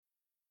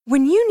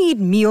When you need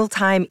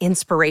mealtime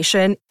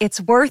inspiration,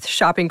 it's worth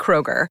shopping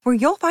Kroger, where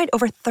you'll find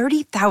over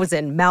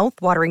 30,000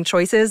 mouth-watering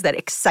choices that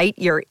excite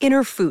your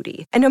inner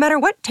foodie. And no matter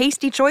what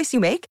tasty choice you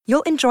make,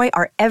 you'll enjoy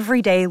our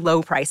everyday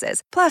low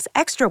prices, plus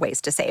extra ways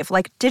to save,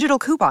 like digital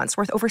coupons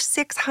worth over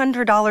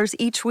 $600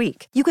 each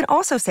week. You can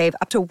also save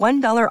up to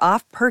 $1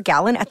 off per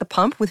gallon at the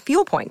pump with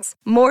fuel points.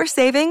 More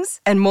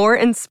savings and more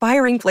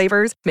inspiring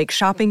flavors make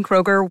shopping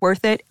Kroger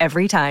worth it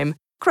every time.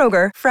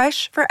 Kroger,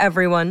 fresh for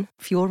everyone.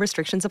 Fuel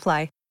restrictions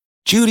apply.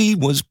 Judy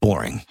was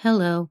boring.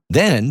 Hello.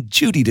 Then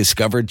Judy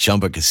discovered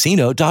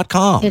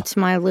ChumbaCasino.com. It's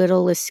my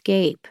little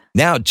escape.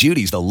 Now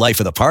Judy's the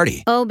life of the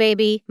party. Oh,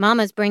 baby,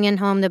 mama's bringing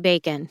home the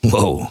bacon.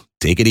 Whoa,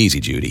 take it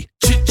easy, Judy.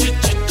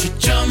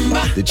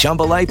 The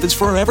Chumba life is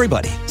for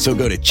everybody. So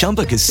go to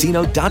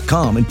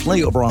ChumbaCasino.com and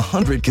play over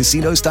 100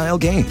 casino-style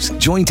games.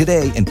 Join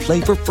today and play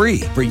for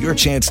free for your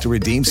chance to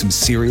redeem some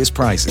serious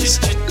prizes.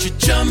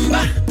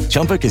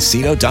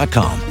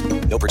 ChumbaCasino.com.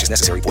 No purchase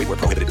necessary. Void where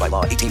prohibited by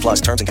law. 18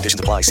 plus terms and conditions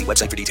apply. See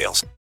website for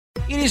details.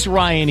 It is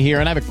Ryan here,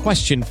 and I have a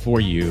question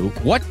for you.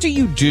 What do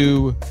you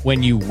do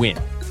when you win?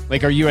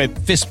 Like, are you a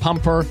fist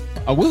pumper,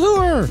 a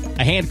woohooer,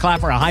 a hand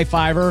clapper, a high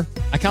fiver?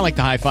 I kind of like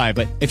the high five,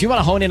 but if you want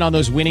to hone in on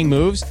those winning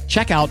moves,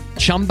 check out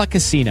Chumba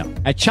Casino.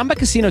 At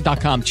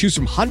ChumbaCasino.com, choose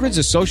from hundreds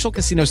of social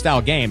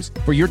casino-style games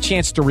for your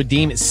chance to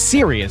redeem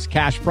serious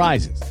cash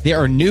prizes. There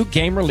are new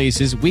game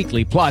releases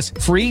weekly, plus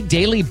free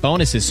daily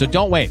bonuses. So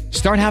don't wait.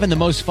 Start having the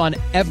most fun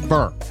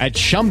ever at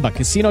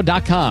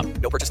ChumbaCasino.com.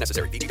 No purchase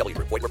necessary. VGW.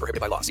 Void where prohibited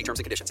by law. See terms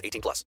and conditions.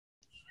 18 plus.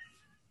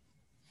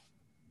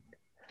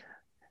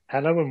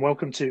 Hello and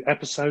welcome to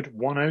episode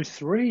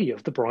 103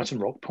 of the Brighton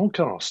Rock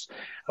podcast.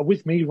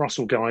 With me,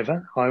 Russell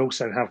Guyver. I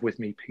also have with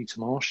me Peter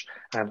Marsh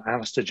and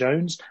Alistair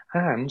Jones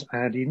and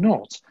Andy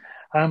Knott.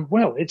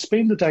 Well, it's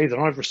been the day that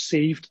I've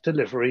received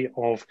delivery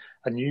of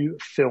a new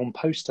film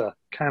poster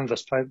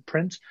canvas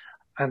print.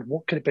 And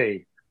what could it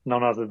be?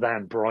 None other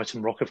than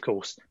Brighton Rock, of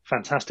course.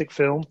 Fantastic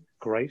film,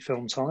 great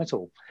film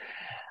title.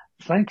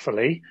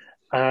 Thankfully,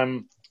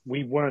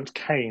 we weren't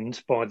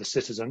caned by the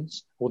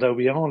citizens, although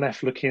we are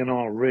left looking in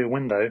our rear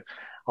window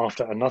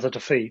after another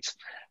defeat.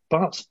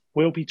 But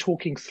we'll be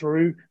talking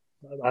through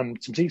some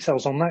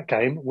details on that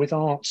game with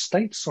our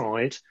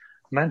stateside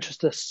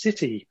Manchester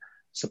City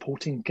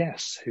supporting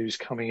guest who's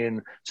coming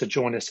in to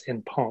join us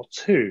in part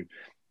two.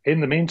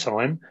 In the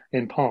meantime,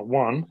 in part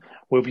one,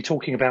 we'll be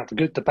talking about the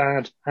good, the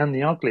bad and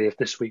the ugly of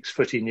this week's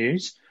footy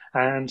news.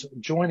 And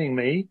joining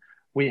me,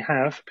 we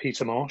have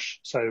Peter Marsh.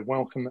 So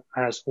welcome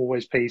as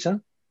always,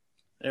 Peter.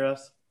 Hey,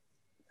 Russ.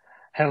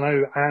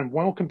 Hello, and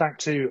welcome back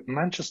to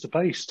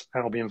Manchester-based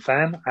Albion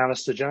fan,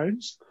 Alistair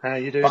Jones. How are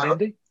you doing,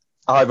 Andy?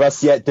 Hi,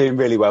 Russ. Yeah, doing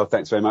really well.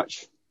 Thanks very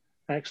much.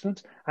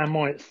 Excellent. And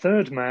my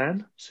third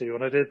man, see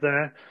what I did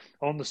there,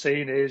 on the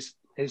scene is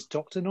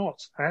Dr.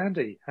 Knott.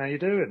 Andy, how you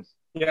doing?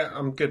 Yeah,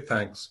 I'm good,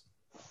 thanks.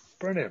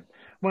 Brilliant.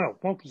 Well,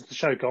 welcome to the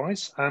show,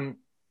 guys.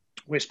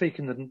 We're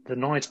speaking the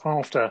night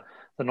after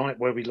the night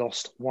where we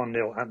lost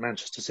 1-0 at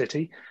Manchester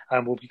City,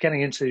 and we'll be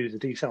getting into the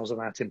details of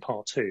that in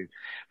part two.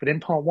 But in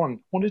part one,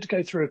 wanted to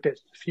go through a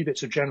few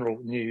bits of general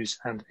news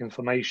and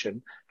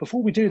information.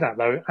 Before we do that,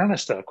 though,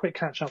 Alistair, a quick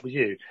catch up with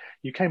you.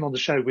 You came on the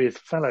show with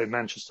fellow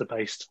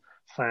Manchester-based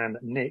fan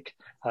Nick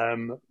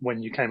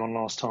when you came on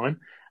last time,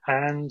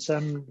 and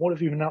what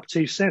have you been up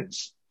to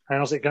since?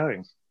 How's it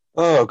going?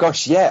 Oh,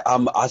 gosh, yeah.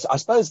 I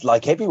suppose,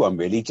 like everyone,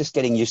 really, just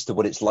getting used to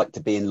what it's like to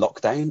be in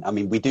lockdown. I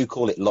mean, we do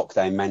call it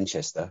Lockdown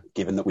Manchester,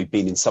 given that we've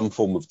been in some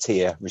form of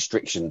tier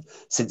restriction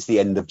since the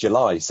end of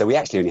July. So we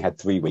actually only had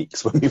 3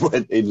 weeks when we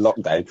went in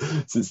lockdown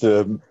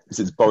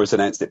since Boris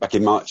announced it back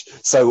in March.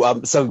 So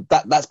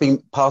that's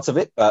been part of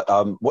it.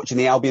 Watching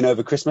the Albion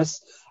over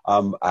Christmas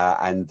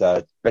and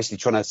basically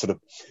trying to sort of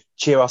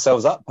cheer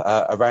ourselves up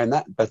around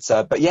that.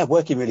 But yeah,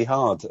 working really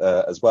hard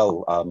as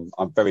well.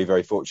 I'm very,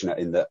 very fortunate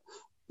in that,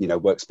 you know,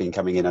 work's been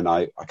coming in and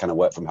I kind of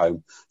work from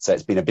home. So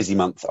it's been a busy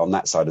month on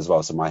that side as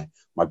well. So my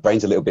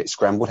brain's a little bit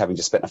scrambled, having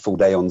just spent a full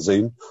day on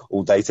Zoom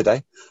all day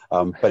today.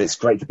 But it's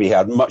great to be here.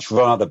 I'd much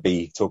rather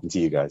be talking to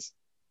you guys.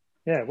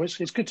 Yeah, well,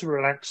 it's good to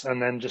relax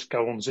and then just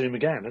go on Zoom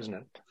again, isn't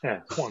it? Yeah,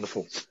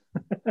 wonderful.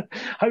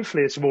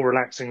 Hopefully it's a more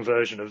relaxing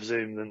version of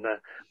Zoom than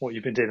what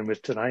you've been dealing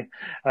with today.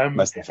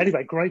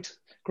 Anyway, great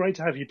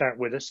to have you back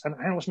with us. And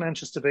how's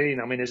Manchester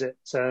been? I mean, is it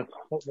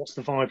what's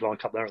the vibe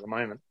like up there at the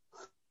moment?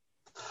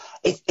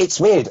 It's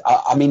weird.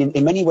 I mean,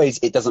 in many ways,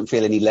 it doesn't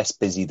feel any less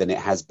busy than it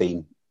has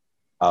been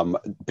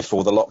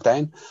before the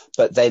lockdown.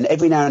 But then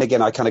every now and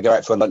again, I kind of go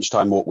out for a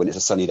lunchtime walk when it's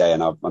a sunny day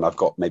and I've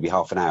got maybe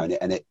half an hour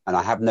and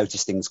I have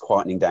noticed things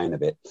quietening down a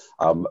bit.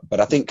 But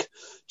I think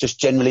just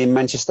generally in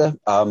Manchester,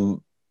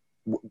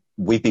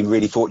 we've been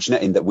really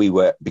fortunate in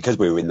that because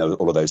we were in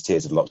all of those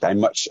tiers of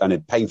lockdown,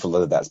 and painful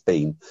that that's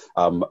been,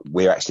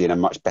 we're actually in a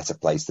much better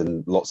place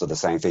than lots of the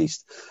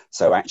southeast.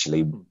 So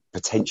actually,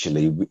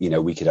 potentially, you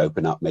know, we could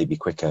open up maybe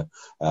quicker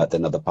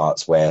than other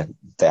parts where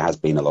there has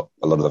been a lot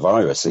of the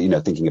virus. So, you know,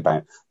 thinking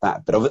about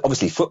that. But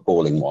obviously,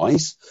 footballing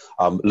wise,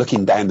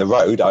 looking down the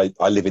road,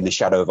 I live in the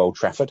shadow of Old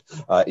Trafford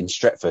in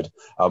Stretford.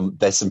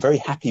 There's some very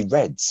happy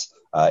Reds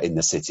in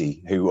the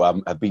City, who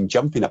have been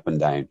jumping up and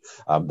down.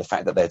 The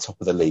fact that they're top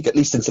of the league, at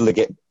least until they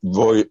get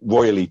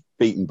royally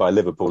beaten by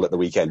Liverpool at the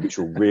weekend, which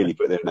will really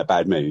put them in a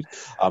bad mood.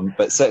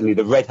 But certainly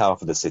the red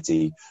half of the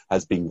City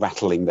has been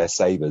rattling their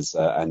sabres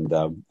and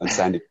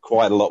sounded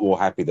quite a lot more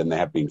happy than they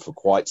have been for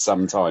quite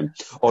some time.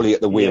 Ollie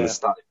at the wheel has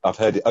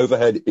started,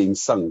 overheard it being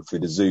sung through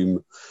the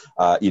Zoom,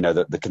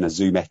 the kind of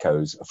Zoom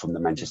echoes from the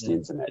Manchester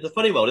internet. It's a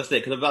funny world, isn't it?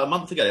 Because about a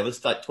month ago there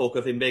was like talk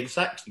of him being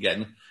sacked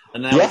again,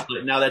 and now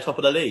now they're top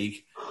of the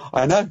league.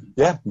 I know,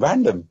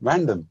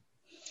 random.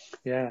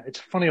 Yeah, it's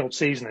a funny old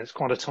season. It's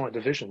quite a tight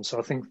division, so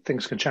I think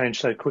things can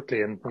change so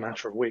quickly in a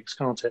matter of weeks,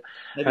 can't it?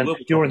 And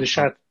you're in the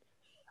shadow.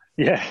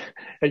 Yeah,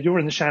 you're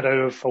in the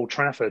shadow of Old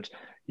Trafford.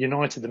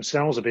 United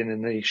themselves have been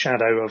in the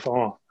shadow of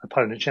our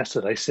opponents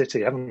yesterday,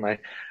 City, haven't they?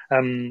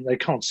 They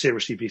can't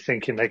seriously be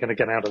thinking they're going to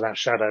get out of that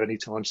shadow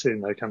anytime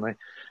soon, though, can they?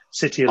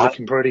 City are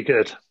looking pretty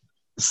good.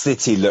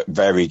 City look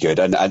very good,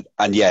 and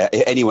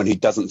anyone who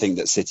doesn't think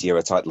that City are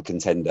a title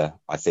contender,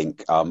 I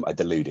think, are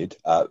deluded.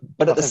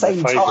 But at the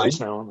same time,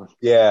 now,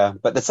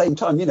 but at the same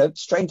time,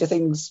 stranger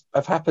things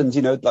have happened.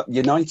 Like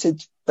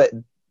United, that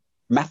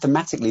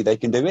mathematically they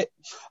can do it.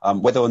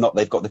 Whether or not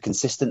they've got the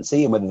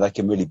consistency and whether they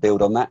can really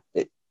build on that,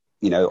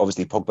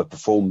 obviously Pogba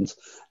performed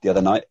the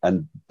other night,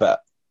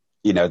 but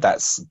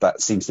that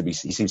seems to be,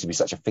 he seems to be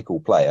such a fickle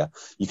player.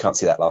 You can't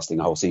see that lasting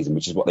a whole season,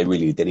 which is what they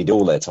really need. They need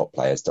all their top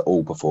players to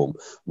all perform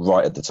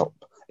right at the top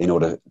in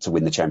order to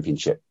win the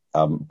championship.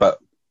 But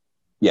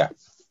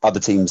other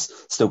teams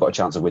still got a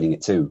chance of winning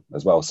it too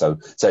as well. So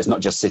it's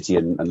not just City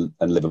and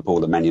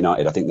Liverpool and Man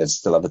United. I think there's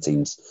still other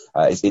teams.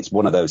 It's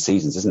one of those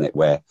seasons, isn't it,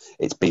 where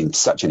it's been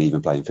such an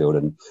even playing field,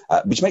 and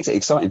which makes it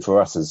exciting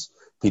for us as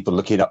people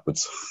looking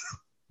upwards.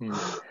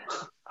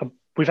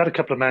 We've had a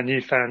couple of Man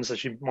U fans,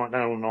 as you might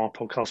know, on our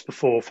podcast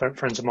before,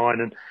 friends of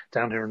mine and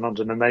down here in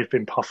London, and they've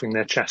been puffing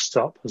their chests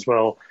up as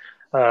well.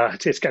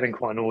 It's getting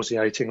quite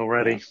nauseating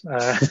already.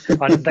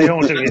 They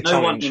are doing it.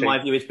 No one, in my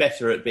view, is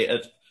better at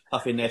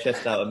puffing their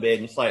chest out and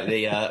being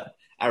slightly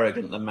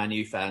arrogant than Man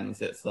U fans.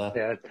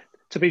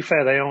 To be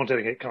fair, they are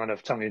doing it kind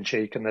of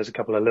tongue-in-cheek, and there's a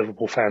couple of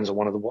Liverpool fans on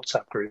one of the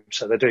WhatsApp groups,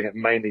 so they're doing it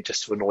mainly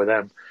just to annoy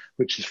them,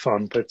 which is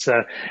fun. But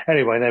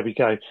anyway, there we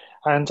go.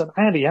 And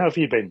Andy, how have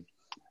you been?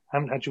 I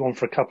haven't had you on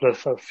for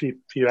a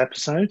few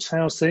episodes.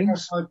 How's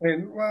things? I've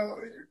been,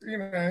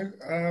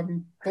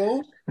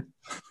 bored.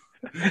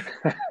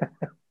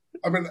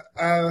 I mean,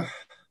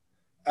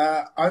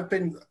 I've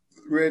been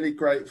really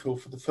grateful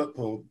for the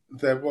football.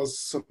 There was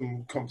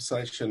some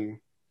conversation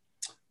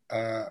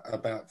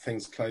about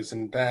things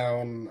closing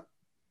down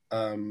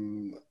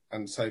and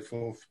so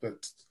forth,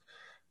 but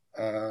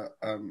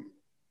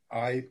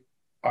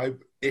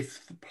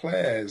if the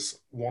players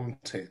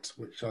want it,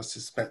 which I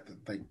suspect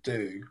that they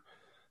do,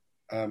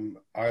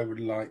 I would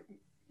like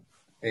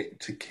it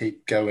to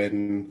keep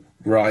going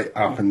right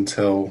up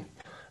until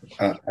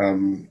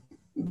the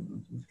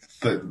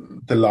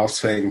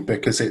last thing,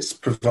 because it's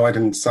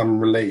providing some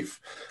relief.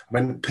 I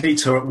mean,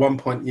 Peter, at one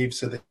point you've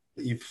said that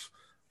you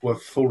were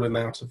falling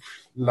out of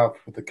love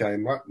with the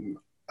game.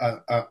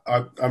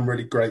 I'm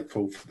really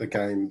grateful for the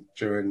game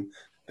during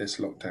this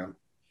lockdown.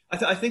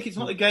 I think it's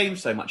not the game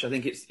so much. I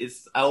think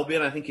it's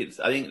Albion. I think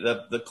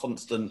the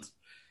constant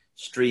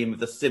stream of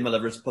the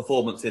similar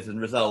performances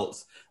and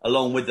results,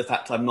 along with the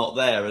fact I'm not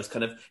there, as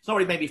kind of, it's not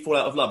really made me fall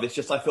out of love. It's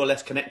just I feel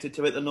less connected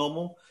to it than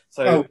normal.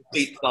 So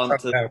defeats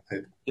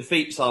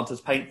aren't as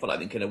painful, I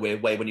think, in a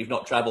weird way, when you've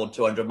not travelled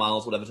 200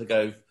 miles, whatever, to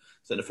go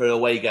sort of for an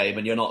away game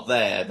and you're not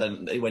there.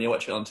 Then when you're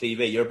watching it on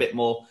TV, you're a bit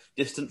more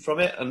distant from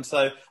it. And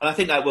I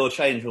think that will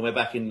change when we're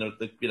back in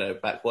the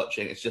back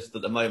watching. It's just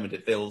at the moment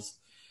it feels,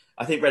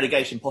 I think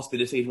relegation possibly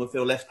this season would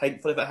feel less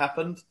painful if it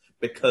happened,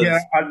 because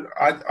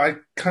I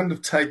kind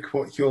of take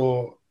what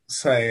you're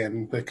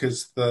saying,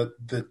 because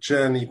the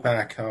journey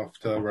back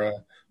after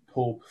a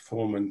poor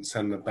performance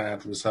and a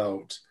bad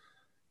result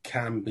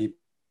can be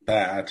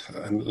bad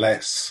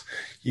unless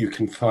you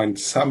can find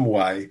some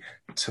way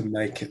to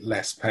make it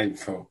less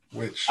painful,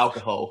 which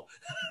alcohol.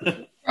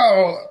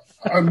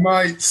 I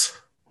might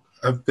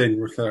have been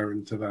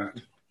referring to that.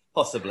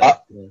 Possibly.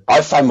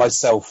 I found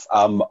myself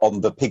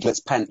on the Piglets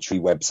Pantry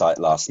website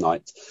last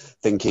night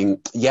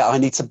thinking, I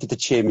need something to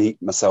cheer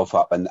myself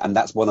up. And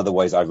that's one of the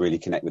ways I really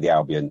connect with the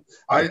Albion.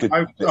 I've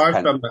done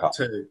that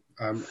too.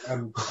 And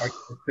I get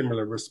a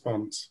similar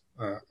response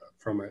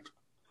from it.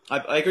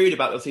 I agree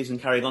about the season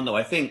carrying on, though.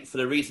 I think for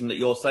the reason that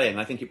you're saying,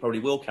 I think it probably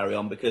will carry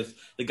on, because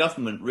the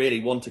government really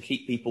want to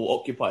keep people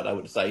occupied, I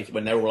would say,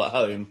 when they're all at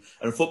home.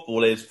 And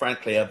football is,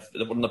 frankly, one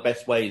of the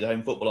best ways.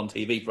 Home football on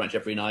TV pretty much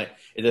every night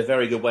is a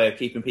very good way of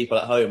keeping people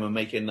at home and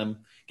giving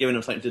them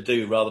something to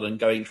do, rather than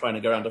trying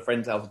to go around to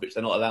friends' houses, which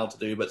they're not allowed to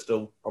do, but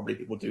still probably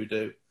people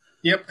do.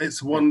 Yep,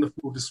 it's a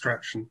wonderful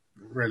distraction.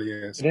 It really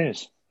is. It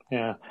is,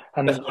 yeah.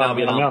 And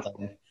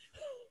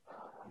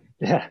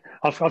yeah,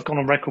 I've gone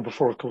on record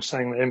before, of course,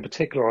 saying that in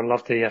particular I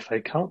love the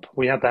FA Cup.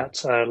 We had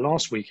that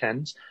last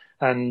weekend,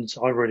 and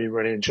I really,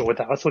 really enjoyed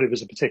that. I thought it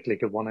was a particularly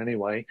good one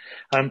anyway.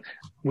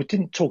 We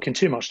didn't talk in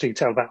too much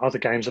detail about other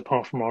games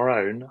apart from our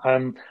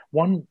own.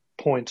 One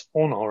point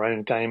on our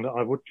own game that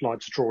I would like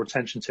to draw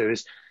attention to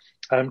is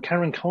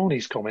Karen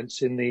Carney's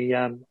comments in the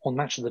on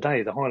Match of the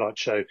Day, the highlight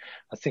show.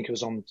 I think it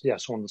was on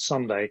the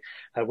Sunday,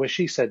 where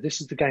she said,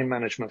 "This is the game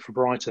management for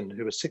Brighton,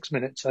 who are 6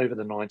 minutes over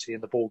the 90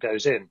 and the ball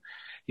goes in.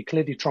 He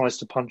clearly tries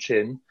to punch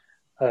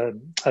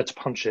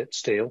it,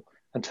 Steele,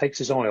 and takes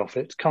his eye off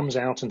it, comes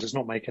out and does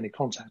not make any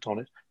contact on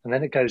it, and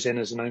then it goes in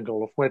as an own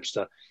goal off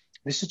Webster.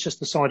 This is just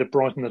the side of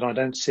Brighton that I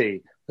don't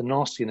see, the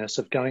nastiness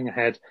of going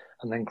ahead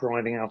and then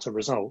grinding out a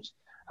result."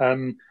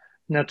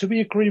 Now, do we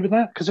agree with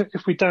that? Because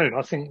if we don't,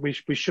 I think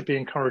we should be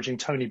encouraging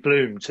Tony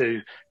Bloom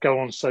to go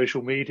on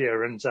social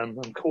media and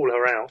call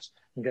her out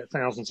and get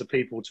thousands of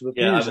people to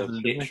abuse her. Yeah, I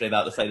was literally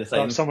about to say the same.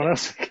 Like someone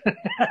else.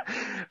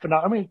 But no,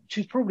 I mean,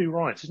 she's probably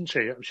right, isn't she?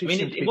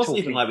 It wasn't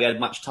even like we had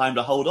much time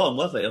to hold on,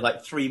 was it? It was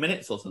like 3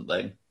 minutes or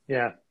something.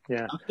 Yeah.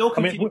 I'm still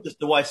confused as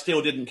to why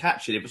Steele didn't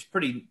catch it. It was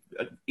pretty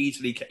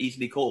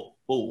easily caught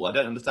ball. I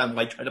don't understand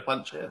why he tried to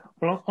punch it.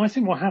 Well, I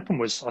think what happened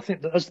was, I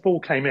think that as the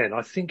ball came in,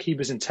 I think he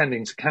was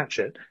intending to catch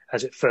it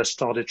as it first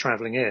started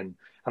travelling in.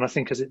 And I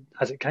think as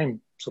it came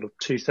sort of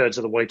 2/3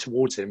 of the way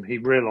towards him, he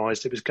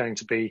realised it was going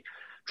to be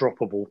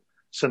droppable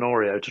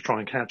scenario to try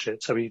and catch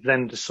it. So he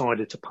then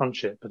decided to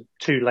punch it, but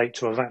too late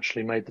to have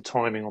actually made the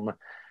timing on the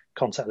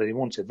contact that he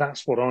wanted.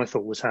 That's what I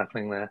thought was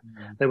happening there.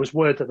 Mm-hmm. There was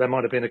word that there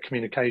might have been a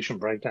communication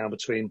breakdown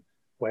between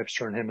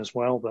Webster and him as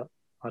well, but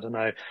I don't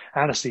know.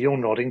 Alistair, you're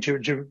nodding.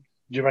 Do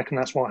you reckon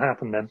that's what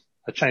happened then?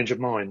 A change of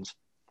mind?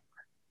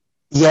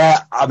 Yeah,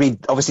 I mean,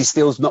 obviously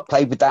Steele's not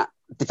played with that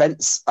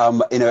defence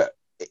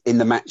in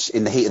the match,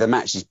 in the heat of the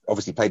match. He's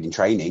obviously played in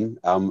training,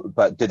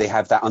 but do they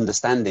have that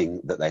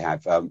understanding that they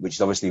have, which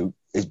is obviously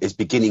is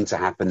beginning to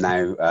happen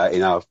now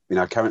in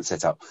our current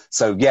setup.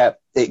 So yeah,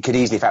 it could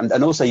easily happen.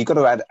 And also you've got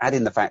to add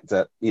in the fact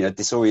that,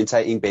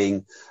 disorientating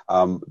being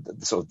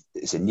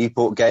it's a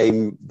Newport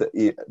game,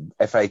 the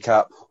FA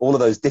Cup, all of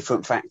those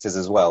different factors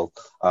as well.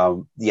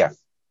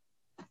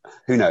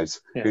 Who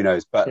knows? Yeah. Who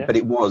knows? But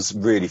it was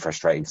really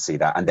frustrating to see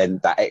that. And then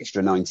that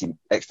extra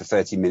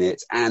 30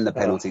 minutes and the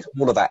penalties,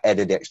 all of that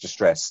added extra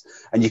stress.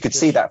 And you could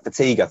see that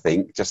fatigue, I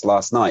think, just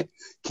last night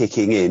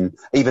kicking in.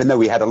 Even though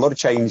we had a lot of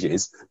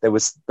changes,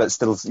 but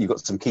still you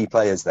got some key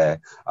players there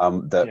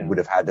that would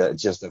have had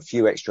just a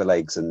few extra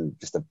legs and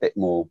just a bit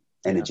more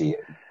energy.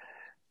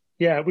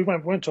 Yeah, we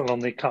won't on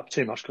the Cup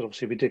too much because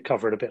obviously we did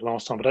cover it a bit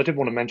last time, but I did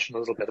want to mention a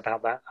little bit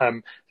about that,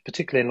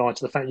 particularly in light of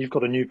the fact you've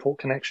got a Newport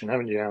connection,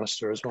 haven't you,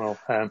 Alistair, as well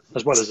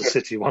as a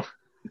City one.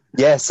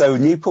 Yeah, so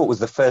Newport was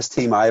the first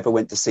team I ever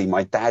went to see.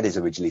 My dad is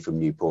originally from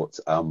Newport,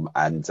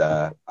 and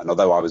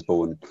although I was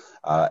born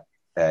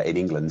in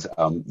England,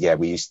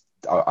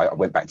 I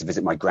went back to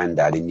visit my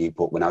granddad in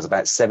Newport when I was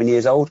about 7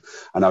 years old.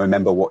 And I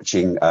remember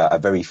watching a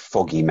very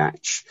foggy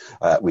match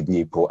with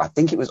Newport. I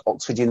think it was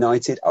Oxford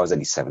United. I was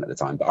only 7 at the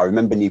time, but I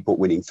remember Newport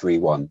winning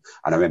 3-1.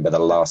 And I remember the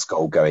last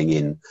goal going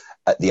in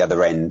at the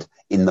other end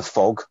in the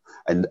fog.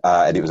 And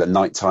it was a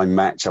nighttime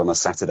match on a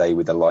Saturday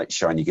with the light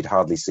shine. You could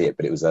hardly see it,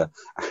 but it was a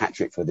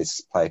hat-trick for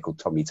this player called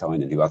Tommy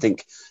Tynan, who I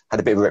think had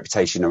a bit of a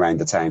reputation around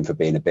the town for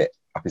being a bit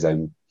up his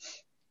own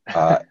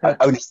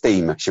own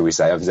esteem, shall we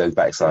say, of his own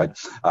backside.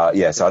 So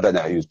I don't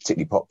know if he was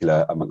particularly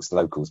popular amongst the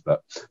locals,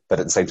 but at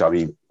the same time,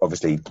 he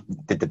obviously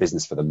did the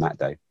business for them that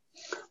day.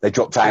 They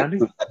dropped out.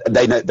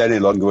 They no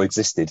longer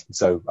existed.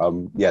 So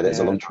there's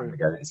a long time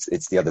ago.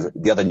 It's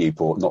the other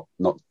Newport,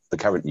 not the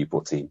current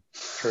Newport team.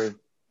 True.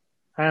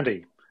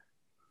 Andy.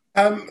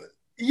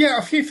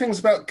 A few things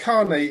about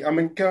Carney. I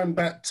mean, going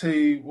back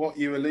to what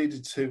you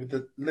alluded to with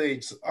the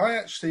Leeds, I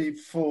actually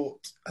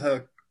thought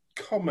her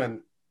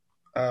comment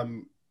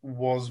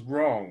was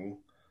wrong,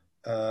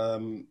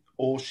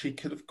 or she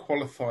could have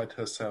qualified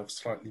herself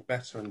slightly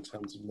better in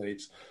terms of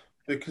Leeds,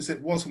 because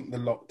it wasn't the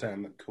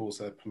lockdown that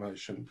caused their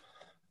promotion.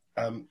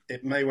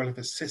 It may well have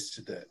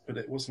assisted it, but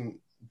it wasn't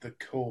the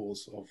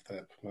cause of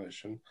their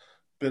promotion.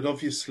 But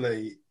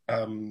obviously,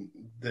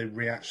 the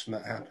reaction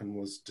that happened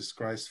was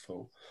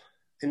disgraceful.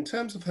 In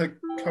terms of her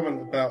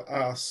comment about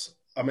us,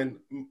 I mean,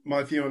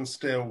 my view on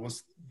Steele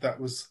was that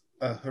was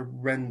a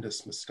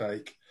horrendous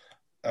mistake,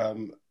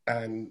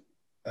 and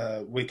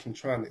we can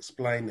try and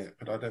explain it,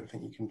 but I don't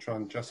think you can try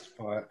and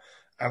justify it.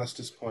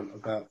 Alistair's point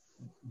about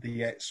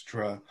the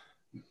extra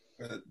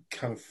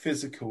kind of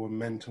physical and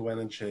mental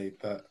energy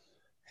that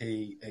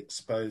he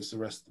exposed the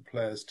rest of the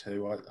players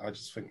to, I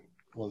just think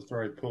was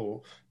very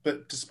poor.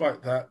 But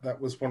despite that, that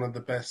was one of the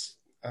best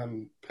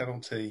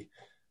penalty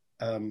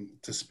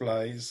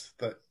displays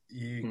that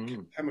you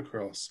can come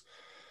across.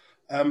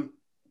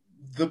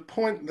 The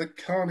point that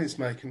Carney's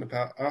making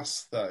about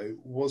us, though,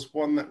 was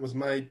one that was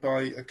made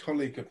by a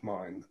colleague of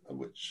mine,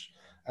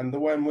 and the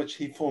way in which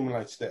he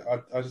formulated it,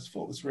 I just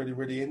thought was really,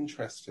 really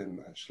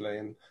interesting, actually,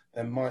 and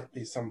there might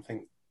be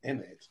something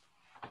in it.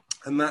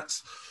 And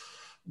that's,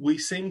 we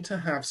seem to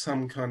have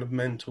some kind of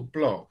mental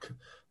block.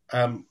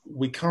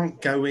 We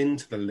can't go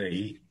into the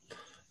lead,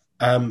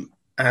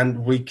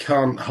 and we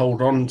can't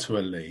hold on to a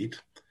lead.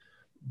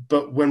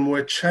 But when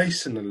we're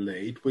chasing a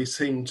lead, we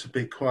seem to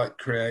be quite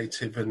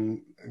creative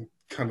and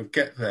kind of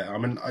get there. I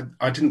mean,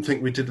 I didn't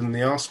think we did in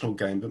the Arsenal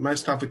game, but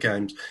most other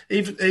games,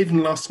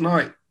 even last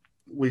night,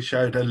 we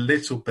showed a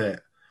little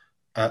bit,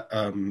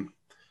 not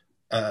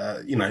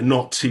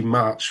too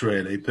much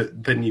really,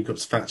 but then you've got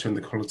to factor in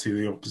the quality of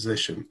the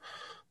opposition.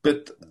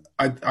 But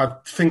I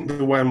think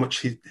the way in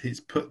which he's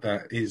put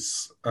that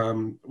is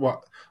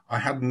what I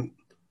hadn't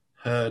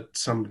heard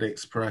somebody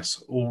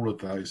express all of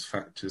those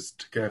factors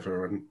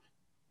together, and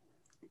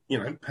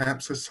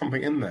perhaps there's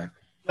something in there.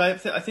 I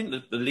think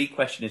the league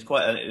question is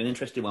quite an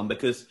interesting one,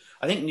 because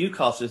I think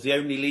Newcastle is the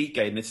only league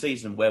game this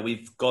season where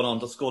we've gone on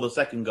to score the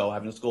second goal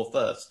having to score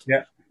first.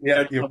 Yeah,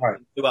 you're right.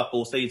 2 up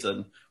all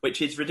season,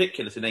 which is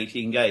ridiculous in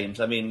 18 games.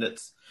 I mean,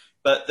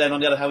 but then on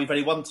the other hand, we've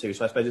only won 2,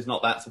 so I suppose it's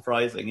not that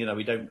surprising.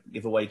 We don't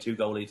give away 2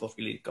 goal leads or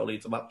 3 goal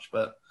leads so much,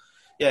 but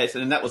yeah,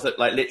 and that was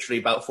like literally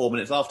about 4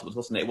 minutes afterwards,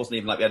 wasn't it? It wasn't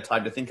even like we had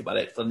time to think about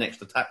it for the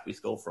next attack we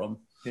scored from.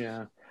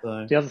 Yeah.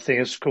 So. The other thing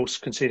is, of course,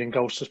 conceding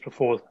goals just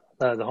before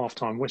the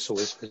half-time whistle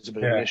is a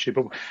bit of an issue,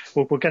 but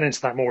we'll get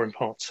into that more in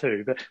part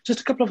 2. But just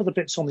a couple of other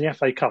bits on the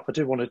FA Cup I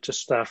do want to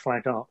just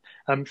flag up.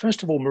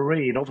 First of all,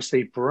 Marine,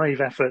 obviously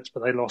brave efforts,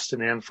 but they lost in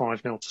the end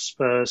 5-0 to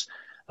Spurs.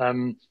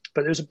 But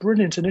there was a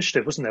brilliant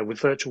initiative, wasn't there, with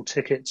virtual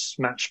tickets,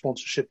 match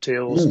sponsorship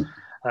deals,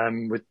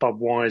 with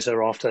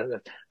Budweiser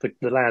after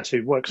the lad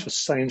who works for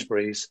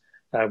Sainsbury's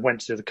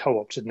went to do the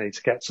co-op, didn't he,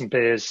 to get some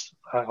beers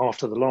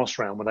after the last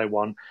round when they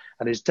won.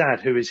 And his dad,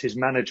 who is his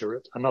manager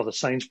at another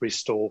Sainsbury's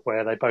store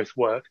where they both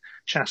work,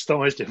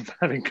 chastised him for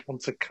having gone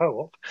to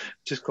co-op,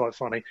 which is quite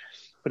funny.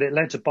 But it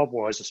led to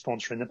Budweiser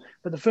sponsoring them.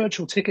 But the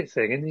virtual ticket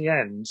thing, in the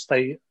end,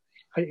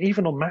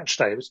 even on match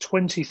day, it was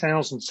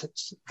 20,000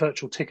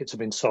 virtual tickets have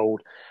been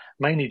sold,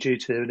 mainly due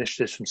to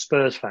initiatives from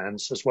Spurs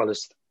fans, as well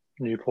as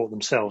Newport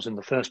themselves in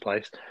the first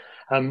place.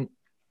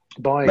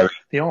 By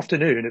the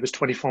afternoon, it was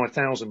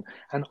 25,000.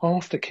 And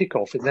after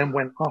kickoff, it then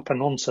went up and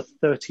on to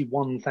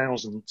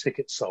 31,000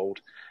 tickets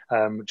sold,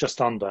 just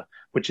under,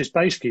 which is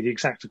basically the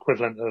exact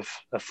equivalent of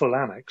a full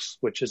Amex,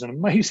 which is an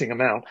amazing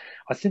amount.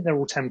 I think they're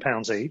all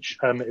 £10 each.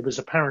 It was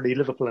apparently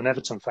Liverpool and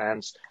Everton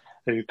fans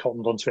who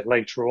cottoned onto it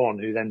later on,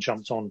 who then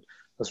jumped on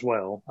as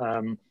well,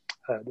 or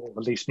at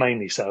least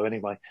mainly so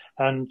anyway.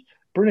 And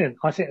brilliant.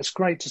 I think it's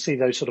great to see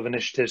those sort of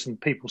initiatives and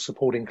people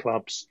supporting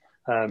clubs.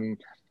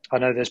 I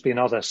know there's been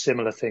other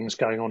similar things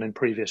going on in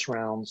previous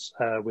rounds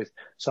with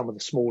some of the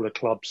smaller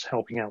clubs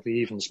helping out the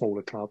even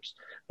smaller clubs.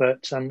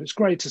 But it's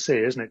great to see,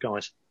 isn't it,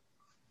 guys?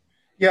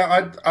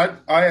 Yeah,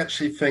 I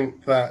actually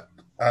think that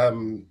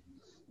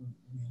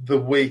the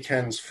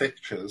weekend's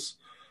fixtures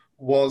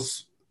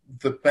was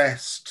the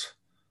best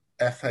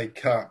FA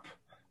Cup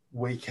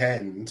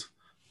weekend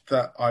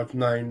that I've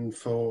known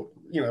for,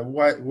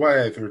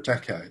 way over a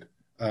decade.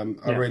 I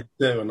really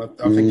do. And I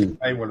think it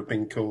may well have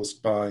been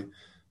caused by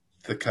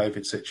the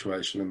COVID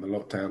situation and the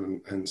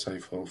lockdown and so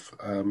forth.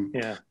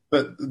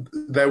 But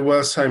there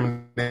were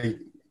so many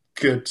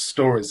good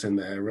stories in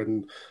there.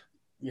 And,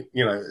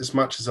 as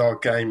much as our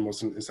game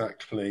wasn't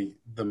exactly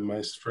the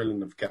most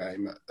thrilling of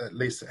game, at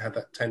least it had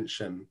that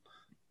tension,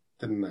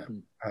 didn't it?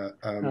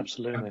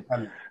 Absolutely.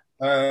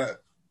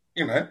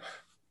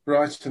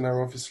 Brighton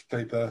are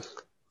obviously the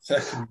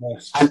second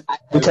best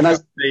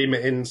team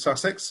in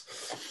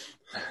Sussex.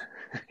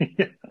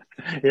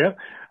 Yeah.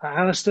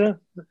 Alistair,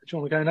 do you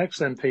want to go next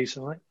then,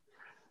 Peter? Right?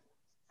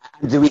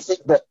 Do we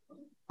think that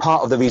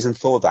part of the reason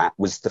for that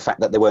was the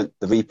fact that there weren't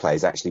the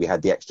replays? Actually, we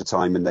had the extra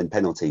time and then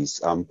penalties.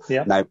 Now,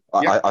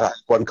 I had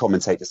one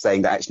commentator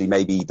saying that actually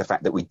maybe the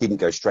fact that we didn't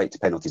go straight to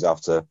penalties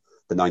after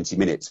the 90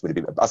 minutes would have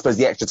been... I suppose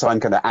the extra time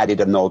kind of added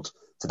a nod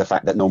to the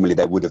fact that normally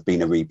there would have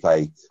been a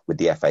replay with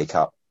the FA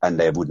Cup and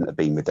there wouldn't have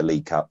been with the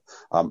League Cup.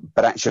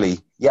 But actually,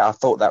 I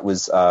thought that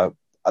was...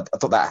 I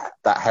thought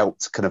that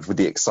helped kind of with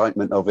the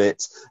excitement of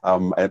it.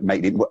 It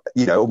made it,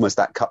 almost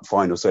that cup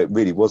final. So it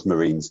really was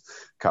Marines'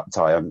 cup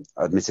tie.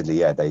 Admittedly,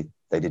 they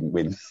didn't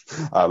win,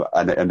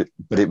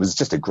 but it was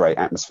just a great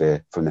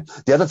atmosphere from them.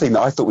 The other thing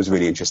that I thought was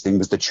really interesting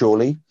was the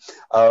Chorley,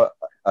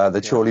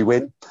 Chorley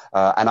win.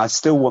 And I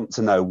still want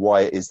to know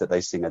why it is that they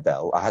sing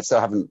Adele. I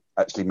still haven't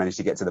actually managed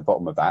to get to the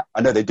bottom of that.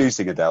 I know they do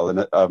sing Adele,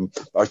 and I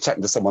was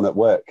chatting to someone at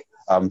work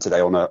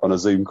today on a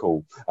Zoom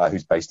call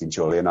who's based in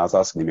Chorley, and I was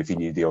asking him if he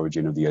knew the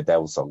origin of the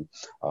Adele song.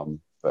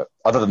 But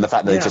other than the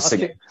fact that they just sing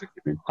it.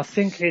 I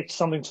think it's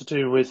something to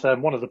do with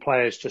one of the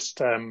players just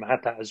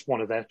had that as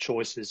one of their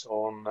choices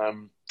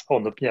on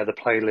the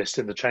playlist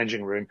in the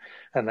changing room,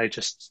 and they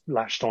just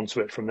latched onto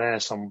it from there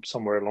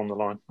somewhere along the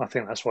line. I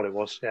think that's what it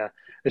was. Yeah,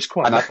 it's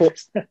quite. And I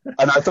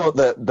thought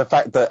that the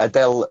fact that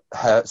Adele,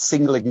 her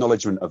single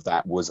acknowledgement of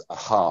that was a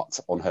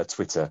heart on her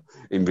Twitter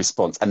in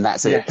response, and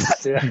that's it.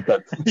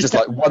 Just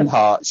like one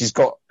heart. She's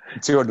got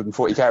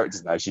 240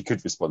 characters now she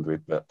could respond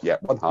with, but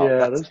one heart.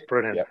 Yeah, that's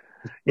brilliant.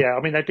 Yeah, I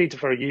mean, they beat a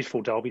very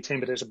youthful Derby team,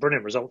 but it's a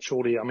brilliant result,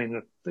 surely. I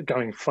mean, they're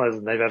going further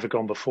than they've ever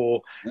gone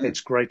before.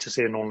 It's great to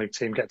see a non-league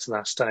team get to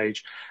that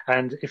stage.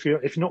 And if you're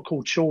not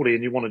called Chorley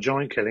and you want a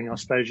giant killing, I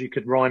suppose you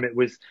could rhyme it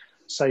with,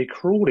 say,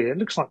 Crawley. It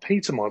looks like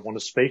Peter might want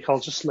to speak. I'll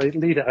just lead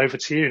it over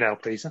to you now,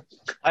 Peter.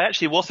 I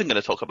actually wasn't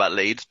going to talk about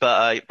Leeds,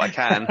 but I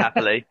can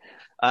happily.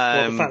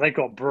 Well, the fact they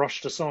got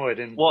brushed aside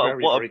in What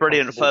very a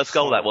brilliant comfortable first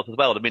goal that was as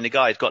well. I mean, the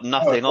guy's got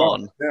nothing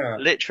on,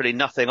 literally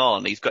nothing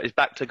on. He's got his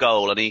back to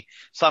goal, and he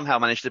somehow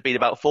managed to beat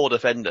about 4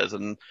 defenders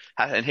and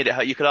hit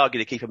it. You could argue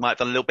the keeper might have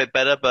done a little bit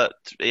better, but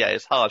yeah,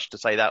 it's harsh to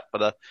say that for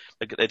the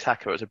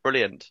attacker. It was a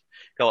brilliant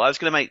goal. I was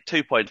going to make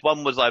 2 points.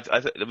 One was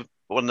I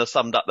one that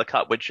summed up the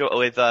cup with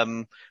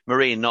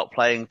Marine not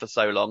playing for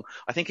so long.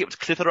 I think it was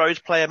Clitheroe's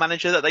player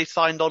manager that they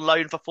signed on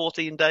loan for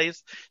 14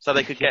 days, so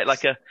they could get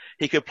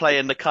he could play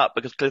in the cup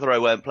because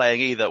Clitheroe weren't playing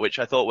either, which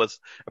I thought was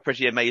a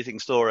pretty amazing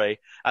story.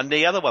 And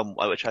the other one,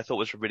 which I thought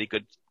was a really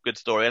good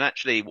story, and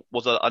actually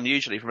was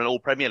unusually from an all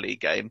Premier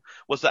League game,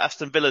 was that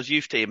Aston Villa's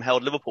youth team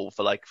held Liverpool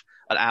for like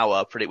an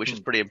hour, which is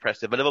pretty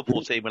impressive. A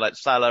Liverpool team with like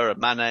Salah and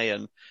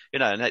Mane,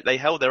 and they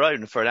held their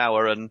own for an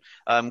hour.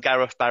 And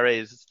Gareth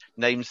Barry's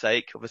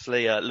namesake,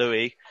 obviously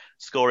Louis,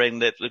 scoring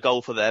the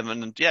goal for them,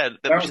 and that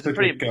was a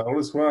good goal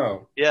as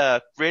well. Yeah,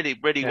 really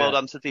well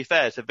done. To be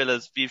fair to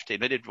Villa's youth team,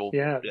 they did all.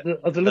 Yeah,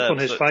 the look on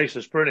his face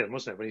was brilliant,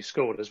 wasn't it, when he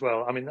scored as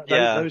well? I mean,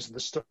 those are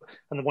the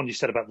and the one you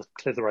said about the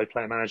Clitheroe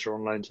player manager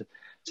on loan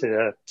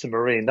to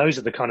Marine. Those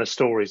are the kind of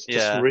stories that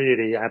just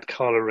really add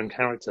colour and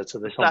character to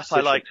the competition.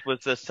 That I liked was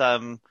this.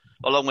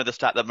 Along with the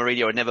stat that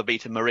Mourinho had never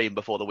beaten Marine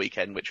before the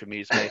weekend, which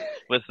amused me,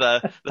 was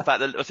the fact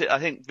that I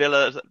think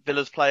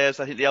Villa's players,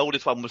 I think the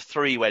oldest one was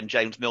 3 when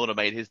James Milner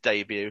made his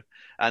debut,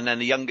 and then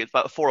the youngest,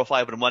 about 4 or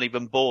 5 of them weren't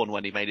even born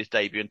when he made his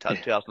debut in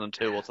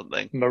 2002 or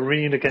something.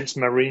 Marine against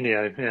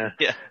Mourinho,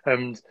 yeah.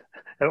 And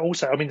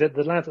also, I mean,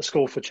 the lad that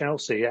scored for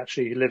Chelsea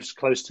actually lives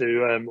close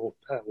to,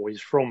 or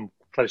he's from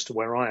close to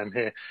where I am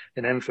here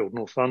in Enfield,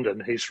 North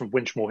London. He's from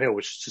Winchmore Hill,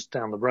 which is just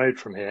down the road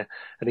from here.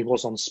 And he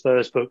was on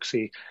Spurs books.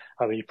 You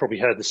probably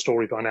heard the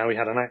story by now. He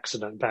had an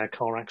accident, bad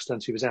car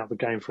accident. He was out of the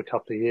game for a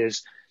couple of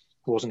years.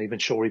 Wasn't even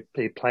sure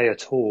he'd play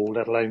at all,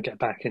 let alone get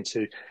back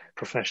into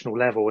professional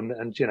level.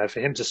 And for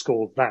him to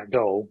score that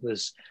goal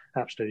was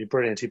absolutely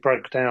brilliant. He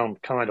broke down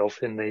kind of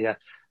in the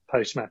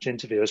post-match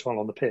interview as well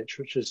on the pitch,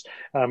 which is,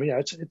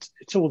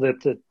 it's all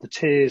the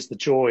tears, the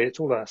joy, it's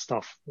all that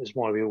stuff is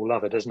why we all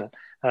love it, isn't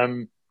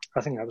it? I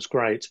think that was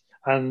great.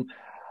 And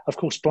of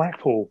course,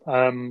 Blackpool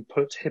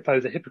put Hippo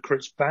the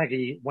Hypocrites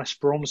baggy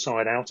West Brom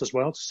side out as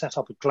well to set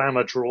up a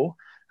glamour draw,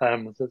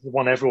 the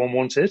one everyone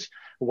wanted,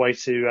 away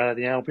to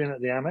the Albion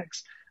at the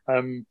Amex.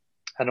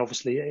 And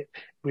obviously,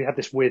 we had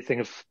this weird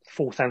thing of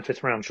 4th and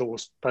 5th round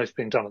draws both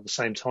being done at the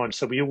same time.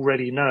 So we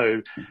already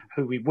know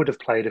who we would have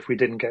played if we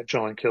didn't get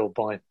giant killed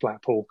by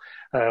Blackpool,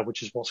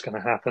 which is what's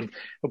going to happen,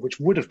 which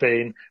would have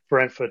been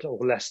Brentford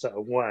or Leicester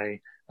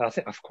away. I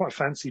think I've quite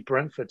fancied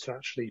Brentford to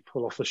actually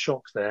pull off the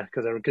shock there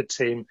because they're a good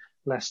team.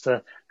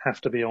 Leicester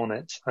have to be on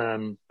it,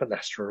 but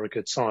Leicester are a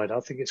good side. I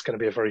think it's going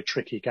to be a very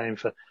tricky game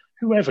for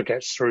whoever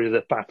gets through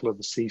the battle of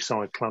the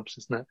seaside clubs,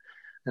 isn't it,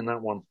 in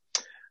that one?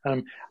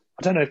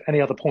 I don't know if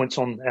any other points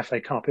on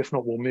FA Cup. If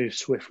not, we'll move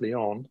swiftly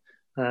on.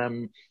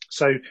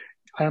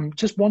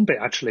 Just one bit,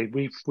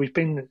 actually. We've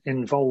been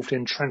involved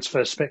in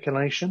transfer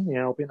speculation, the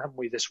Albion, haven't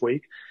we, this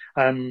week?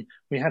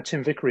 We had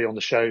Tim Vickery on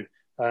the show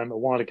a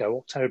while ago,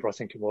 October, I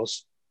think it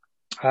was.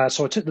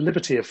 So I took the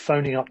liberty of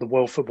phoning up the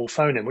World Football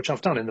Phone-In, which I've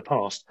done in the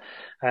past,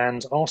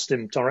 and asked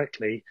him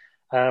directly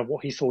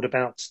what he thought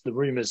about the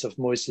rumours of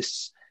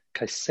Moises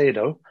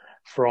Caicedo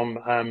from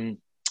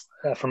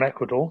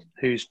Ecuador,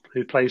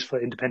 who plays for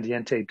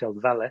Independiente del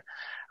Valle.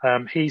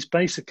 He's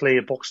basically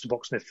a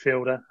box-to-box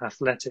midfielder,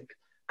 athletic,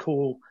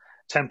 cool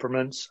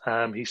temperament.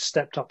 He's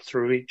stepped up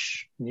through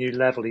each new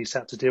level he's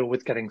had to deal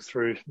with, getting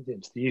through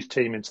into the youth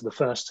team, into the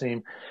first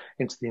team,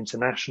 into the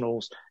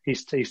internationals.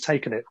 He's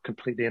taken it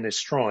completely in his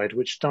stride,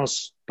 which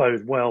does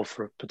bode well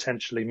for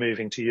potentially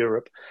moving to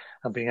Europe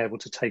and being able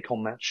to take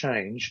on that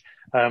change.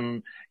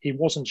 He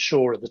wasn't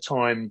sure at the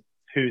time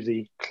who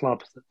the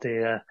club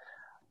that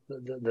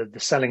the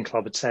selling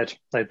club had said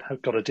they'd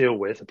got a deal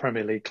with. The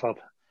Premier League club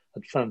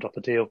had firmed up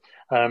a deal.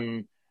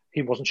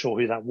 He wasn't sure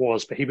who that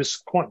was, but he was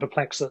quite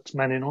perplexed that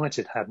Man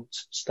United hadn't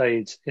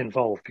stayed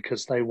involved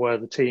because they were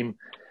the team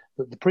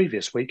that the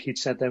previous week he'd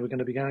said they were going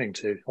to be going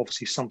to.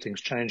 Obviously,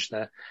 something's changed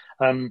there.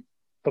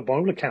 But by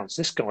all accounts,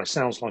 this guy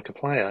sounds like a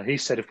player. He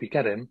said if we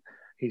get him,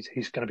 he's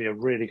going to be a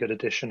really good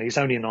addition. He's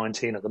only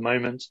 19 at the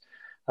moment.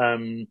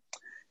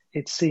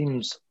 It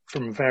seems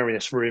from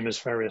various rumours,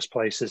 various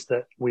places,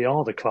 that we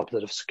are the club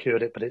that have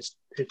secured it, but it's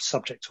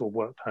subject to a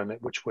work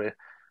permit, which we're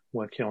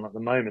working on at the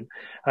moment.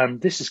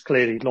 This is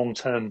clearly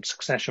long-term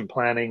succession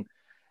planning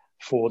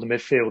for the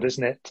midfield,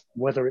 isn't it?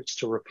 Whether it's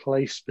to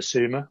replace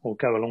Basuma or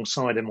go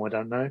alongside him, I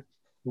don't know.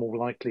 More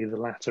likely the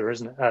latter,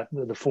 isn't it?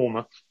 The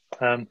former.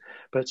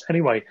 But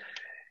anyway,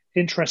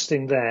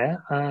 interesting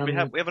there. We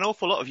have an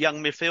awful lot of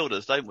young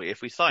midfielders, don't we?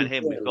 If we sign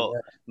him, we've got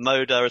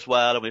Moda as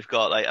well, and we've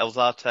got like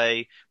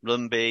Elzate,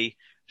 Lumbi,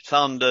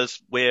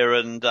 Sanders, Weir,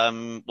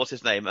 and what's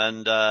his name,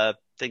 and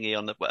thingy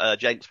on the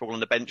Jenks were all on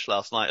the bench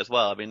last night as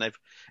well. I mean,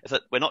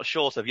 we're not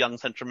short of young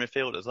central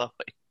midfielders, are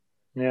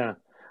we? Yeah.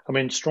 I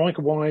mean,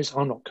 striker-wise,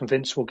 I'm not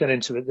convinced. We'll get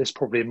into it. This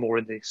probably more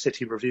in the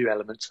City review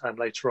element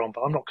later on,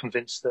 but I'm not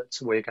convinced that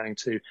we're going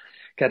to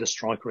get a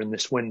striker in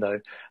this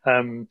window.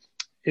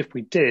 if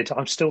we did,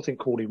 I still think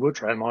Cauley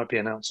Woodrow might be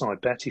an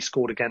outside bet. He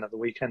scored again at the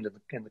weekend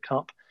in the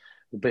Cup,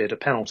 albeit a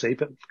penalty,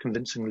 but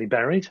convincingly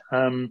buried.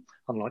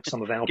 Unlike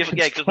some of our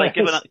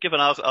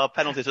given our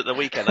penalties at the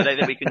weekend, I don't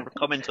think we can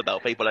comment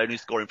about people only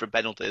scoring from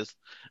penalties.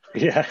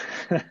 Yeah.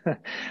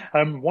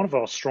 One of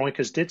our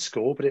strikers did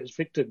score, but it was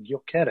Victor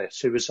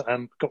Gyökeres, who was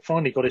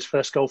finally got his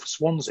first goal for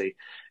Swansea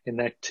in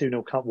their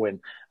 2-0 Cup win.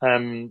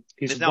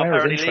 He's now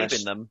apparently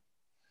leaving them.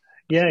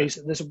 Yeah, he's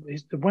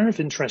aware of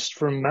interest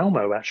from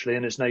Malmo, actually,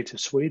 in his native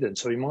Sweden,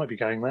 so he might be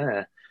going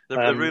there. The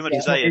rumour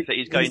today is that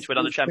he's going to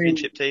another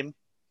championship team.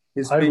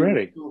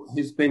 Really?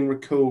 He's been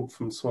recalled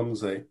from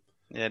Swansea.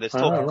 Yeah, there's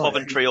talk of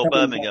Coventry or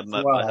Birmingham,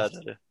 I heard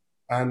of it.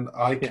 And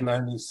I can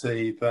only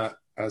see that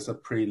as a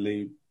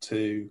prelude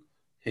to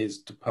his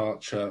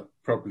departure,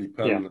 probably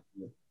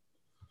permanently.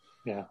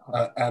 Yeah.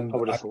 And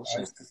I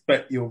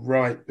suspect you're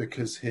right,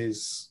 because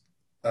his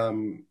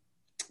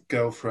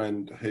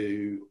girlfriend,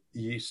 who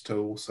used to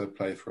also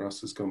play for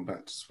us, has gone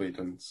back to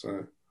Sweden.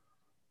 So,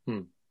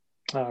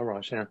 Oh,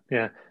 right,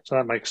 yeah. So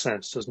that makes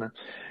sense, doesn't it?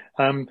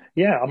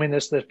 Yeah, I mean,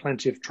 there's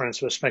plenty of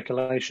transfer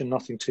speculation,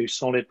 nothing too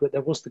solid, but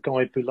there was the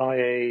guy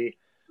Boulaye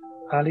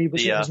Ali,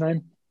 was it his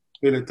name?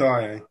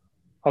 Boulaye.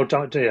 Oh,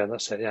 Dia,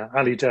 that's it, yeah.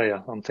 Ali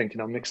Dia, I'm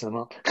mixing them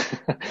up.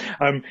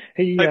 Hope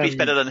he's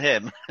better than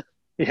him.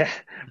 Yeah,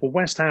 well,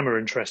 West Ham are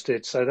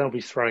interested, so they'll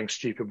be throwing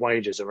stupid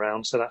wages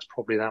around, so that's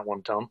probably that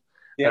one done.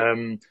 Yeah.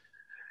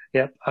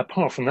 Yeah,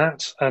 apart from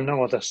that,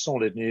 no other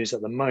solid news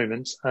at the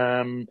moment,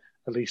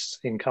 at least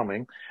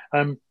incoming.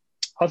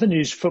 Other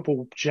news,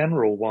 football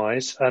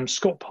general-wise,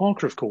 Scott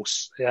Parker, of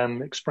course,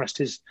 expressed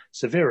his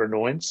severe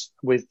annoyance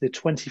with the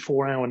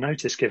 24-hour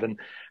notice given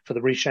for the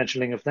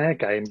rescheduling of their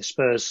game, the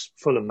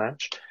Spurs-Fulham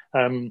match,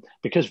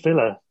 because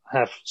Villa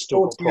have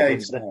still got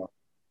problems there.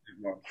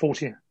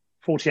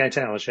 48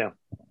 hours, yeah.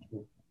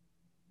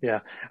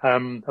 Yeah,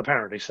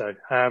 apparently so.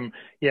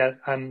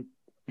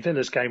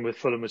 Villa's game with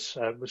Fulham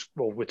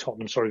with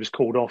Tottenham, was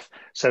called off,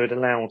 so it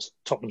allowed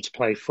Tottenham to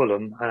play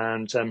Fulham,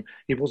 and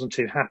he wasn't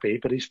too happy,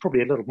 but he's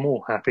probably a little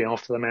more happy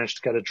after they managed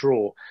to get a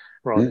draw,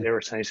 rather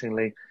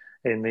irritatingly,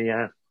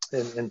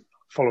 in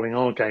following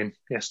our game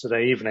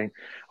yesterday evening.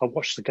 I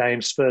watched the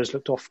game. Spurs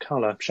looked off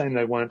colour. Shame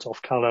they weren't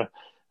off colour,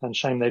 and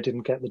shame they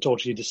didn't get the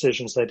dodgy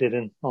decisions they did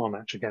in our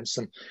match against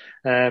them.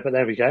 But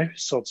there we go,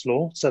 sod's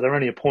law. So they're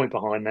only a point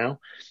behind now.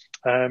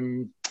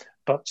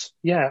 But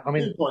yeah, I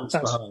mean, 2 points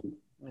behind.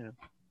 Yeah.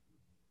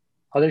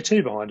 Are they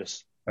 2 behind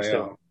us? They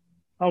are.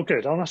 Oh,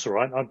 good. Oh, that's all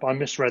right. I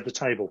misread the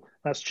table.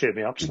 That's cheered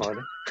me up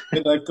slightly.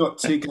 But they've got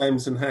 2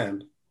 games in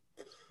hand.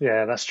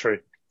 Yeah, that's true.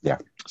 Yeah.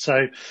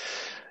 So,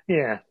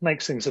 yeah,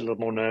 makes things a little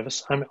more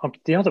nervous.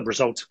 The other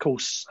result, of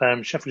course,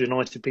 Sheffield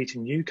United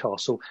beating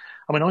Newcastle.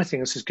 I mean, I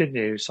think this is good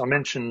news. I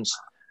mentioned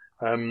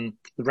the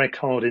red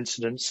card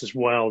incidents as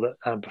well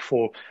that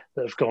before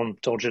that have gone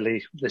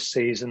dodgily this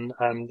season.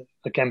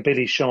 Again,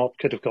 Billy Sharp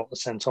could have got the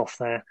sent off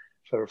there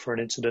for an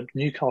incident.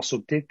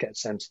 Newcastle did get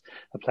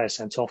a player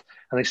sent off,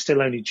 and they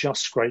still only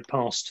just scraped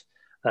past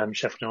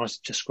Sheffield United,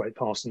 just scraped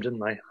past them, didn't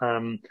they?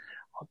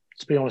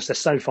 To be honest, they're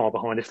so far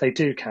behind. If they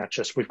do catch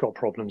us, we've got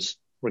problems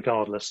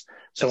regardless.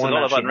 So there's I'm a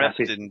lot of unrest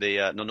happy. in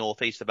the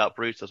northeast about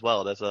Bruce as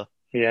well.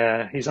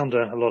 Yeah, he's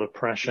under a lot of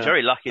pressure. He's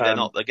very lucky they're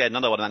not. Again,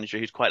 another one manager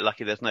who's quite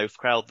lucky there's no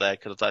crowd there,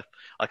 because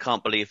I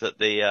can't believe that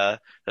that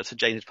St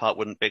James's Park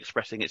wouldn't be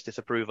expressing its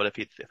disapproval if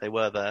they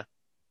were there.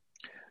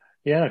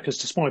 Yeah, because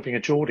despite being a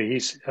Geordie,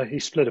 he's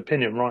split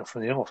opinion right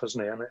from the off,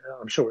 hasn't he? I mean,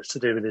 I'm sure it's to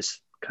do with his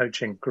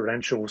coaching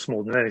credentials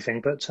more than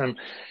anything. But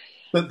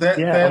they're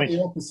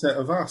the opposite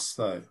of us,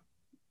 though.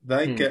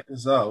 They get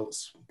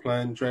results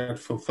playing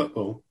dreadful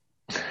football.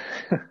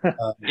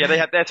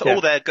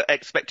 All their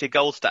expected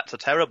goal stats are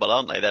terrible,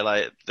 aren't they?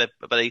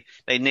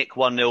 They nick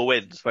 1-0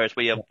 wins, whereas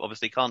we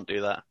obviously can't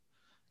do that.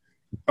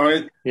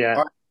 I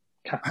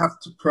have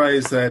to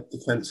praise their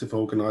defensive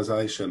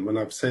organisation. When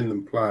I've seen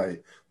them play,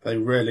 they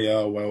really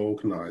are well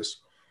organised.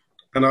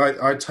 And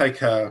I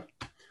take I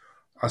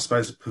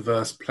suppose, a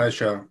perverse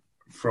pleasure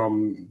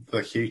from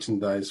the Houghton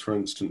days, for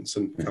instance,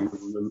 and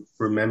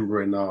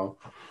remembering our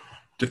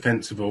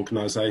defensive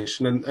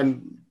organisation.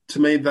 And to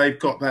me, they've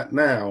got that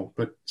now.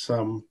 But,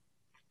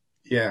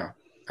 you're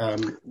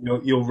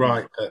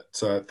right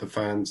that the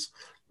fans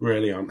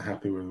really aren't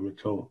happy with them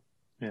at all.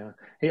 Yeah,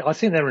 I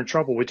think they're in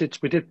trouble. We did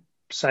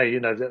say,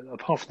 that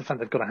apart from the fact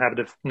they've got a habit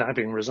of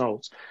nabbing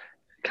results,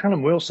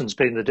 Callum Wilson's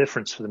been the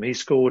difference for them. He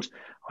scored,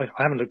 I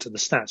haven't looked at the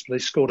stats, but he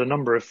scored a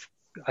number of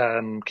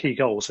key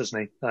goals,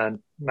 hasn't he?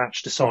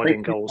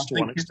 Match-deciding goals to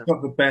one extent. He's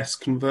got the best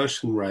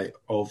conversion rate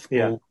of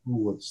all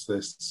forwards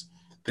this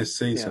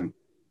season. Yeah.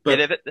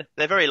 But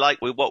they're very like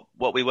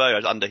what we were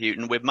under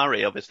Houghton, with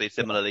Murray, obviously,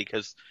 similarly,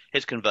 because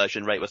his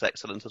conversion rate was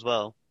excellent as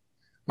well.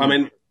 I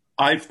mean,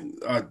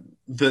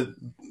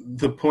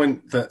 the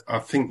point that I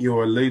think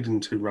you're alluding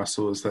to,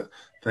 Russell, is that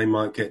they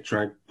might get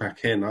dragged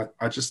back in.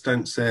 I just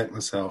don't see it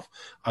myself.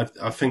 I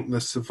think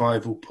the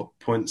survival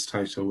points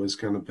total is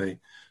going to be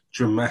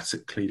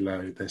dramatically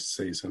low this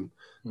season.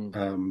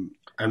 And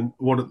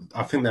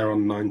I think they're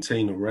on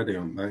 19 already,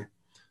 aren't they?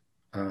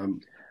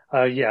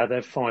 Yeah,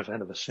 they're 5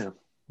 ahead of us. Yeah.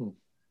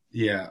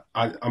 Yeah,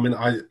 I mean,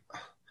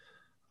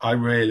 I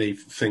really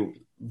think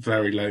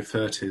very low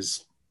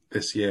 30s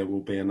this year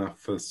will be enough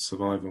for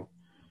survival.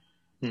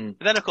 And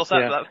then, of course,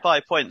 that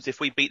 5 points, if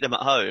we beat them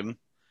at home,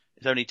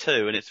 it's only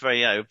 2, and it's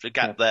very, the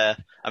gap there.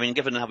 I mean,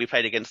 given how we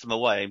played against them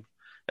away,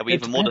 they'll be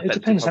even more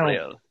defensive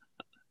probably.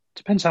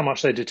 Depends how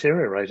much they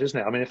deteriorate, isn't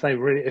it? I mean,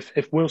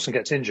 if Wilson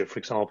gets injured, for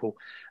example,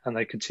 and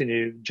they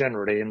continue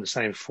generally in the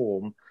same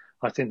form,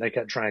 I think they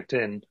get dragged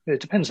in.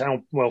 It depends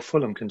how well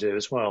Fulham can do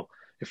as well.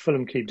 If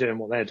Fulham keep doing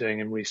what they're doing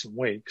in recent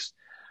weeks,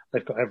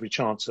 they've got every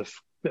chance of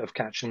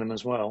catching them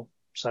as well.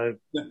 So,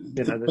 but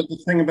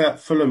the thing about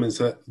Fulham is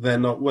that they're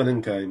not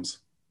winning games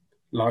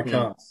like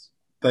us.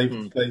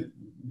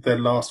 Their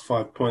last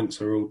 5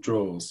 points are all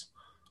draws,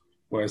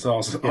 whereas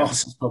ours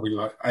is probably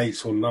like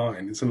 8 or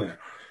 9, isn't it?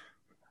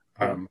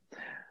 Of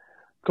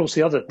course,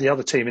 the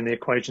other team in the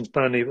equation is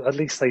Burnley. At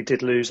least they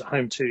did lose at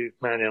home to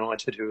Man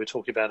United, who we were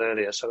talking about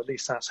earlier. So at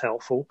least that's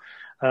helpful.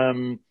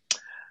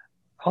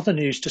 Other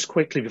news, just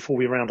quickly before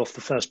we round off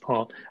the first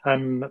part.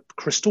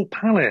 Crystal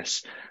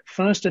Palace,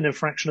 first an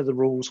infraction of the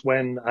rules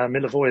when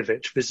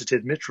Milivojevic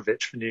visited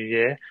Mitrovic for New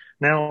Year.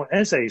 Now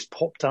Eze's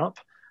popped up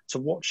to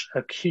watch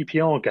a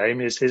QPR game.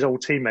 His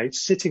old teammate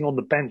sitting on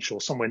the bench or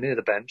somewhere near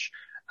the bench,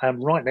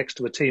 right next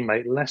to a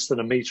teammate, less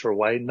than a metre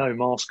away, no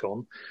mask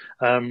on.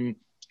 And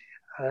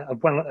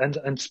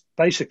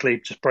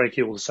basically just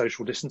breaking all the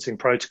social distancing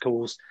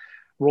protocols.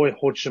 Roy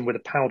Hodgson with a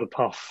powder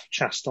puff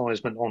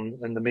chastisement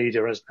in the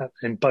media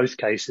in both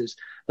cases.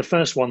 The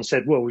first one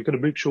said, well, we've got to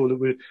make sure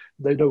that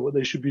they know what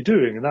they should be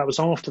doing. And that was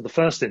after the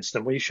first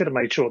incident, where you should have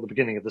made sure at the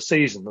beginning of the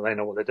season that they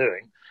know what they're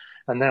doing.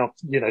 And now,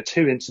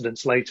 2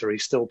 incidents later,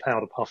 he's still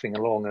powder puffing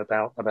along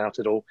about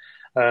it all.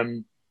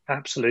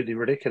 Absolutely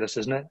ridiculous,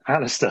 isn't it?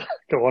 Alistair,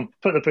 go on,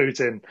 put the boot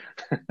in.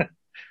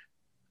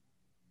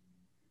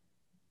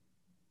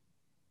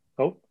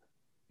 Oh,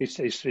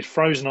 he's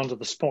frozen under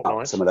the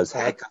spotlight. Some of those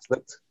haircuts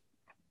looked.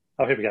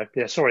 Oh, here we go.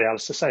 Yeah, sorry,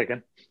 Alistair, say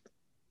again.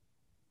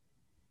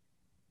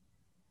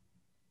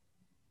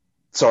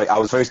 Sorry, I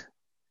was very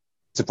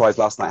surprised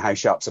last night how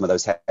sharp some of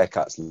those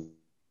haircuts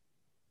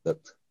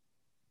looked.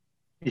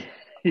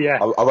 Yeah.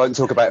 I won't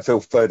talk about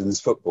Phil Foden's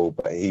football,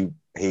 but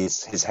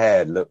his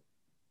hair looked.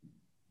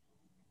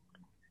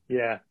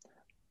 Yeah.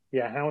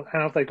 How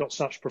have they got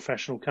such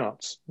professional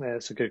cuts? Yeah,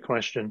 it's a good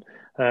question.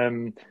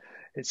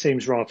 It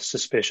seems rather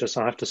suspicious,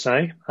 I have to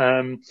say.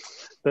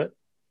 But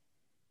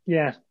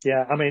yeah.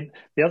 I mean,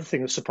 the other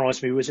thing that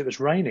surprised me was it was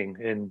raining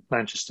in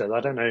Manchester.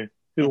 I don't know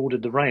who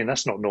ordered the rain.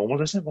 That's not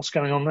normal, is it? What's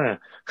going on there?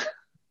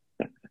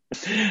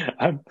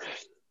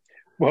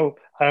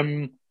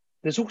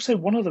 There's also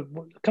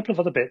a couple of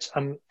other bits.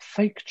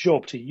 Fake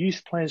job to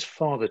youth player's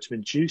father to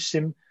induce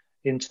him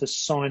into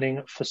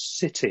signing for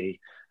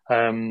City.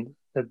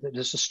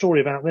 There's a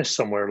story about this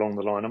somewhere along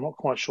the line. I'm not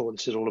quite sure what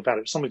this is all about.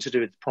 It's something to do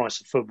with the price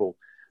of football.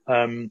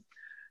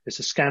 It's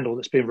a scandal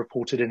that's been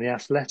reported in The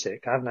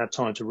Athletic. I haven't had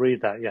time to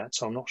read that yet,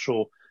 so I'm not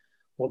sure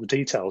what the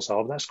details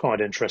are, but that's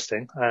quite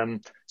interesting.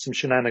 Some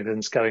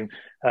shenanigans going.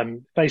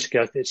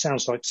 Basically, it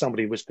sounds like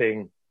somebody was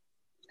being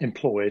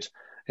employed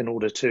in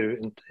order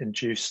to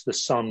induce the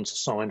son to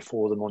sign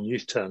for them on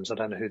youth terms. I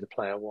don't know who the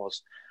player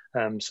was.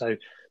 So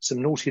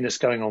some naughtiness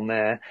going on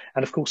there.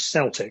 And of course,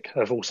 Celtic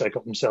have also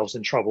got themselves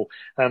in trouble.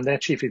 Their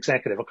chief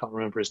executive, I can't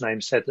remember his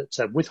name, said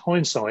that with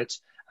hindsight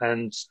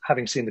and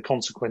having seen the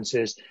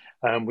consequences,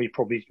 we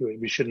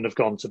shouldn't have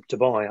gone to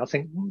Dubai. I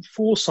think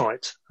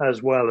foresight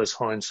as well as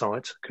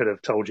hindsight could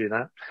have told you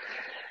that.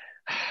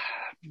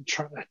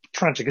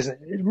 Tragic,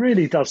 isn't it? It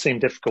really does seem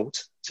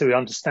difficult to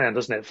understand,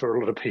 doesn't it, for a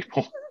lot of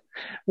people?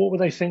 What were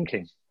they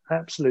thinking?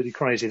 Absolutely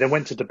crazy. They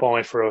went to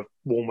Dubai for a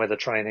warm weather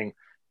training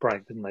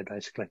break, didn't they,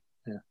 basically?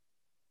 Yeah.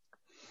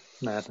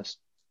 Madness.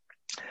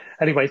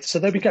 Anyway, so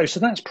there we go. So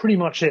that's pretty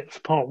much it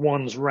for part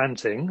one's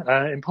ranting.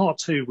 In part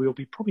two, we'll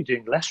be probably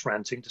doing less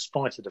ranting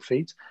despite a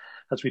defeat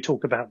as we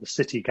talk about the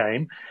City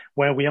game,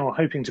 where we are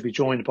hoping to be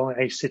joined by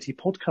a City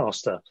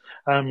podcaster.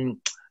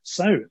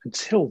 So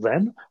until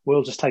then,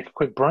 we'll just take a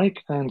quick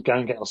break and go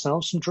and get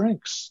ourselves some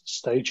drinks.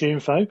 Stay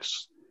tuned,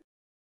 folks.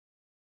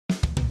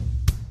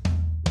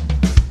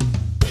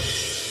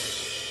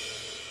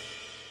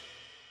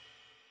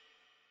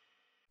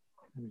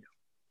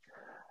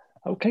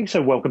 Okay,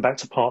 so welcome back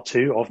to part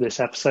two of this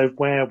episode,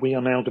 where we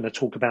are now going to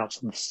talk about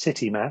the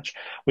City match.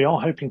 We are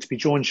hoping to be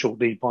joined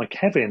shortly by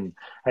Kevin,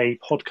 a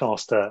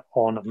podcaster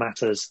on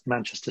matters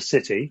Manchester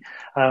City.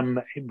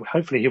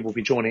 Hopefully he will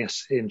be joining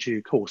us in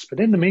due course. But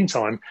in the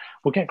meantime,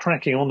 we'll get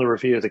cracking on the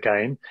review of the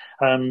game.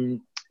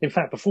 In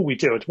fact, before we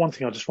do it, one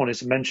thing I just wanted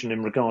to mention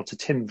in regard to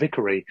Tim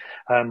Vickery,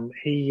 when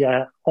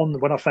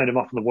I phoned him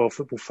up on the World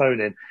Football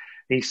phone-in,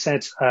 he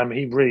said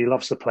he really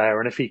loves the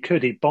player, and if he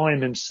could, he'd buy him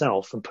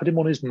himself and put him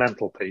on his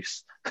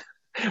mantelpiece,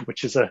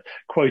 which is a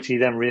quote he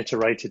then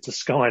reiterated to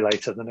Sky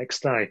later the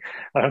next day.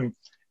 I'm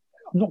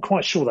not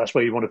quite sure that's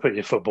where you want to put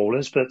your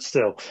footballers, but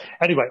still.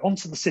 Anyway, on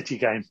to the City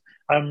game.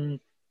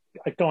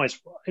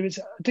 Guys, it was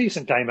a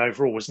decent game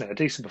overall, wasn't it? A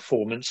decent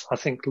performance. I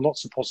think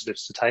lots of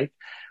positives to take.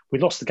 We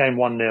lost the game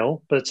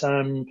 1-0, but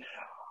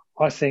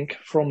I think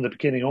from the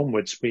beginning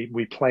onwards,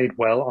 we played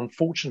well.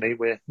 Unfortunately,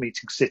 we're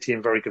meeting City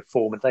in very good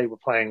form, and they were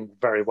playing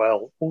very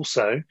well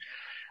also.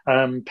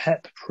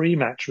 Pep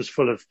pre-match was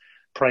full of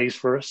praise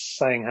for us,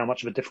 saying how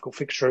much of a difficult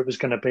fixture it was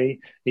going to be.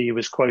 He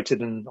was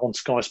quoted on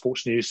Sky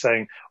Sports News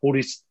saying all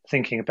he's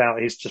thinking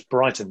about is just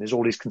Brighton, is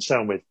all he's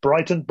concerned with.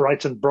 Brighton,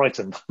 Brighton,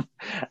 Brighton.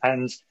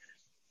 And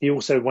he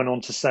also went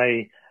on to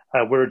say,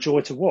 we're a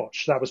joy to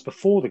watch. That was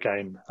before the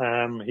game.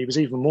 He was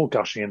even more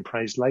gushing in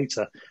praise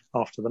later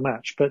after the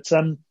match. But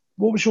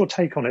what was your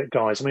take on it,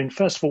 guys? I mean,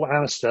 first of all,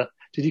 Alistair,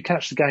 did you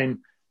catch the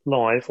game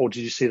live or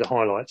did you see the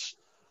highlights?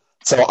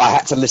 So I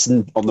had to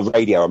listen on the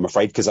radio, I'm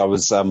afraid, because I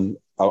wasn't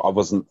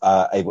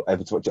able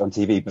to watch it on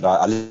TV. But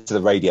I listened to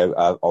the radio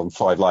on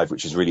 5 Live,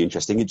 which was really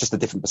interesting. It's just a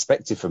different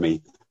perspective for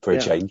me for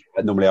a change.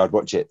 Normally I'd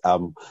watch it,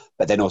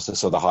 but then also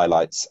saw the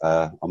highlights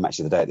on Match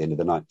of the Day at the end of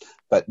the night.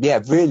 But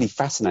yeah, really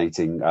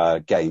fascinating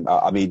game.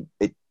 I mean,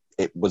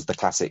 it was the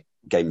classic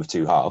game of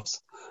two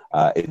halves.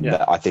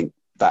 That I think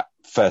that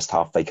first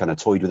half they kind of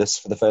toyed with us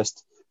for the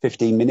first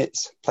 15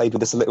 minutes, played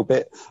with us a little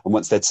bit, and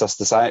once they'd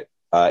sussed us out,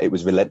 it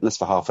was relentless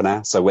for half an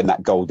hour. So when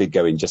that goal did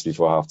go in just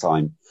before half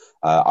time,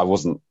 I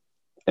wasn't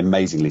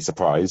amazingly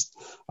surprised.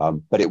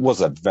 But it was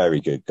a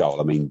very good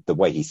goal. I mean, the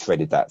way he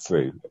threaded that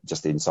through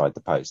just inside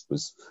the post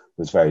was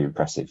very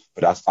impressive.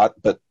 But I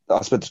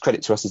suppose the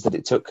credit to us is that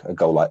it took a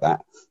goal like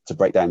that to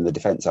break down the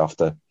defence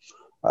after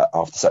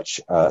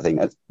such a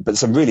thing. But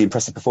some really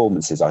impressive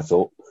performances, I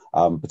thought,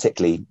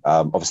 particularly,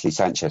 obviously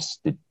Sanchez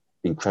did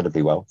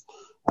incredibly well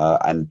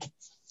and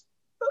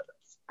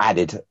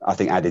added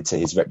to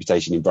his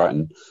reputation in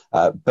Brighton.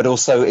 But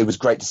also it was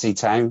great to see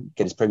Tau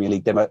get his Premier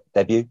League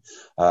debut.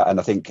 And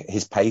I think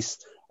his pace,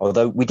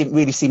 although we didn't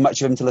really see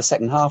much of him until the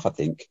second half, I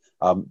think.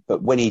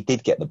 But when he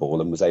did get the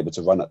ball and was able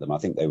to run at them, I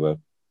think they were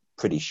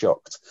pretty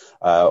shocked.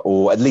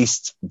 Or at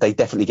least they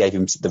definitely gave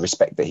him the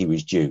respect that he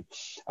was due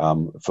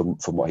from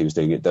what he was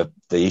doing. The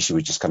issue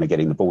was just kind of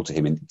getting the ball to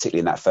him, and particularly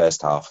in that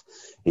first half,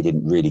 he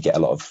didn't really get a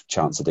lot of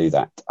chance to do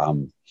that.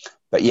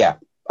 But yeah,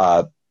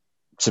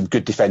 some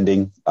good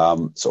defending,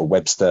 sort of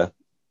Webster,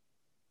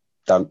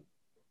 Dunk,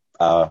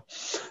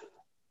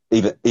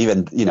 even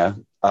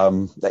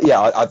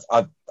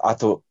I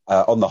thought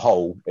on the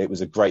whole it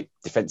was a great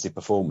defensive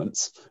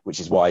performance,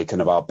 which is why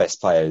kind of our best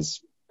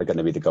players are going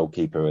to be the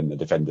goalkeeper and the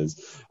defenders.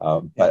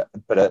 But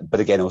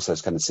again, also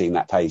it's kind of seeing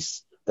that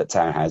pace that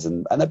Tau has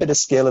and a bit of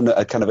skill and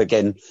a kind of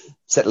again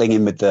settling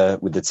in with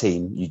the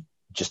team. You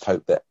just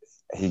hope that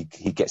he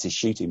gets his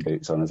shooting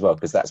boots on as well,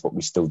 because that's what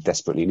we still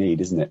desperately need,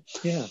 isn't it?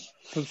 Yeah.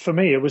 For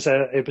me, it was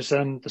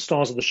the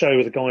stars of the show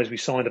were the guys we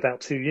signed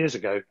about 2 years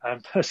ago.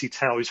 Percy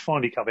Tau, who's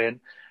finally come in.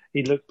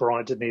 He looked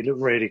bright, didn't he? He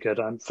looked really good.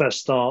 First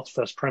start,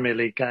 first Premier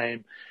League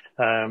game.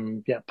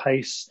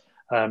 Pace,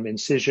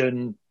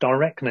 incision,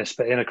 directness,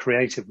 but in a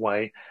creative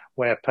way,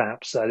 where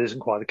perhaps that isn't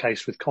quite the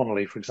case with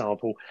Connolly, for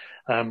example.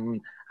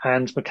 And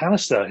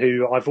McAllister,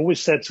 who I've always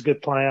said is a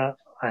good player.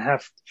 I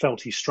have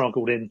felt he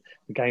struggled in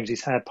the games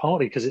he's had,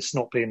 partly because it's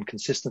not been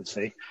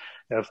consistency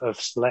of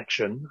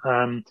selection.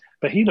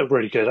 But he looked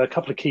really good. A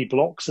couple of key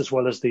blocks as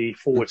well as the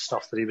forward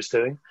stuff that he was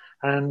doing.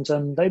 And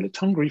they looked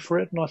hungry for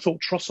it. And I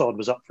thought Trossard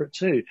was up for it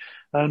too.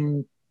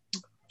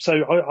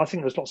 So I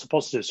think there's lots of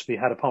positives to be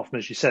had, apart from,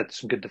 as you said,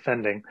 some good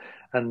defending.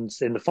 And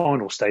in the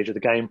final stage of the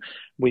game,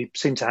 we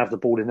seem to have the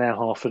ball in their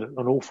half an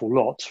awful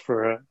lot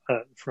for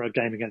a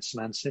game against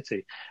Man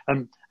City.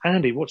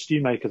 Andy, what did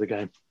you make of the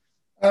game?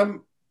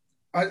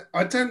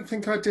 I don't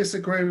think I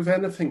disagree with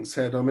anything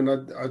said. I mean,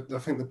 I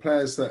think the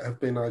players that have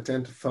been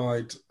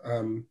identified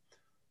are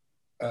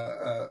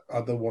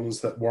the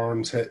ones that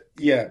warrant it.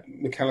 Yeah,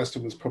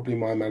 McAllister was probably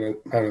my man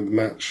of the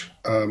match.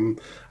 And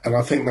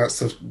I think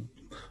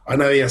I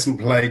know he hasn't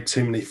played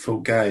too many full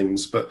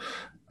games, but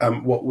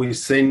what we've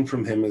seen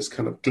from him is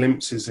kind of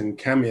glimpses and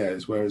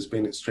cameos where he's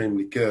been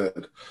extremely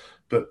good.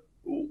 But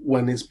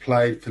when he's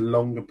played for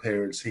longer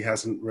periods, he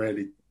hasn't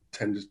really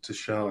tended to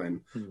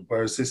shine.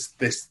 Whereas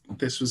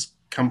this was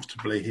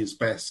comfortably his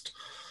best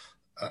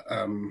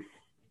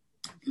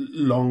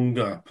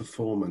longer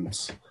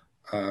performance.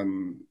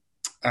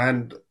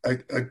 And I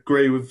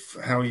agree with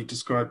how you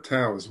described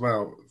Tau as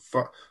well.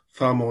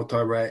 Far more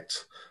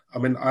direct. I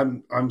mean,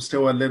 I'm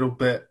still a little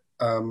bit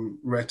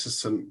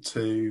reticent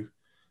to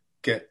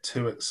get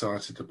too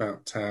excited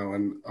about Tau,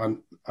 and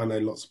I know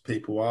lots of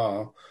people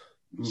are.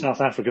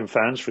 South African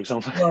fans, for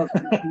example. Well,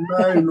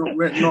 no,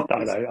 not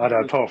I know.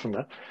 Apart from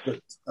that, but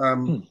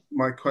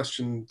my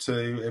question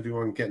to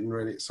everyone getting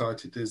really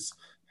excited is,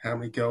 how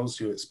many goals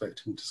do you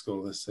expect him to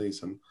score this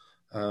season?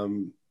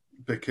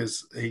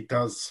 Because he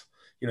does.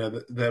 You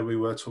know, there we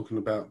were talking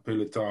about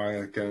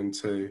Boulaye going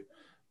to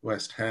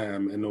West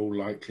Ham in all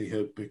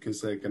likelihood because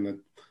they're going to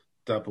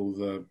double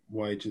the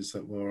wages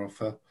that we'll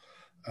offer.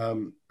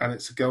 And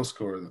it's a goal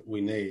scorer that we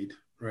need,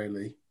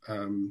 really.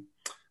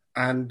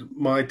 And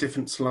my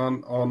different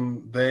slant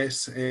on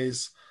this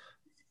is,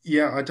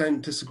 yeah, I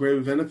don't disagree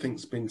with anything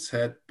that's been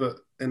said, but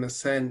in a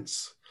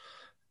sense,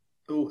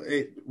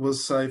 it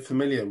was so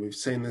familiar. We've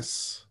seen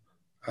this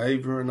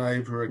over and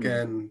over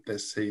again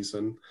this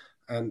season.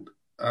 And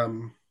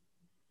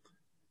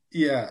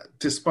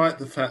despite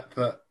the fact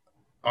that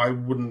I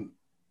wouldn't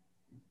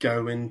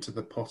go into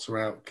the Potter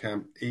out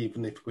camp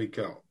even if we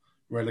got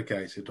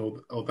relegated,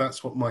 or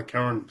that's what my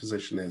current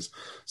position is.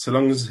 So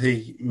long as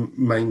he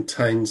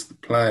maintains the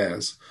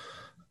players,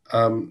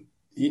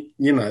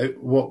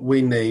 what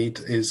we need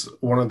is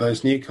one of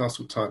those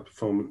Newcastle type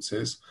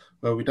performances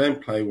where we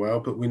don't play well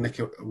but we nick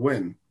a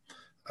win.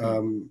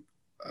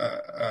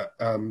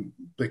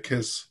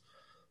 Because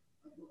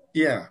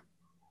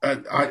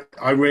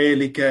I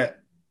really get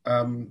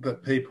that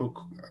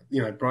people,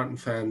 Brighton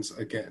fans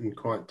are getting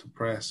quite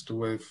depressed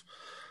with,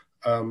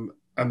 and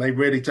they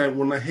really don't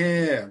want to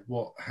hear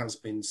what has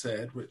been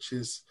said, which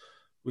is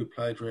we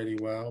played really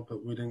well,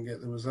 but we didn't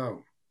get the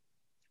result.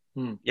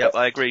 Yeah,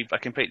 I agree. I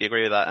completely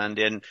agree with that,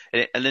 Andy. And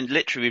then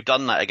literally we've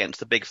done that against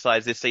the big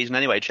sides this season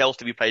anyway.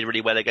 Chelsea we played really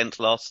well against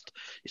last.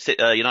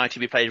 United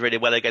we played really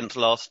well against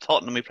last.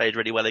 Tottenham we played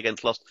really well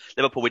against last.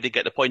 Liverpool we did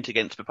get the point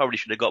against, but probably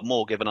should have got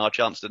more given our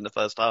chances in the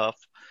first half.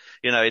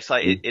 It's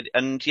like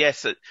and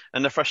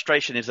the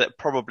frustration is that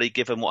probably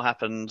given what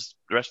happens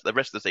the rest of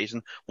the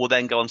season, we'll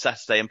then go on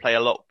Saturday and play a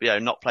lot,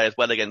 not play as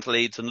well against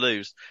Leeds and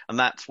lose. And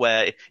that's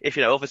where, if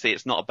obviously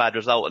it's not a bad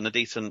result and a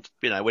decent,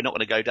 we're not going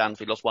to go down if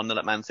we lost 1-0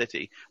 at Man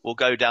City. We'll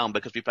go down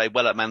because we played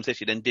well at Man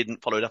City, then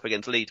didn't follow it up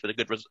against Leeds with a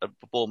good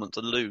performance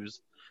and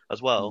lose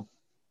as well.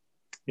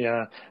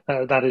 Yeah,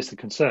 that is the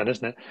concern,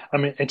 isn't it? I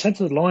mean, in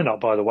terms of the lineup,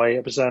 by the way,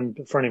 it was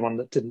for anyone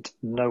that didn't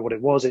know what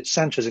it was, it's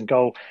Sanchez in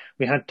goal.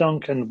 We had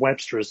Dunk and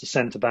Webster as the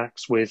centre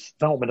backs with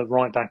Veltman at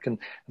right back, and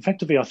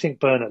effectively, I think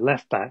Burn at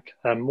left back.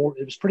 It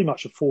was pretty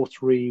much a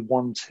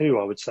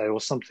 4-3-1-2, I would say, or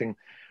something,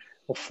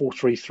 or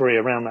 4-3-3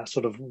 around that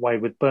sort of way,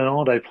 with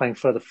Bernardo playing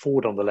further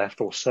forward on the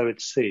left, or so it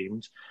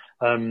seemed.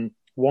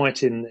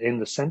 White in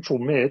the central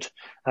mid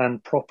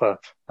and Proper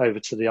over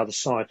to the other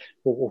side,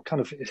 or kind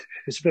of,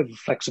 it's a bit of a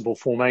flexible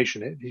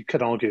formation. You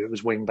could argue it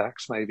was wing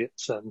backs maybe at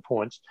certain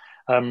points.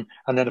 And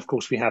then of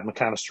course we had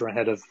McAllister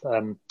ahead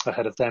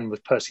of them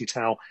with Percy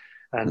Tau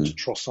and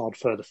Trossard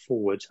further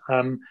forward.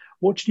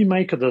 What did you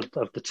make of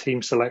the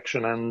team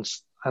selection and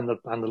the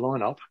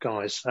lineup,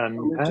 guys?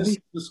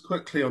 Just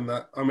quickly on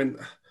that. I mean,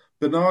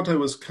 Bernardo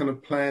was kind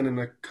of playing in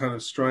a kind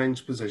of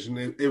strange position.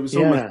 It was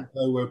almost as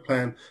though we were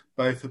playing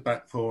both a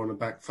back four and a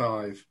back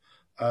five.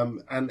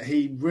 And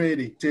he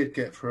really did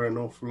get through an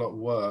awful lot of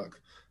work.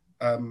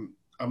 I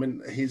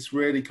mean, he's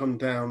really gone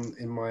down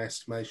in my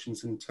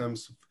estimations in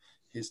terms of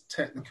his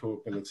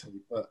technical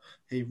ability, but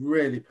he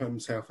really put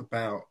himself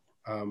about.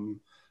 And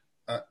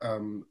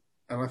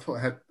I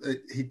thought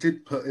he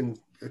did put in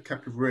a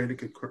couple of really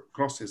good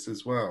crosses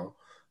as well.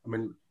 I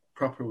mean,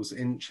 Proper was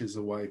inches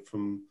away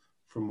from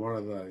one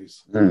of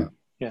those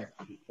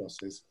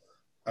crosses.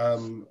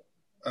 And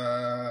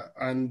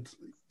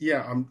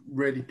I'm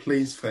really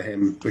pleased for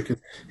him because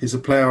he's a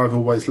player I've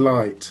always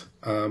liked.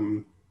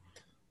 But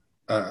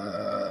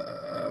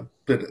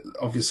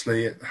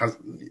obviously it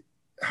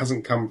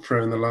hasn't come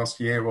through in the last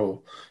year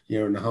or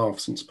year and a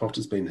half since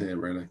Potter's been here,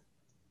 really.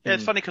 Yeah,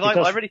 it's funny because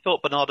I really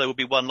thought Bernardo would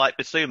be one like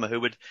Bissouma,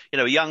 who would,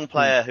 a young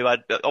player who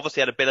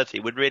obviously had ability,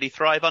 would really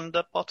thrive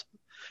under Potter.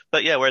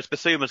 But whereas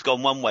Bissouma's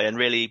gone one way and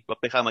really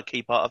become a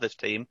key part of this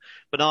team,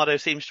 Bernardo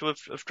seems to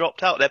have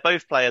dropped out. They're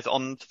both players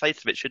on the face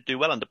of it should do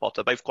well under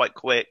Potter, both quite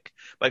quick,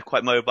 both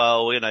quite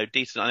mobile,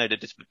 decent. I know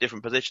they're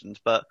different positions,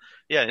 but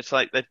it's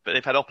like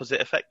they've had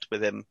opposite effect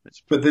with him.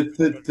 But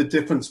the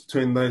difference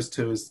between those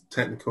two is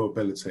technical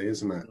ability,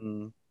 isn't it?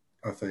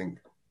 I think.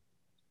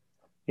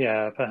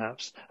 Yeah,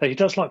 perhaps. He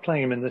does like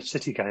playing him in the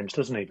City games,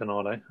 doesn't he,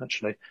 Bernardo,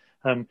 actually?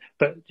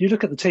 But you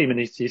look at the team and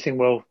you think,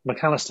 well,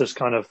 McAllister's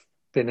kind of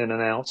been in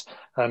and out.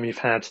 You've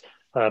had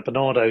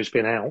Bernardo's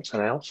been out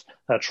and out.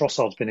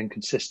 Trossard's been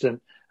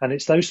inconsistent. And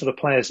it's those sort of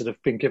players that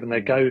have been given their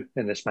go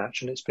in this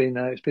match. And it's been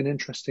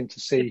interesting to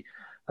see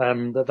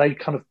that they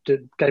kind of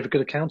gave a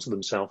good account of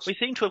themselves. We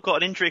seem to have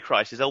got an injury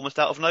crisis almost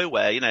out of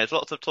nowhere. There's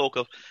lots of talk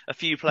of a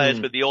few players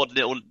with the odd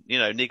little,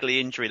 niggly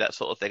injury, that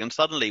sort of thing. And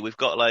suddenly we've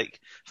got like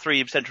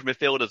 3 central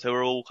midfielders who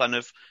are all kind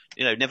of,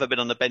 never been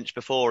on the bench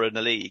before in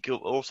the league,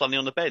 all suddenly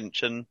on the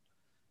bench. And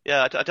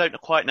I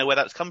don't quite know where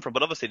that's come from.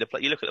 But obviously,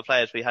 you look at the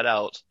players we had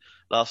out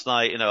last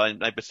night, I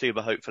know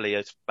Bissouma hopefully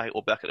is back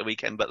at the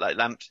weekend, but like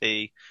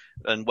Lamptey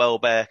and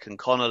Welbeck and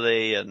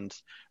Connolly and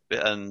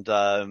at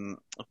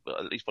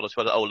least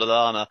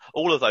Lallana,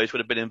 all of those would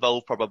have been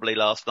involved probably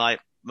last night.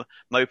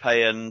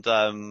 Mopé and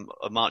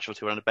Marshall,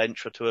 who were on the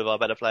bench, were 2 of our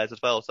better players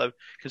as well. So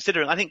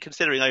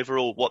considering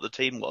overall what the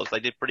team was, they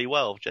did pretty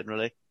well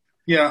generally.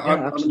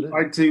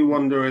 I do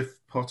wonder if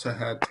Potter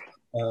had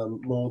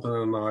more than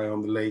an eye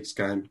on the Leeds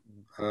game,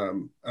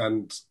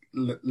 and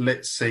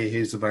let's see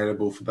who's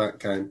available for that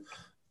game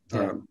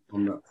on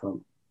that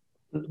front.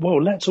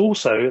 Well, let's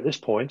also, at this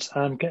point,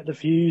 get the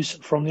views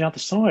from the other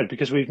side,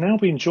 because we've now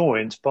been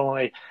joined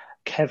by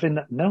Kevin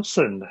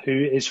Nelson, who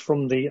is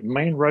from the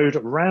Main Road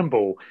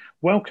Ramble.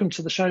 Welcome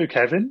to the show,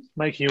 Kevin,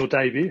 making your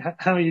debut.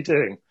 How are you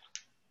doing?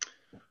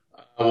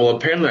 Well,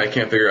 apparently I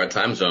can't figure out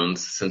time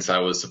zones since I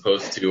was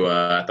supposed to,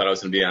 I thought I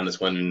was going to be on this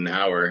one in an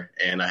hour,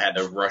 and I had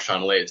to rush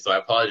on late, so I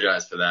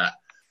apologize for that.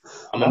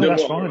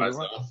 That's fine.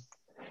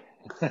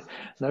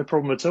 No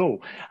problem at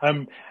all.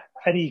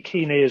 Any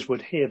keen ears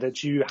would hear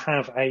that you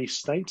have a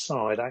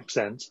stateside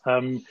accent.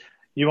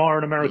 You are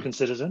an American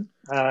citizen.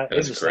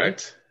 That's correct.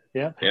 States.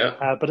 Yeah.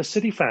 Yeah. But a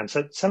City fan.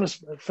 So tell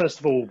us, first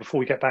of all, before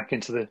we get back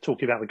into the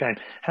talking about the game,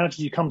 how did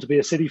you come to be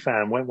a City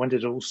fan? When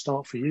did it all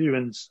start for you?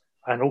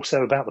 And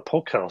also about the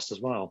podcast as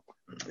well.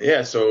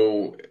 Yeah.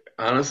 So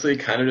honestly,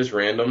 kind of just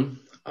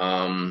random.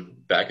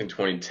 Back in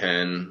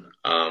 2010,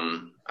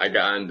 I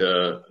got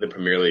into the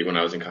Premier League when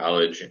I was in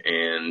college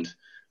and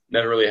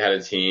never really had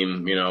a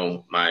team. You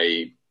know,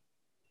 my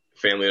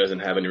family doesn't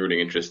have any rooting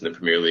interest in the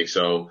Premier League.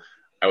 So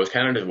I was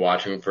kind of just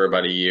watching for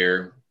about a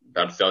year,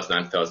 about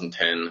 2009,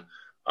 2010.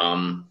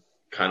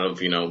 Kind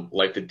of, you know,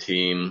 like the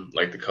team,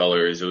 like the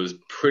colors. It was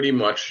pretty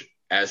much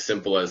as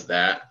simple as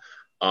that.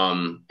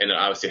 And it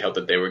obviously helped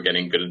that they were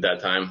getting good at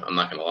that time. I'm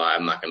not going to lie.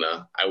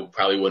 I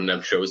probably wouldn't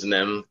have chosen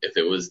them if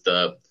it was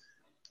the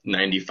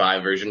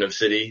 95 version of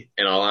City,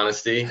 in all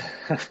honesty.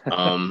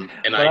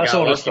 And I got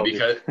lucky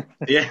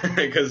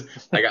because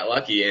I got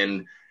lucky.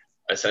 And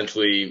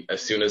essentially,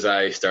 as soon as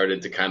I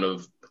started to kind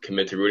of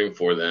commit to rooting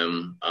for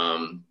them,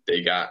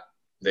 they got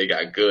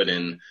good.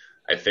 And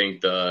I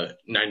think the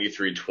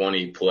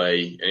 93-20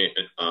 play,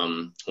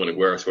 when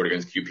Aguero scored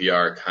against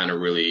QPR, kind of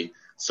really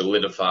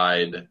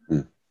solidified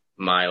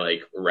my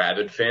like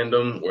rabid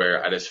fandom,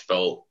 where I just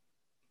felt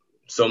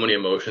so many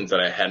emotions that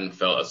I hadn't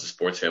felt as a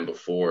sports fan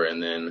before.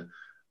 And then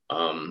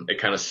it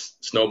kind of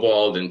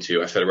snowballed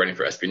into, I started writing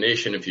for SB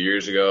Nation a few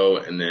years ago,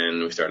 and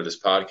then we started this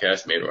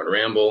podcast, Made Run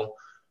Ramble,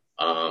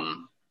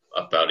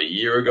 about a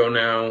year ago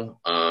now.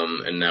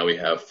 And now we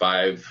have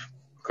 5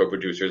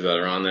 co-producers that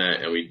are on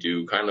that, and we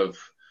do kind of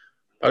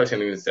probably same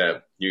things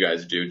that you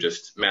guys do,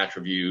 just match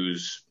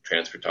reviews,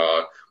 transfer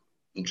talk,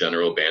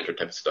 general banter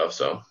type of stuff.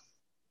 So,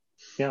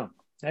 yeah,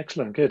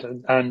 excellent,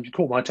 good. And you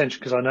caught my attention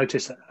because I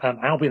noticed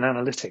Albion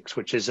Analytics,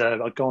 which is a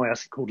guy I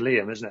think called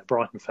Liam, isn't it,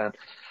 Brighton fan,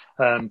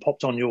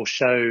 popped on your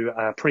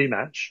show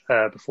pre-match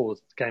before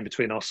the game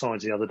between our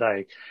sides the other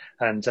day,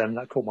 and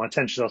that caught my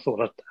attention. So I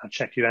thought I'd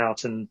check you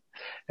out, and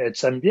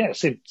it's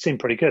it seemed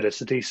pretty good.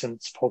 It's a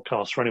decent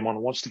podcast for anyone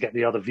who wants to get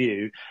the other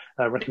view.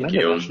 Recommend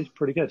it. Actually, it's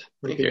pretty good.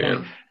 Really good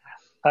game.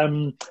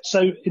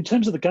 So in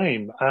terms of the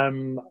game,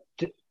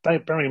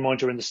 bearing in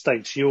mind you're in the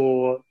States,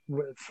 you're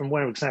from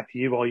where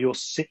exactly you are, you're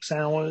 6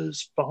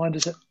 hours behind,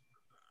 is it?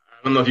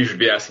 I don't know if you should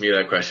be asking me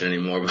that question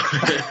anymore, but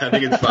I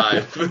think it's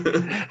 5.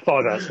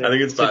 5 hours. Yeah. I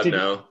think it's 5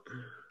 now.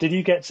 Did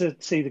you get to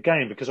see the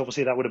game? Because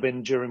obviously that would have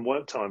been during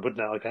work time,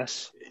 wouldn't it, I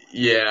guess?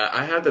 Yeah,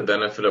 I have the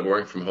benefit of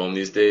working from home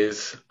these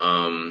days,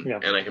 and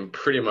I can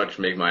pretty much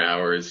make my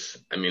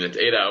hours. I mean, it's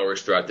 8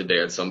 hours throughout the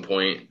day at some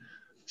point.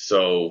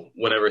 So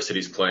whenever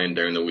City's playing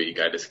during the week,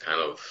 I just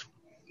kind of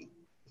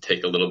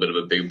take a little bit of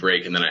a big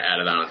break, and then I add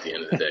it on at the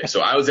end of the day.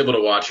 So I was able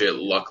to watch it,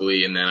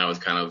 luckily, and then I was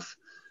kind of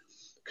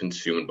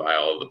consumed by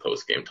all of the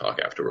post-game talk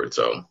afterwards.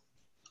 So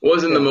it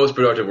wasn't the most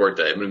productive work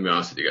day, I'm going to be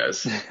honest with you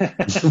guys.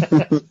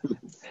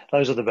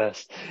 Those are the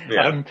best.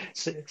 Yeah.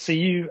 So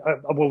you,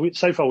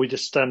 so far we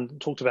just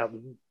talked about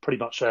pretty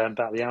much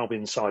about the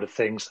Albion side of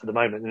things at the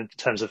moment in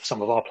terms of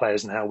some of our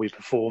players and how we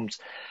performed.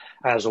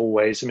 As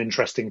always, some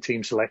interesting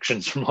team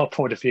selections from our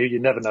point of view. You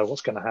never know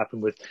what's going to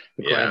happen with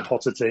the Graham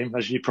Potter team,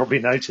 as you probably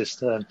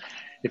noticed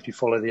if you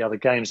follow the other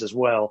games as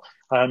well.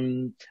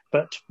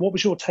 But what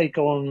was your take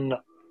on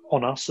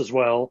us as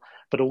well,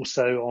 but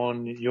also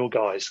on your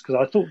guys?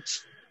 Because I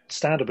thought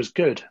Standard was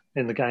good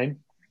in the game.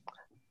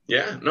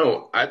 Yeah,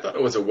 no, I thought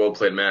it was a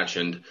well-played match,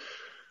 and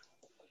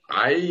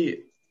I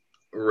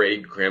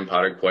rate Graham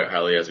Potter quite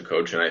highly as a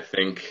coach, and I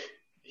think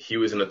he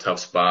was in a tough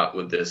spot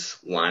with this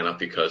lineup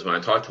because when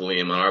I talked to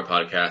Liam on our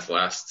podcast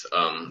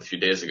a few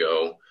days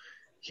ago,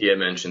 he had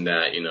mentioned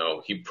that, you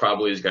know, he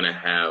probably is going to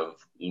have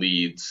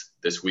Leeds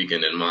this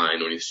weekend in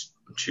mind when he's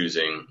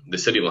choosing the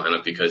City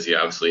lineup because he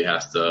obviously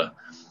has to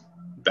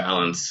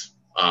balance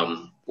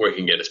where he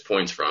can get his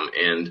points from.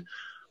 And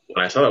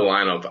when I saw the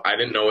lineup, I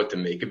didn't know what to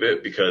make of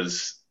it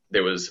because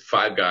there was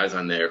 5 guys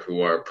on there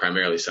who are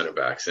primarily center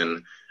backs.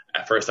 And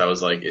at first I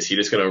was like, is he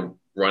just going to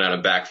run out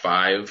of back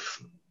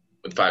 5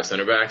 with 5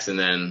 center backs? And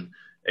then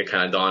it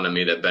kind of dawned on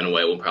me that Ben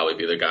White will probably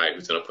be the guy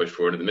who's going to push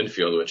forward in the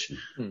midfield, which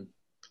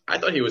I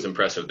thought he was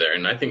impressive there.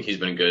 And I think he's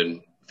been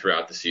good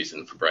throughout the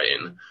season for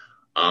Brighton.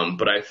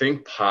 But I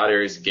think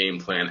Potter's game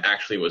plan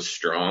actually was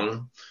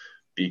strong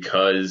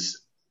because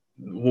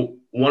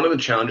one of the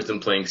challenges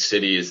in playing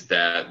City is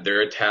that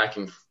their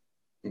attacking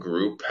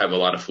group have a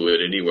lot of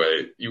fluidity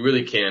where you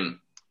really can't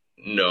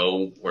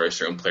know where a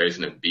certain player is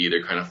going to be.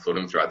 They're kind of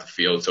floating throughout the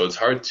field. So it's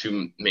hard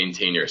to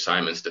maintain your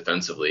assignments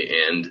defensively.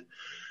 And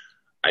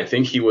I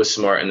think he was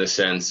smart in the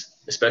sense,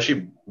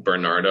 especially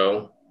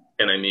Bernardo,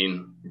 and I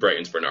mean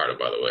Brighton's Bernardo,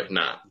 by the way,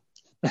 not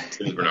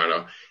City's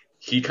Bernardo.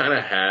 He kind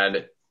of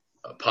had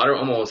Potter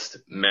almost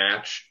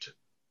matched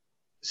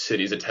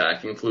City's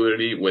attacking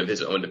fluidity with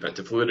his own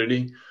defensive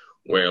fluidity,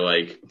 where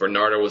like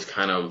Bernardo was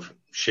kind of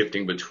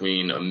shifting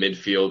between a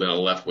midfield and a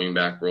left wing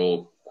back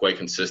role quite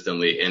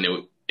consistently. And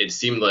it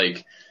seemed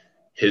like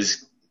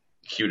his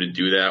cue to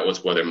do that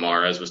was whether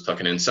Mahrez was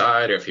tucking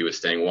inside or if he was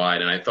staying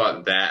wide. And I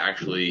thought that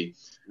actually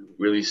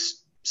really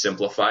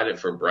simplified it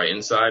for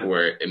Brighton side,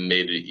 where it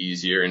made it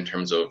easier in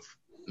terms of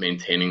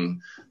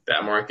maintaining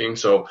that marking.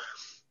 So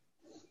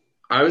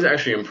I was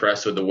actually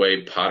impressed with the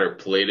way Potter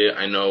played it.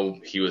 I know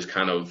he was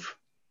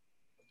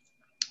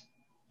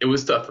it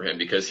was tough for him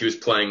because he was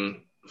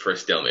playing for a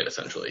stalemate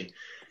essentially.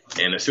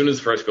 And as soon as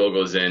the first goal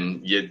goes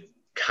in, you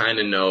kind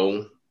of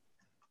know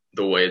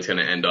the way it's going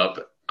to end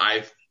up.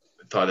 I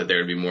thought that there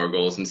would be more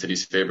goals in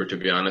City's favor, to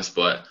be honest,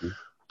 but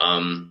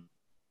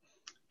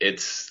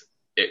it's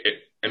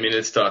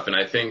tough, and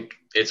I think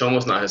it's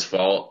almost not his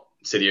fault.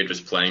 City are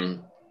just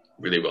playing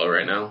really well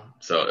right now,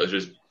 so it was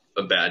just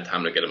a bad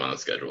time to get him on the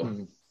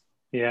schedule.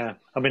 Yeah,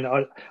 I mean,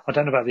 I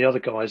don't know about the other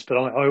guys, but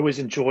I always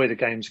enjoy the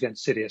games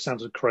against City. It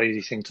sounds a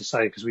crazy thing to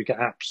say because we get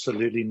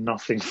absolutely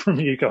nothing from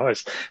you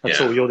guys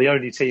at all. You're the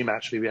only team,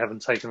 actually, we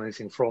haven't taken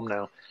anything from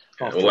now.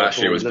 Well,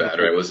 last year was bad,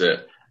 right? Was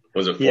it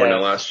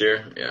 4-0 last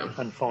year? Yeah.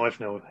 And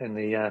 5-0 in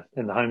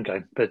the home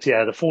game. But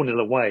yeah, the 4-0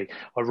 away,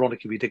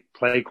 ironically, we did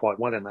play quite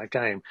well in that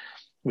game,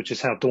 which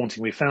is how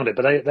daunting we found it.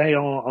 But they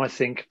are, I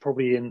think,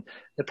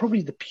 they're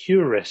probably the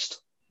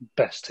purest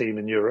best team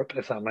in Europe,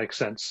 if that makes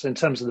sense, in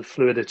terms of the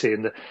fluidity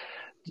and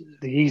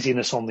the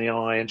easiness on the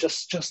eye and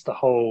just the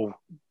whole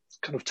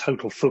kind of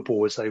total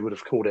football, as they would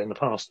have called it in the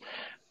past.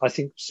 I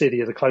think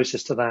City are the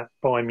closest to that.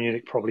 Bayern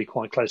Munich probably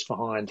quite close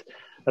behind.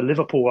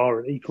 Liverpool are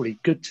an equally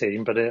good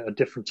team, but a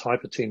different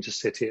type of team to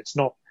City. It's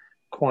not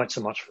quite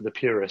so much for the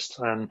purists.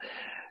 And,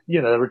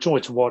 they're a joy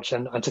to watch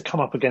and to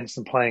come up against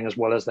them playing as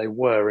well as they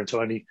were and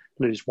to only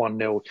lose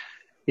 1-0,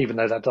 even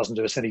though that doesn't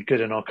do us any good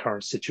in our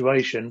current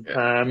situation.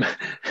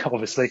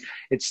 Obviously,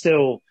 it's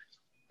still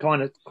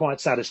kind of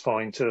quite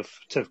satisfying to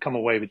have come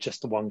away with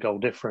just the 1 goal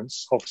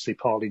difference, obviously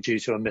partly due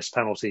to a missed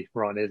penalty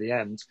right near the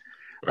end.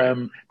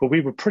 Right. But we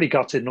were pretty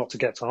gutted not to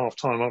get to half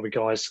time, aren't we,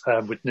 guys,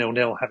 with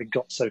 0-0, having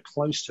got so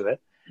close to it,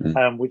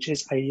 which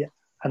is an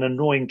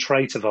annoying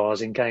trait of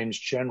ours in games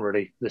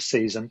generally this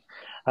season.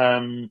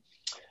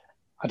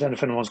 I don't know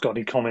if anyone's got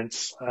any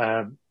comments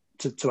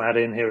to add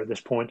in here at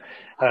this point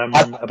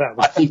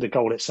about the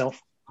goal itself.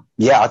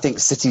 Yeah, I think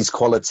City's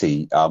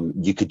quality,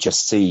 you could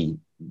just see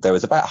there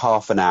was about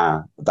half an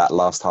hour, that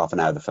last half an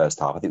hour of the first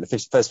half. I think the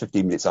first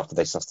 15 minutes after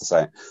they sussed us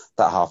out,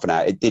 that half an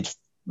hour, it did.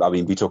 I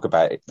mean, we talk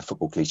about the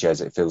football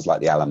cliches. It feels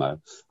like the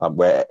Alamo,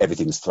 where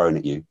everything's thrown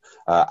at you.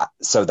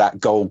 So that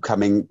goal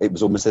coming, it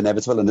was almost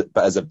inevitable.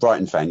 But as a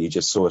Brighton fan, you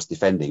just saw us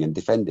defending.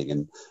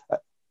 And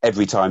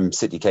every time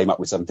City came up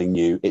with something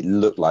new, it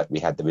looked like we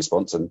had the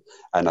response. And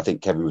I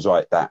think Kevin was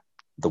right that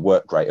the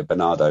work rate of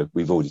Bernardo,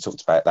 we've already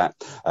talked about that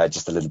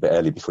just a little bit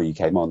earlier before you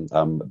came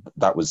on.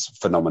 That was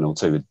phenomenal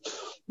too.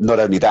 Not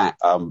only that,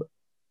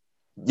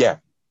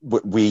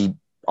 we're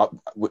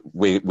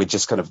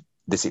just kind of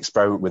this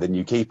experiment with a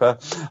new keeper,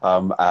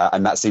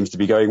 and that seems to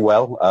be going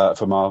well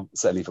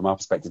certainly from our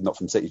perspective, not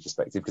from City's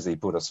perspective, because he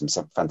pulled us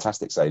some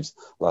fantastic saves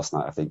last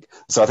night, I think.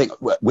 So I think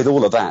with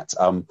all of that,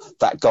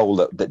 that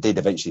goal that did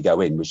eventually go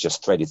in was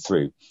just threaded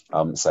through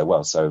so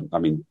well. So I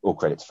mean, all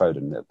credit to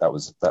Foden.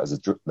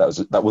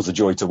 That was a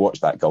joy to watch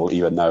that goal,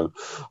 even though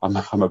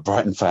I'm a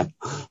Brighton fan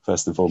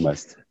first and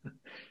foremost.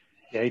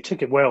 Yeah, he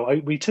took it well.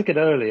 We took it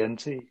early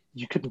and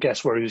you couldn't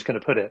guess where he was going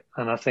to put it.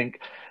 And I think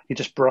he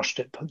just brushed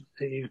it.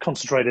 He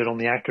concentrated on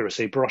the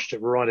accuracy, brushed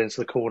it right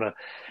into the corner.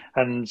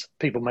 And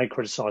people may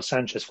criticise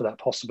Sanchez for that,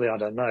 possibly, I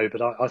don't know.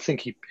 But I think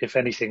he, if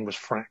anything, was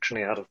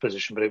fractionally out of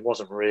position, but it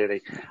wasn't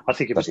really. I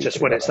think it was just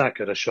when it's that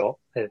good a shot,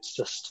 it's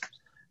just...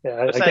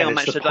 Yeah, again,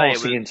 it's the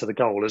passing into the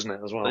goal, isn't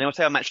it, as well? And I'll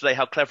say on Match Today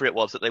how clever it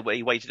was that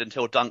he waited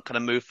until Dunk kind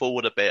of moved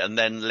forward a bit and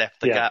then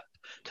left the gap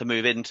to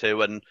move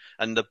into, and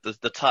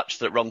the touch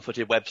that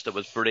wrong-footed Webster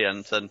was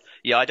brilliant. And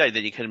yeah, I don't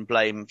think you can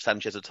blame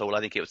Sanchez at all. I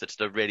think it was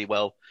just a really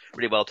well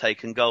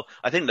taken goal.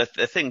 I think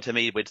the thing to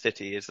me with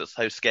City is that's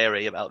so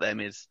scary about them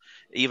is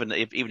even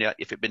if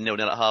it'd been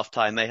 0-0 at half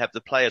time, they have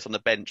the players on the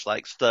bench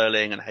like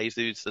Sterling and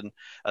Jesus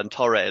and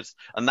Torres,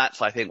 and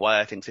that's I think why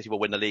I think City will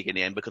win the league in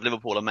the end, because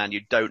Liverpool and Man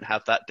U don't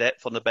have that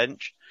depth on the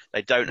bench.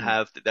 They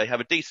have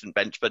a decent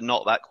bench, but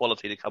not that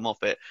quality to come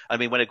off it. I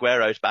mean, when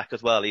Aguero's back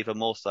as well, even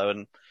more so.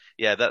 And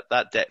yeah,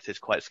 that depth is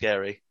quite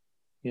scary.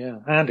 Yeah,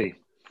 Andy.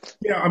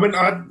 Yeah, I mean,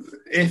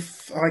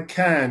 if I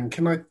can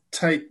I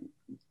take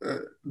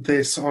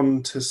this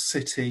on to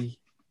City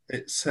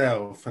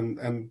itself,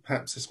 and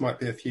perhaps this might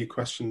be a few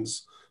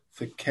questions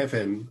for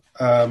Kevin.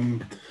 I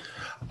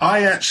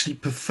actually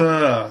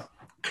prefer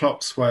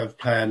Klopp's way of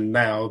playing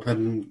now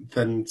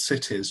than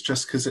City's,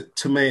 just because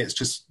to me it's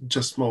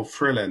just more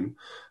thrilling.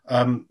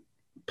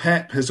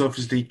 Pep has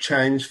obviously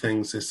changed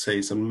things this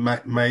season,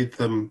 made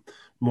them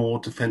more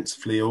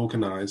defensively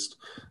organised.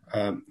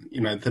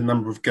 The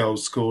number of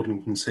goals scored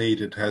and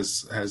conceded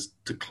has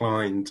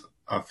declined,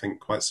 I think,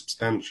 quite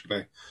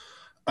substantially.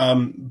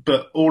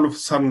 But all of a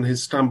sudden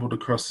he's stumbled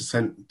across a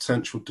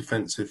central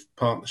defensive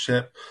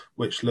partnership,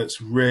 which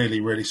looks really,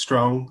 really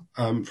strong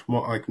from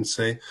what I can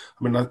see.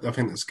 I mean, I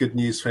think that's good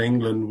news for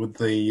England with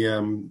the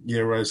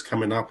Euros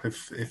coming up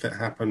if it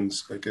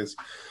happens, because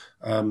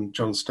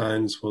John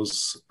Stones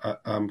was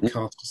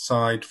cast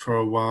aside for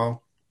a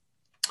while.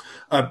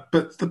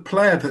 But the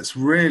player that's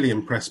really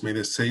impressed me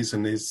this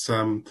season is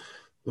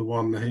the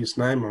one whose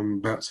name I'm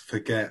about to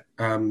forget.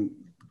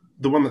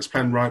 The one that's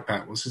playing right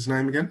back. What's his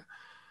name again?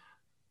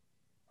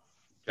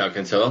 João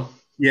Cancelo?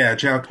 Yeah,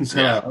 João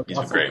Cancelo.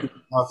 Yeah, he's great.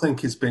 I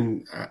think he's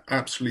been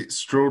absolutely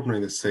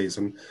extraordinary this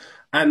season.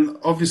 And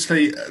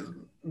obviously,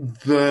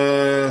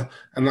 and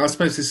I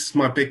suppose this is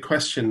my big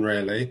question,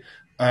 really,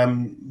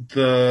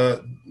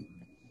 the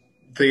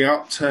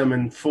upturn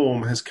in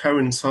form has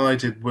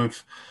coincided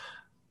with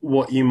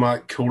what you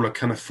might call a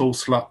kind of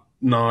false luck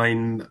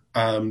 9,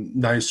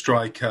 no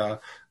striker,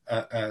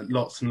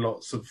 lots and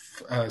lots of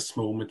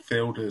small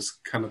midfielders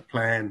kind of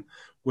playing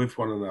with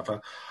one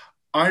another.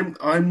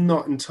 I'm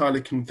not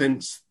entirely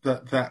convinced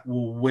that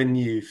will win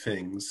you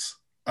things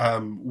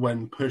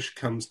when push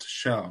comes to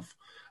shove.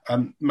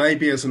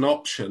 Maybe as an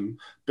option,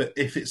 but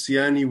if it's the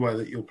only way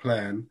that you're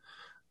playing,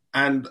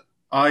 and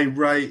I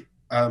rate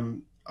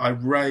Aguero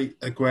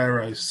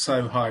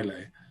so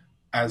highly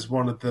as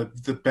one of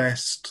the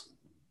best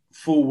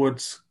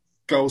forwards,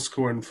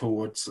 goal-scoring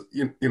forwards.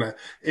 You know,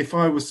 if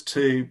I was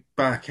to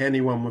back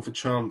anyone with a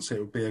chance, it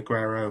would be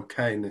Aguero or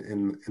Kane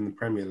in the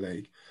Premier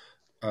League.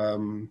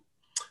 And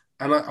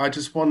I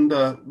just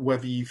wonder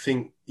whether you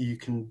think you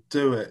can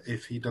do it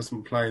if he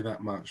doesn't play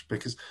that much,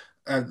 because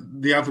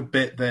the other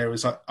bit there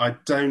is I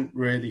don't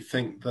really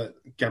think that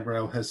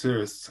Gabriel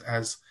Jesus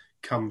has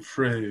come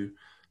through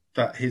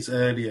that his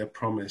earlier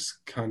promise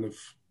kind of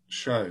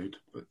showed.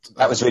 But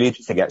that was really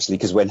interesting, actually,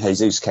 because when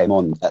Jesus came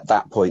on, at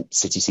that point,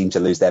 City seemed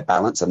to lose their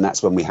balance, and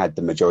that's when we had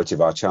the majority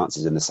of our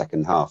chances in the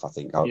second half, I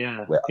think.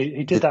 Yeah,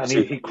 he did that,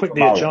 and he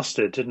quickly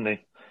adjusted, didn't he?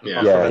 Yeah.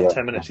 After about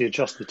 10 minutes, he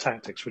adjusted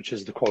tactics, which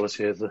is the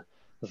quality of the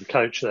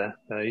coach there.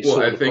 He saw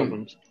the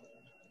problems.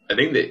 I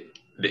think that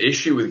the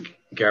issue with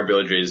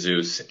Gabriel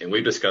Jesus, and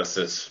we've discussed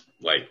this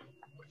like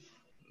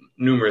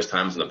numerous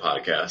times in the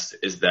podcast,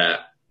 is that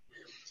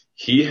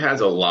he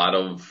has a lot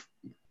of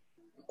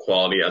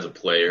quality as a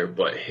player,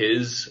 but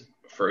his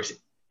first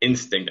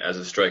instinct as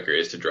a striker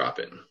is to drop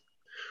in,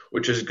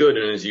 which is good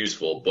and is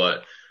useful,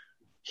 but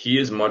he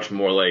is much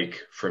more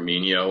like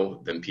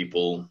Firmino than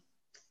people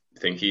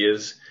think he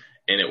is.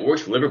 And it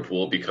works for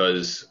Liverpool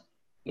because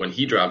when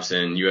he drops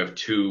in, you have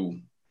two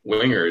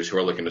wingers who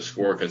are looking to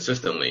score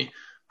consistently.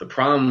 The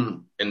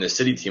problem in the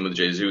City team with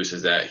Jesus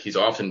is that he's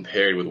often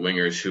paired with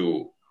wingers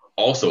who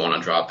also want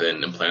to drop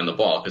in and play on the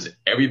ball, because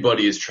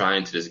everybody is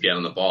trying to just get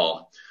on the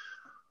ball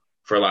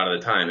for a lot of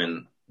the time.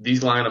 And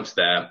these lineups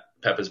that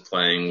Pep is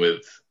playing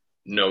with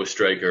no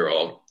striker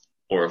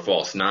or a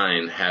false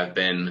 9 have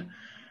been,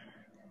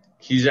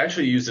 he's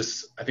actually used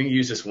this, I think he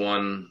used a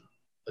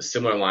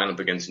similar lineup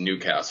against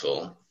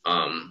Newcastle.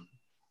 And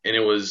it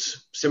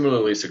was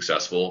similarly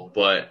successful,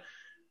 but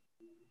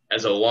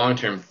as a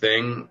long-term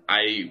thing,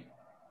 I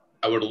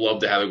would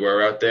love to have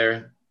Aguero out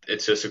there.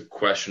 It's just a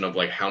question of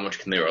like how much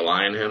can they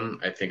rely on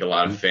him. I think a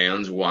lot of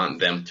fans want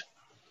them to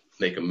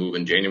make a move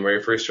in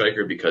January for a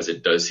striker, because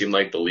it does seem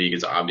like the league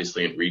is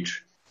obviously in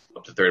reach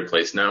up to third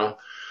place now.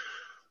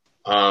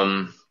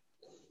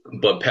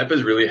 But Pep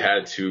has really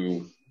had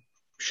to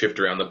shift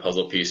around the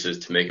puzzle pieces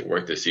to make it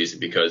work this season,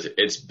 because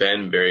it's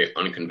been very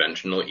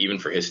unconventional, even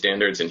for his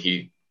standards, and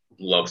he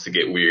loves to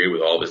get weird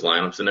with all of his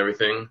lineups and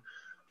everything.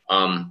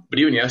 But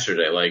even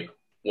yesterday, like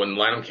when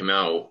the lineup came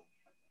out,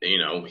 you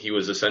know, he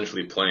was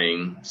essentially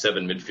playing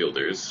 7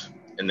 midfielders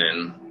and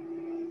then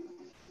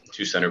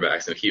 2 center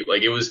backs, and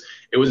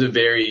it was a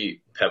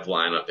very Pep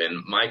lineup.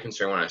 And my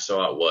concern when I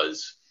saw it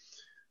was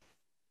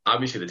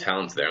obviously the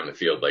talent's there on the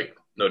field, like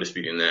no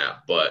disputing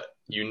that, but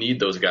you need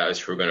those guys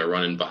who are going to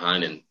run in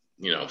behind and,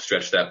 you know,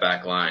 stretch that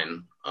back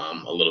line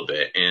a little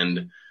bit.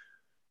 And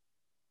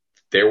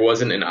there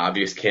wasn't an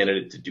obvious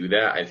candidate to do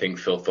that. I think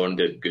Phil Foden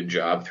did a good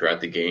job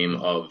throughout the game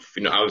of,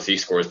 you know, obviously he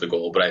scores the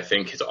goal, but I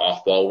think his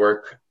off-ball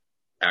work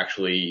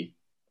actually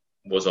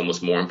was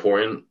almost more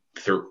important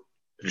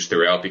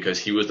throughout, because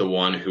he was the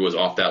one who was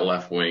off that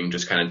left wing,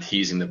 just kind of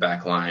teasing the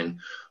back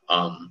line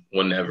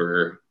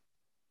whenever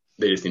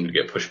they just needed to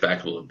get pushed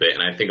back a little bit.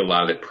 And I think a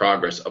lot of the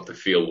progress up the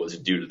field was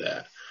due to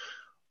that.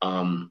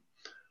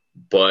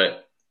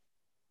 But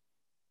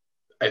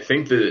I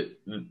think the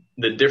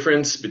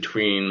difference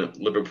between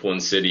Liverpool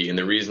and City, and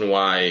the reason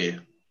why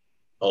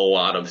a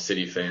lot of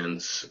City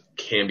fans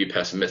can be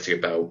pessimistic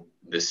about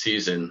this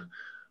season,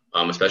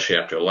 especially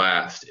after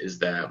last, is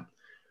that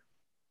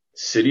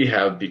City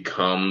have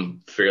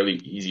become fairly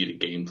easy to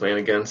game plan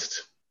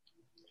against.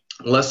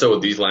 Less so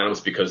with these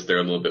lineups because they're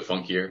a little bit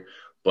funkier,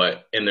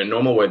 but in their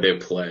normal way they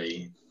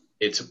play,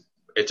 it's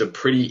a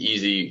pretty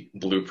easy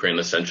blueprint.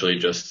 Essentially,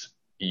 just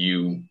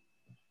you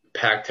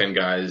pack 10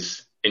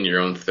 guys in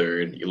your own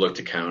third, you look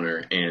to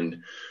counter,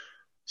 and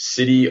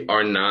City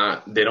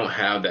they don't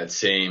have that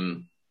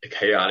same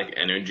chaotic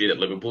energy that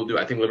Liverpool do.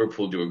 I think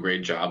Liverpool do a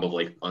great job of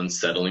like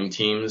unsettling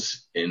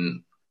teams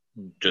in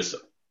just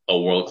a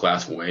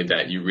world-class way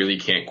that you really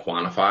can't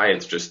quantify.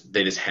 It's just,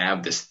 they just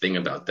have this thing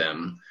about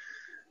them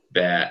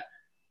that,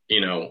 you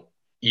know,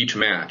 each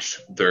match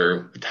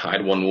they're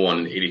tied 1-1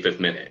 in the 85th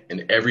minute,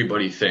 and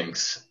everybody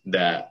thinks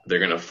that they're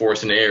going to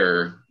force an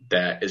error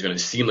that is going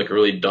to seem like a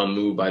really dumb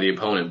move by the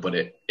opponent, but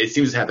it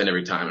seems to happen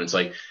every time. And it's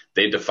like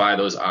they defy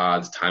those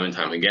odds time and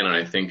time again. And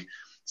I think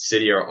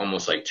City are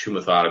almost like too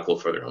methodical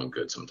for their own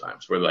good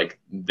sometimes, where like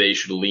they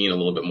should lean a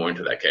little bit more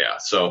into that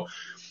chaos. So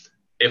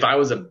if I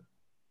was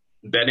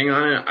betting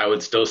on it, I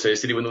would still say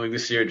City win the league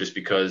this year, just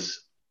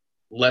because,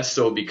 less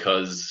so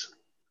because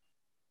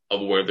of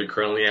where they're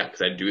currently at,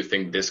 because I do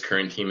think this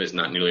current team is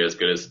not nearly as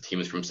good as the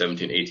teams from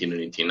 17-18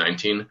 and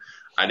 18-19.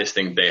 I just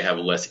think they have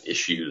less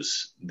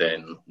issues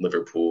than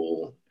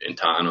Liverpool and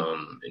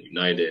Tottenham and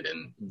United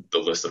and the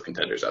list of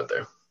contenders out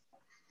there.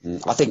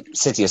 I think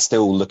City are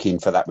still looking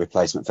for that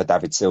replacement for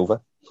David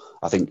Silva.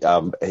 I think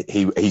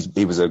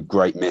he was a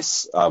great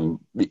miss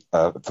from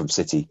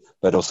City,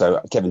 but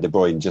also Kevin De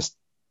Bruyne just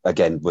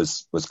again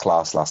was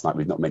class last night.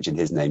 We've not mentioned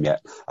his name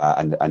yet,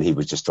 and he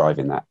was just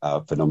driving that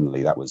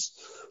phenomenally. That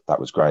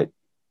was great.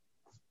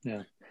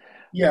 Yeah.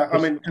 I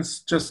mean,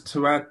 just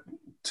to add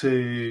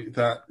to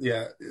that,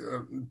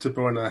 De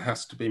Bruyne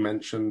has to be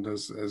mentioned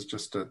as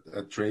just a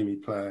dreamy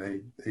player.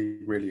 He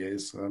really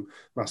is.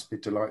 Must be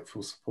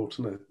delightful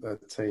supporting a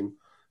team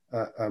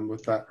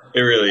with that. It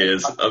really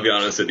is. I'll be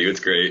honest with you, it's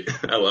great.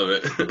 I love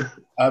it.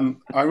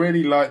 I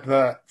really like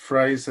that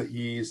phrase that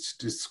you used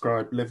to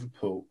describe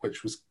Liverpool,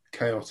 which was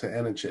chaotic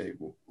energy.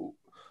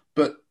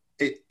 But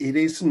it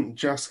isn't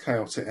just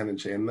chaotic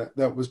energy, and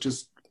that was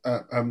just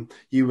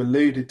you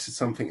alluded to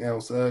something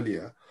else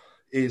earlier,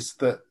 is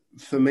that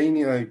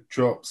Firmino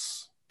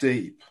drops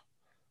deep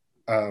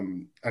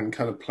and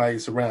kind of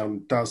plays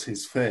around, does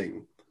his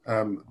thing.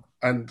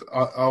 And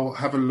I'll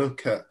have a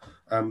look at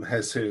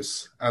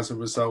Jesus as a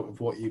result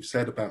of what you've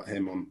said about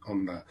him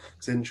on that.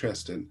 It's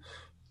interesting.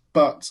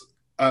 But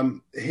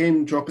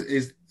him drop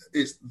is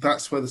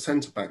that's where the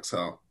centre-backs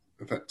are,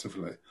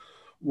 effectively.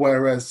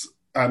 Whereas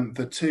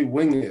the two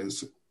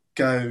wingers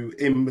go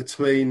in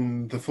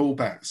between the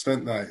fullbacks,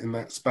 don't they, in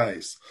that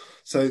space?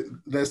 So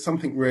there's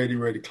something really,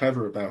 really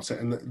clever about it,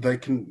 and they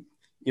can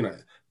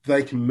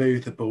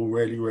move the ball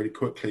really, really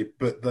quickly,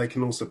 but they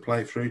can also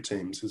play through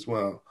teams as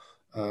well.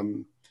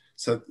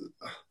 So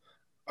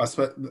I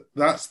suppose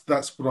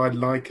that's what I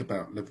like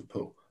about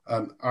Liverpool.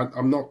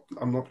 I'm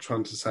not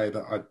trying to say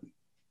that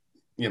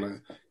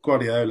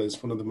Guardiola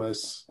is one of the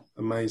most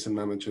amazing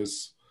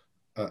managers,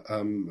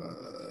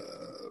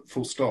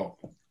 full stop,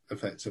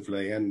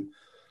 effectively, and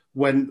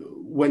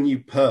when you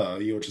purr,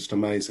 you're just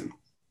amazing.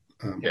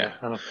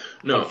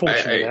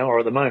 Unfortunately, they are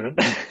at the moment.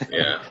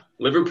 Yeah,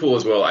 Liverpool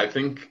as well. I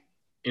think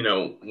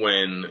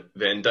when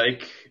Van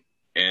Dijk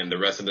and the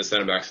rest of the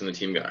center backs in the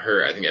team got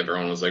hurt, I think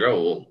everyone was like,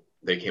 "Oh, well,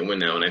 they can't win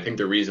now." And I think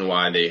the reason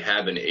why they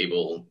have been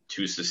able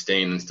to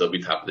sustain and still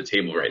be top of the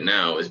table right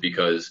now is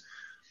because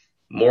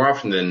more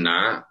often than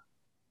not,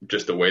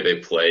 just the way they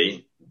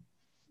play,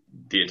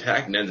 the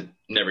attack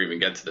never even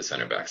gets to the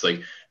center backs.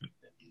 Like,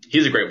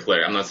 he's a great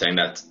player. I'm not saying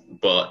that,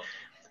 but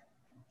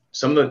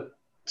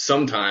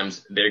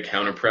sometimes their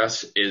counter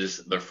press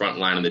is the front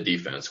line of the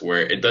defense,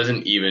 where it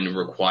doesn't even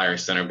require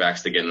center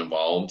backs to get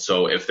involved.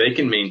 So if they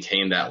can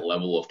maintain that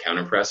level of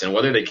counter press, and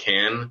whether they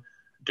can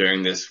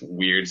during this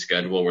weird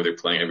schedule where they're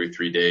playing every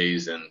 3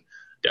 days and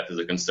depth is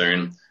a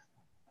concern,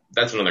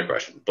 that's another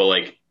question. But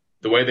like,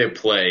 the way they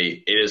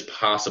play, it is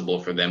possible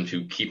for them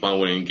to keep on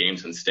winning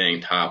games and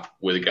staying top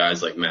with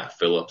guys like Matt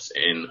Phillips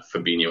and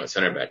Fabinho at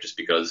center back, just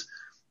because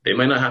they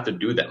might not have to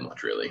do that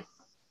much, really.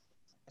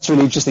 It's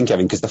really interesting,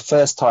 Kevin, because the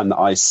first time that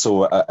I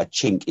saw a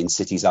chink in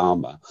City's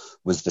armour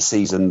was the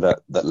season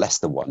that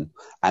Leicester won,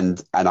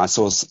 and I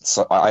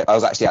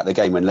was actually at the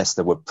game when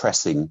Leicester were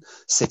pressing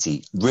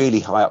City really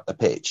high up the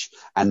pitch,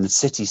 and the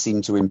City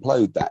seemed to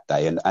implode that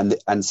day, and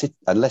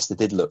Leicester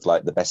did look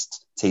like the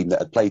best team that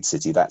had played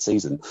City that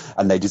season,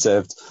 and they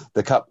deserved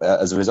the cup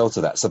as a result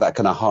of that. So that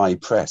kind of high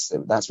press,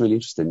 that's really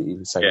interesting that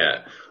you say.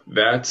 Yeah,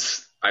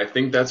 I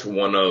think that's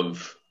one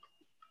of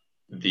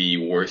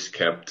the worst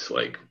kept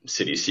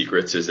City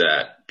secrets, is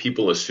that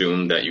people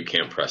assume that you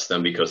can't press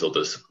them because they'll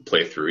just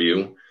play through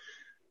you,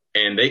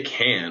 and they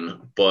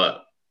can.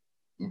 But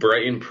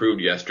Brighton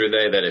proved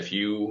yesterday that if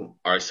you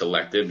are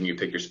selective and you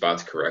pick your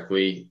spots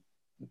correctly,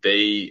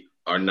 they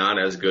are not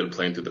as good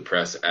playing through the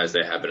press as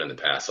they have been in the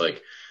past.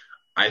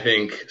 I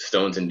think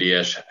Stones and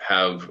Diaz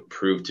have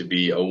proved to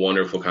be a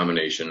wonderful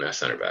combination as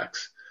center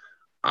backs.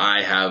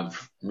 I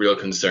have real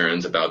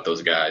concerns about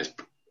those guys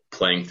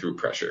playing through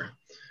pressure.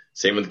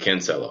 Same with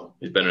Cancelo.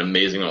 He's been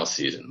amazing all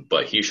season,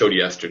 but he showed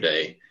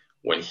yesterday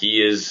when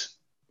he is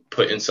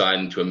put inside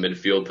into a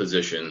midfield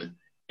position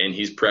and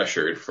he's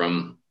pressured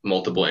from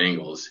multiple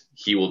angles,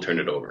 he will turn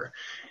it over.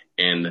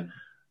 And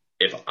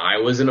if I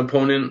was an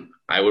opponent,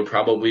 I would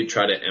probably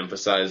try to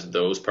emphasize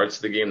those parts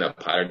of the game that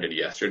Potter did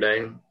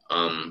yesterday.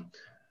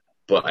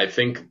 But I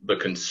think the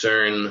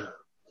concern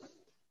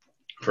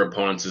for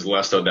opponents is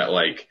less so that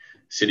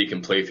City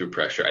can play through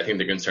pressure. I think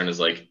the concern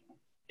is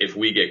if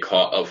we get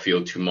caught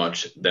upfield too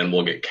much, then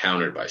we'll get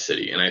countered by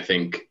City. And I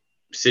think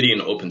City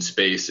in open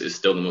space is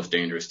still the most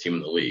dangerous team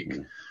in the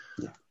league.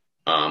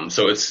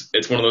 So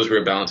it's one of those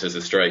weird balances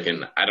to strike,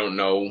 and I don't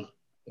know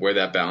where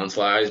that balance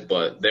lies,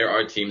 but there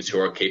are teams who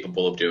are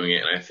capable of doing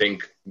it. And I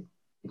think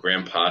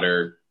Graham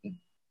Potter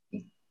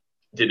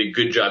did a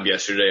good job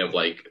yesterday of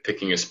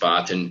picking a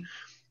spot. And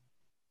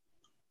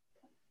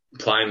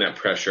applying that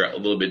pressure a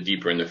little bit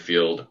deeper in the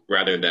field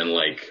rather than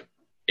like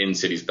in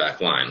City's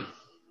back line.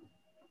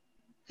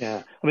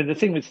 Yeah, I mean the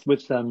thing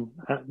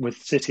with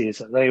City is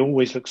that they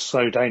always look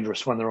so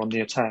dangerous when they're on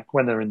the attack,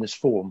 when they're in this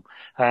form,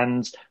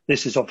 and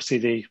this is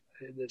obviously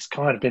it's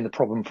kind of been the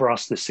problem for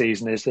us this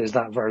season. Is there's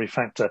that very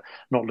factor,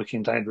 not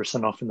looking dangerous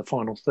enough in the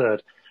final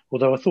third.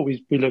 Although I thought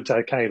we looked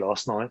okay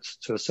last night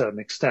to a certain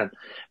extent,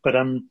 but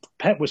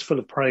Pep was full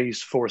of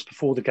praise for us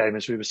before the game,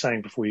 as we were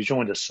saying before you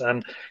joined us,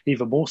 and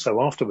even more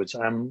so afterwards.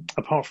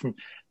 Apart from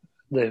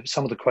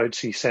some of the quotes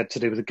he said to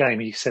do with the game,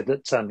 he said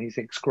that he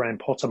thinks Graham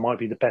Potter might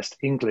be the best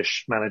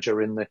English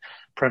manager in the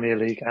Premier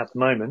League at the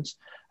moment,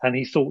 and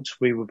he thought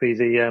we would be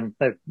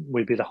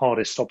we'd be the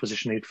hardest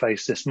opposition he'd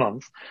face this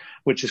month,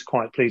 which is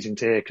quite pleasing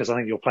to hear because I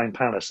think you're playing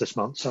Palace this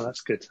month, so that's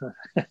good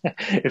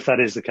if that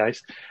is the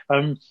case.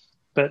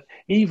 But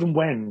even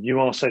when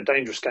you are so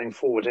dangerous going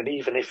forward, and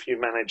even if you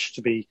manage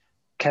to be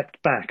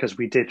kept back as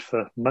we did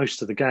for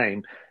most of the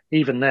game,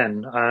 even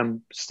then,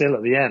 still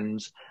at the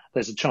end,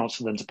 there's a chance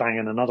for them to bang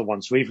in another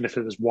one. So even if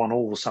it was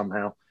 1-1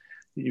 somehow,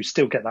 you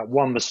still get that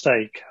one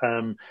mistake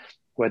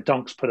where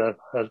Dunks put a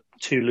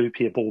too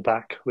loopy ball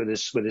back with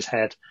his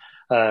head.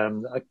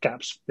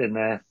 Gaps in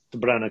there. De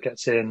Bruyne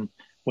gets in,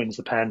 wins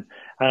the pen.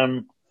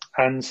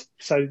 And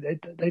so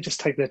they just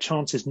take their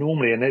chances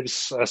normally. And it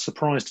was a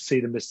surprise to see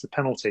them miss the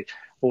penalty.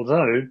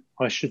 Although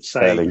I should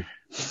say,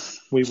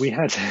 we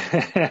had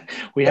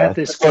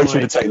this guy. I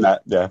should have taken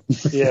that. Yeah.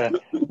 Yeah.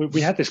 We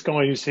had this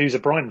guy who's a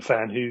Brighton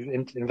fan who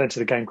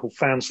invented a game called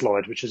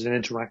Fanslide, which is an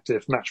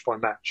interactive match by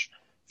match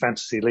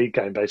fantasy league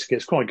game. Basically,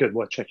 it's quite good.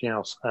 Worth checking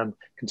out. Can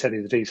tell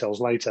you the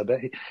details later. But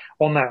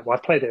on that,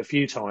 I've played it a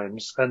few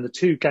times, and the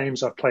two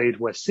games I've played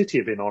where City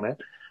have been on it,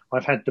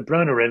 I've had De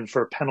Bruyne in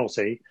for a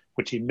penalty,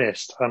 which he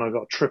missed, and I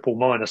got triple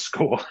minus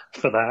score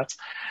for that.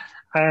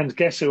 And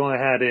guess who I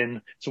had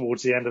in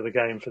towards the end of the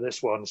game for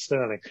this one?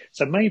 Sterling.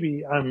 So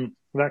maybe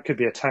that could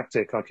be a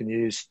tactic I can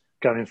use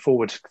going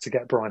forward to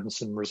get Brighton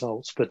some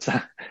results. But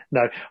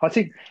no, I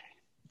think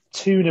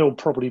 2-0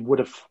 probably would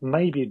have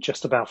maybe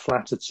just about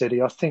flattered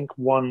City. I think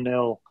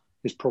 1-0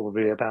 is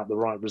probably about the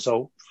right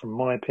result, from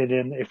my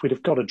opinion. If we'd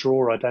have got a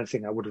draw, I don't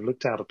think that would have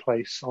looked out of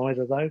place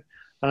either, though.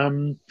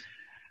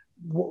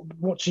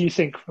 What do you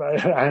think?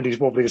 Andy's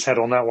wobbling his head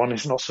on that one.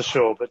 He's not so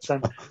sure. But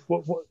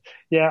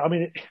yeah, I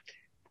mean,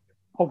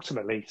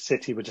 ultimately,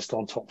 City were just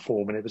on top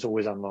form, and it was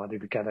always unlikely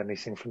to get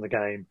anything from the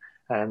game,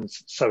 and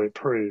so it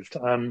proved.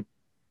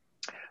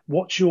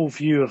 What's your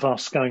view of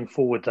us going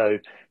forward, though,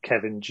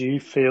 Kevin? Do you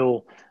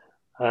feel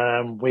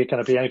we're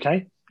going to be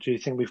okay? Do you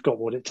think we've got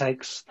what it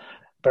takes?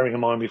 Bearing in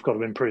mind we've got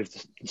to improve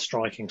the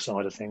striking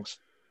side of things.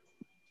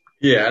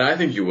 Yeah, and I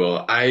think you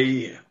will.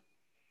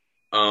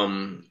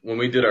 When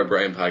we did our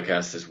Brighton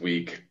podcast this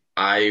week,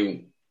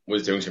 I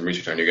was doing some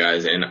research on you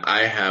guys, and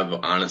I have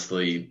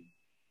honestly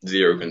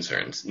zero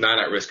concerns. Not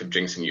at risk of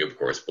jinxing you, of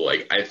course, but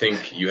I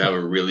think you have a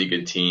really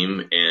good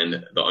team,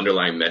 and the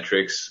underlying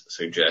metrics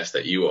suggest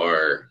that you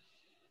are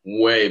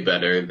way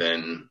better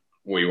than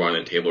where you are on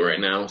the table right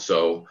now.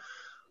 So,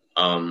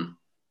 I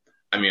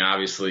mean,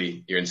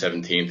 obviously you're in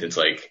 17th. It's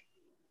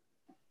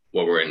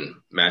we're in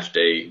match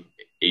day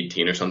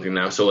 18 or something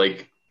now. So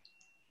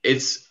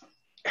it's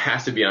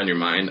has to be on your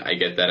mind. I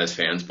get that as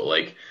fans, but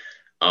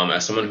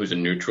as someone who's a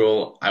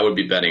neutral, I would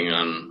be betting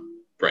on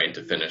Brighton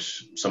to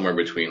finish somewhere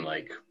between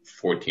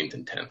 14th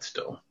and 10th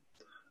still,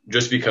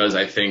 just because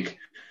I think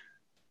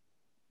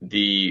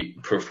the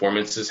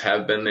performances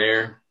have been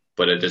there,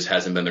 but it just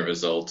hasn't been the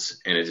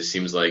results. And it just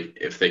seems like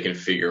if they can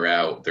figure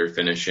out their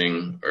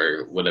finishing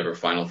or whatever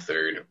final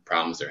third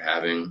problems they're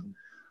having,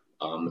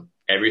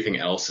 everything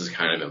else is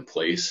kind of in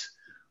place.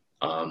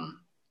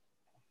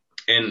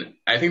 And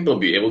I think they'll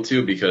be able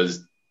to,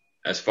 because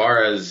as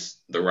far as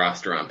the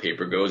roster on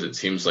paper goes, it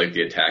seems like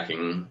the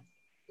attacking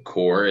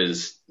core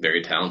is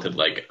very talented.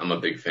 I'm a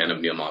big fan of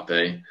Neil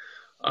Maupay,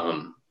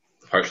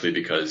 partially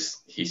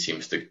because he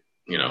seems to,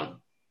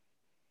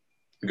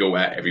 go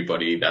at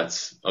everybody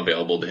that's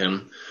available to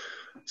him.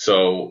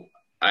 So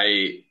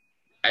I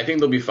think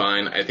they'll be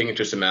fine. I think it's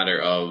just a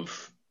matter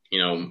of,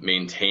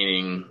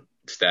 maintaining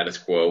status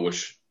quo,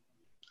 which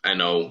I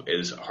know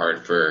is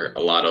hard for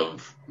a lot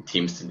of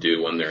teams to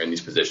do when they're in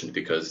these positions,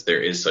 because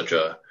there is such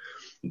a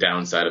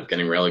downside of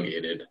getting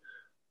relegated.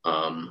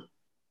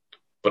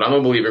 But I'm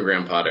a believer in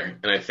Graham Potter.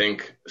 And I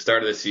think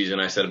start of the season,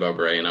 I said about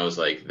Bray, and I was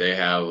like, they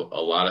have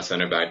a lot of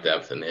center back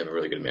depth and they have a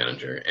really good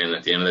manager. And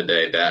at the end of the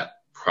day, that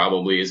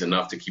probably is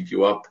enough to keep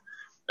you up,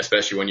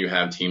 especially when you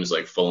have teams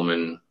like Fulham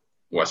and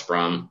West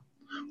Brom.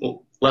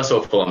 Well, less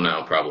so Fulham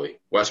now, probably.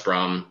 West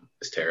Brom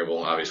is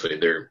terrible. Obviously,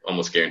 they're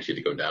almost guaranteed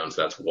to go down.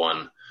 So that's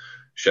one.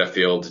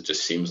 Sheffield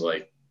just seems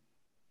like,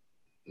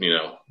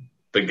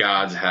 the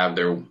gods have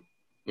their,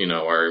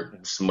 are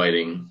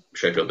smiting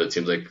Sheffield. That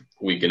seems like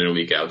week in and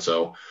week out.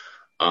 So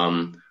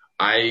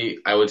I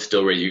would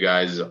still rate you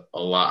guys a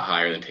lot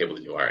higher in the table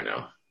than you are right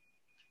now.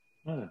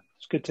 Oh,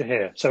 it's good to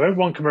hear. So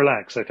everyone can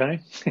relax,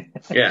 okay?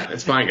 Yeah,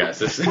 it's fine, guys.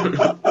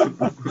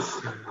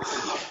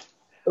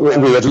 We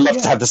would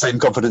love to have the same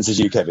confidence as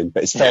you, Kevin,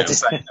 but it's fair to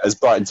say, as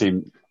Brighton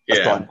team, as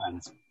Brighton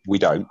fans, we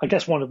don't. I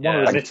guess one of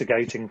the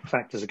mitigating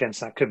factors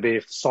against that could be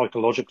if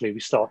psychologically we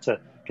start to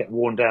get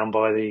worn down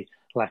by the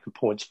lack of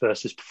points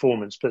versus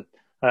performance. But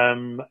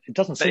it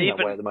doesn't seem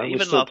that way at the moment.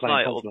 We're still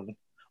playing confidently.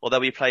 Although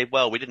we played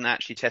well, we didn't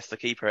actually test the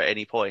keeper at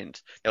any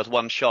point. There was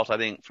one shot, I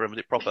think, from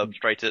the proper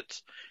straight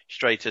at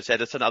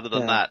Ederson. Other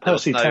than that, there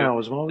was Tau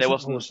as well. There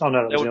was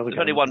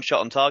only one shot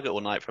on target all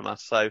night from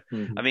us. So,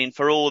 I mean,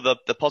 for all the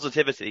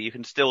positivity, you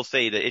can still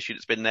see the issue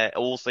that's been there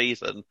all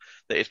season.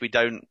 That is, we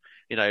don't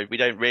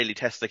really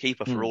test the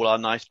keeper for all our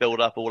nice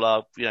build up, all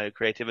our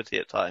creativity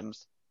at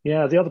times.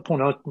 Yeah, the other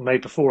point I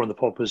made before on the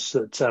pod was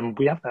that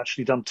we haven't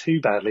actually done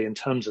too badly in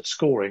terms of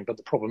scoring. But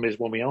the problem is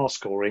when we are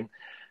scoring,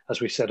 as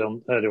we said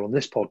earlier on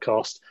this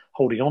podcast,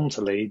 holding on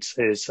to leads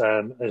is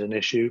an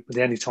issue.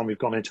 The only time we've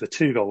gone into a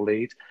 2-goal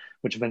lead,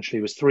 which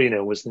eventually was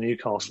 3-0, was the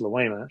Newcastle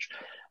away match.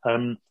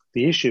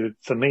 The issue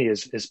for me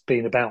has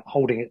been about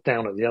holding it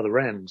down at the other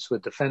ends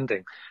with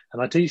defending.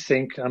 And I do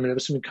think, there were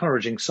some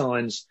encouraging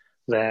signs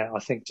there, I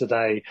think,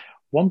 today.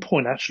 One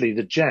point, actually,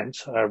 the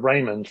gent,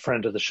 Raymond,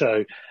 friend of the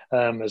show,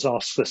 has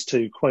asked us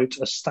to quote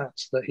a stat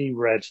that he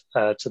read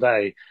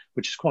today,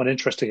 which is quite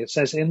interesting. It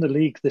says, in the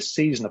league this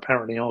season,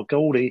 apparently our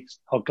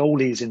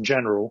goalies in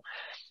general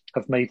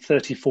have made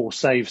 34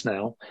 saves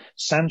now.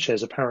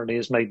 Sanchez apparently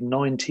has made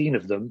 19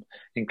 of them,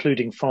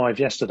 including 5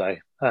 yesterday,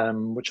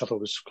 which I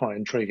thought was quite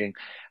intriguing.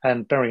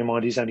 And bearing in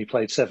mind, he's only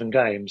played 7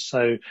 games.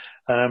 So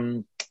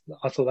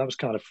I thought that was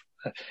kind of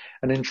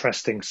an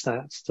interesting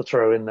stat to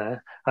throw in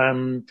there.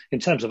 In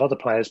terms of other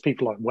players,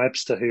 people like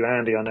Webster, who,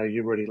 Andy, I know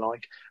you really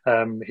like,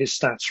 his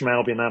stats from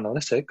Albion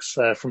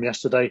Analytics from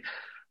yesterday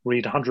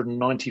read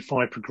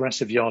 195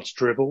 progressive yards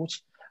dribbled,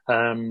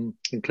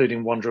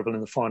 including 1 dribble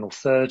in the final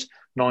third,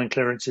 9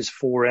 clearances,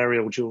 4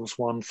 aerial duels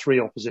won, 3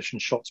 opposition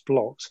shots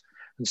blocked,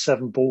 and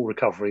 7 ball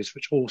recoveries,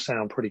 which all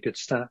sound pretty good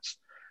stats.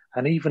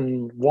 And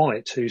even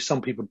White, who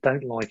some people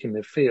don't like in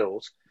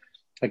midfield,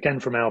 again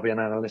from Albion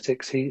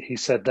Analytics, he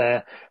said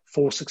there,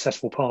 4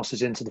 successful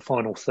passes into the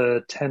final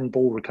third, 10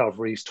 ball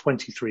recoveries,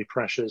 23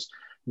 pressures,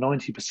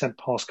 90%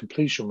 pass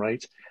completion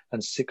rate,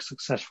 and 6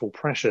 successful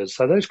pressures.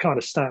 So those kind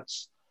of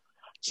stats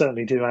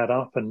certainly do add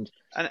up. And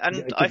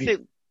I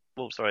think...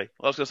 Well, sorry.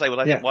 I was going to say,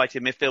 I think White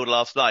in midfield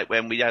last night,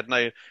 when we had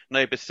no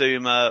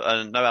Bissouma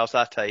and no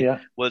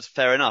Alzate, was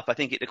fair enough. I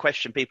think the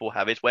question people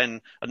have is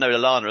and no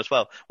Lallana as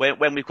well,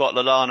 when we've got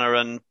Lallana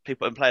and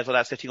players like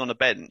that sitting on the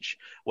bench,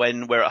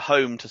 when we're at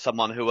home to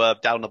someone who are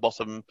down the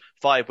bottom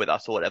 5 with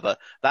us or whatever,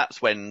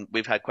 that's when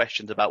we've had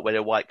questions about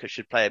whether White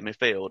should play in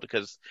midfield,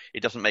 because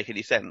it doesn't make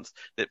any sense.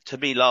 To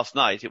me last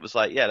night, it was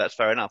like, yeah, that's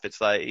fair enough. It's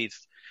like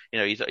he's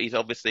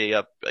obviously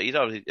a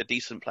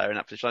decent player in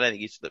that position. I don't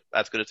think he's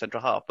as good as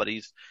central half, but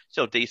he's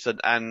still decent,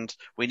 and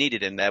we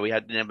needed him there. We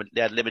had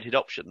limited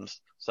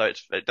options, so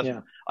it doesn't.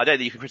 Yeah. I don't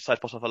think you can criticise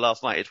Potter for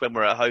last night. It's when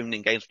we're at home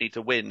in games we need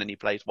to win, and he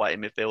plays White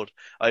in midfield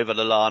over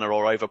Lallana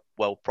or over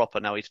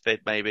Proper, now he's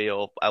fit maybe,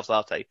 or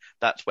Alzate.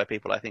 That's where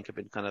people I think have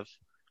been kind of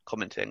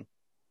commenting.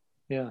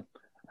 Yeah.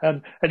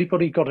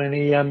 Anybody got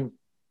any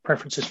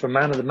preferences for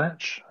man of the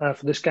match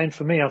for this game?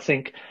 For me, I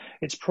think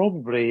it's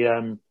probably.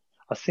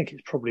 I think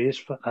it probably is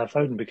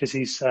Foden, because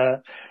he's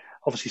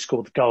obviously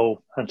scored the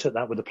goal and took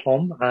that with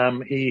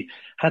aplomb. He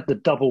had the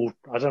double,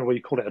 I don't know what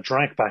you call it, a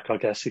drag back, I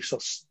guess. He's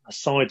got a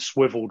side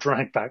swivel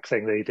drag back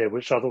thing that he did,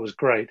 which I thought was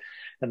great,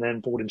 and then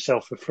bought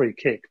himself a free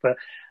kick. But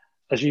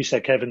as you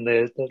said, Kevin,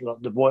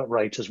 the work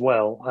rate as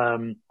well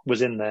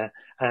was in there.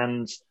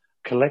 And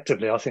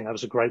collectively, I think that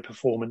was a great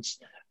performance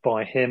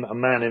by him, a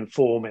man in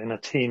form in a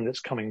team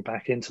that's coming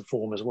back into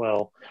form as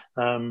well.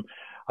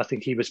 I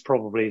think he was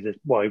probably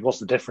he was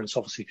the difference,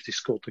 obviously, because he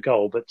scored the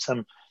goal, but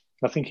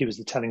I think he was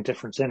the telling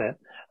difference in it.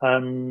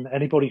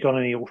 Anybody got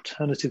any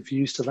alternative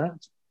views to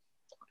that?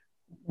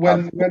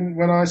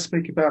 When I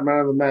speak about man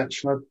of the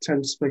match, I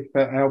tend to speak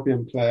about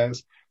Albion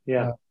players.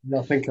 Yeah.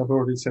 I think I've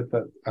already said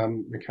that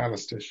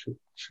McAllister should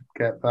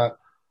get that.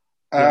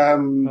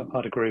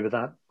 I'd agree with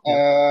that.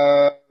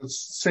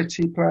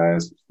 City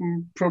players,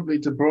 probably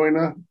De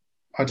Bruyne.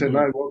 I don't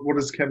know. What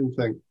does Kevin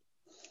think?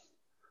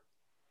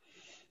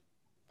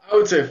 I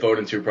would say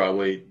Foden too,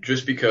 probably,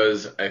 just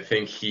because I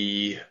think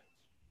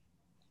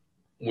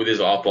with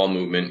his off-ball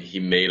movement, he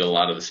made a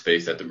lot of the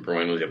space that De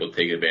Bruyne was able to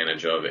take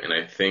advantage of. And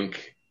I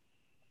think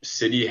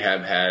City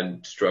have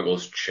had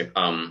struggles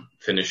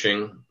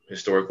finishing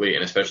historically,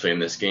 and especially in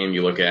this game.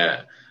 You look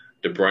at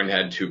De Bruyne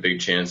had 2 big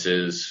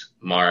chances,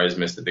 Mahrez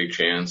missed a big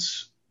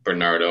chance,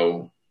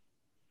 Bernardo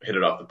hit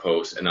it off the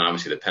post, and then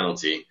obviously the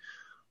penalty.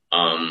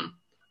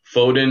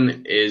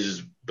 Foden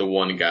is the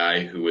one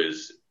guy who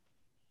is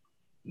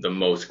the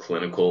most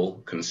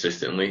clinical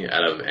consistently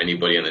out of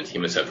anybody on the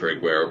team except for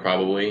Aguero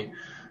probably.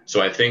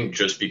 So I think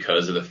just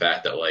because of the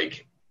fact that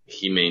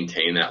he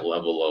maintained that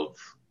level of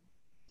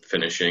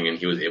finishing and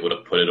he was able to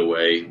put it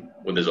away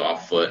with his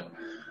off foot.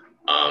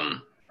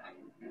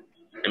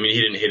 He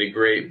didn't hit it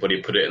great, but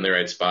he put it in the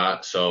right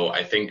spot. So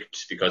I think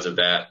just because of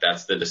that,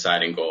 that's the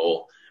deciding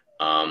goal.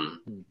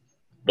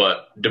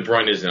 But De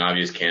Bruyne is an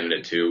obvious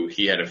candidate too.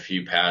 He had a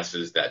few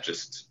passes that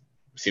just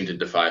seemed to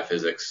defy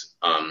physics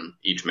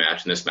each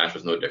match, and this match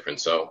was no different.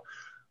 So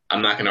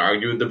I'm not going to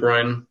argue with De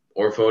Bruyne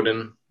or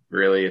Foden.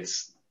 Really,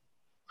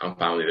 I'm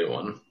fine with either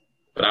one.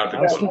 But I would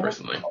pick Foden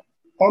personally.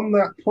 On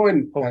that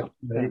point,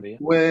 actually,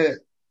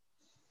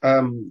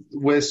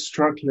 we're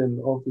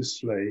struggling,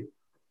 obviously,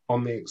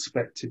 on the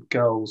expected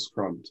goals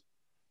front.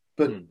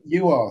 But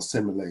you are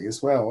similarly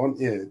as well, aren't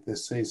you,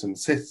 this season?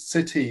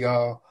 City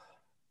are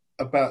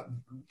about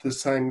the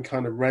same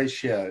kind of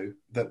ratio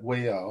that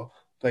we are.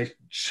 They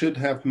should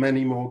have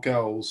many more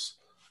goals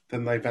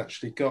than they've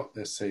actually got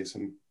this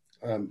season,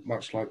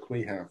 much like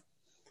we have.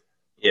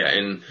 Yeah,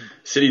 and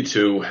City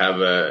too have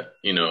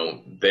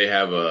they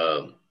have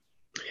a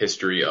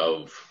history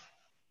of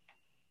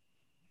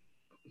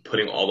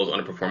putting all those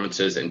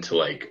underperformances into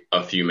like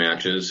a few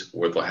matches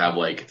where they'll have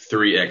like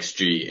 3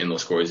 XG and they'll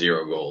score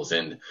 0 goals.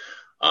 And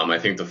I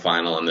think the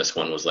final on this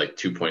one was like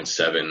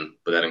 2.7,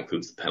 but that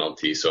includes the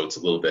penalty. So it's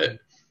a little bit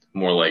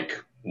more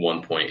like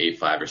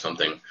 1.85 or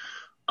something.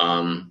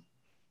 And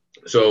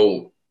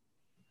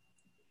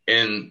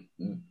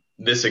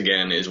this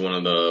again is one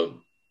of the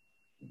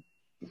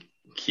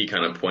key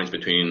kind of points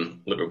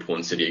between Liverpool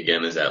and City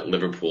again, is that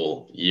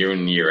Liverpool year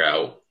in, year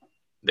out,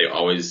 they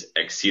always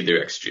exceed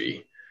their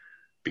XG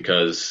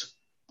because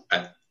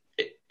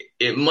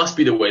it must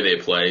be the way they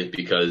play,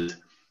 because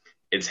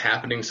it's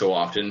happening so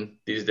often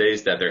these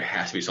days that there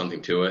has to be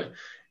something to it.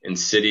 In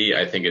City,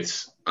 I think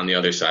it's on the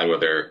other side where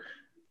they're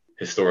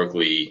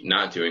historically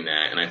not doing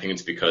that. And I think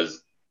it's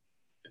because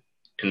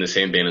in the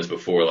same vein as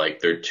before, like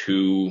they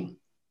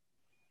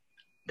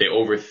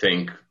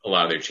overthink a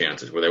lot of their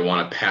chances where they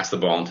want to pass the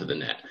ball into the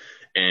net.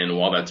 And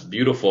while that's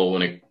beautiful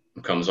when it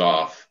comes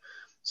off,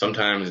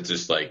 sometimes it's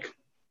just like,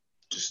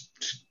 just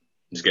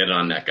get it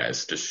on net,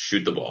 guys. Just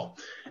shoot the ball.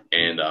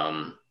 And,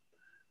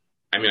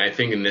 I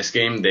think in this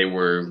game, they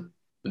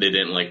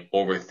didn't like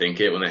overthink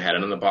it when they had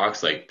it in the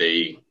box. Like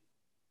they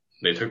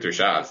took their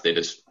shots. They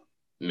just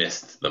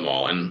missed them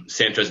all. And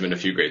Sanchez made a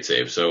few great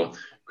saves. So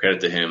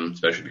credit to him,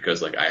 especially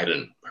because like I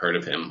hadn't heard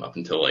of him up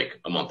until like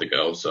a month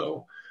ago.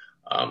 So,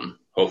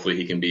 hopefully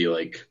he can be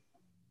like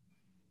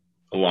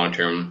a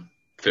long-term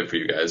fit for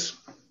you guys.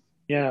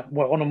 Yeah,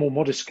 well, on a more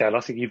modest scale,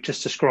 I think you've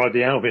just described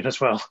the Albion as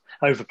well,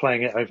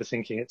 overplaying it,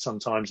 overthinking it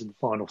sometimes in the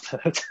final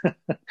third.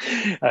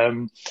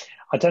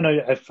 I don't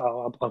know if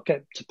I'll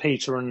get to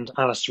Peter and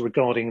Alistair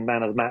regarding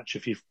man of the match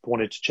if you've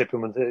wanted to chip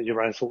in with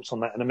your own thoughts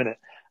on that in a minute.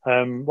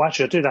 Well,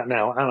 actually, I'll do that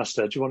now.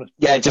 Alistair, do you want to?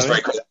 Yeah, just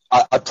very quick.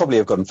 I'd probably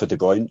have gone for De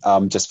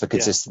Bruyne, just for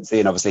consistency.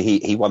 And obviously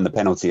he won the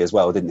penalty as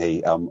well, didn't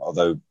he?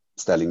 Although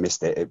Sterling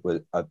missed it. It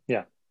was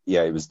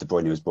it was De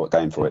Bruyne who was brought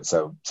down for it.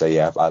 So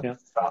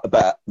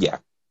but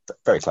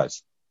very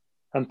close.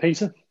 And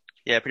Peter?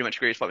 Yeah, pretty much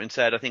agree with what's been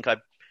said. I think I'd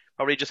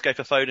probably just go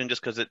for Foden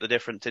just because the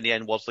difference in the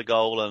end was the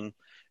goal. And,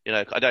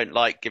 I don't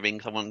like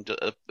giving someone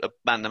a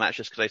man of the match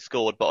just because they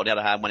scored. But on the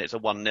other hand, when it's a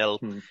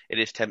 1-0, it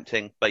is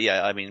tempting. But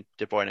yeah,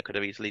 De Bruyne could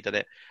have easily done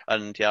it.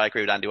 And yeah, I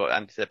agree with Andy, what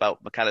Andy said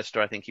about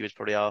McAllister. I think he was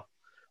probably our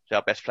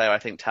best player. I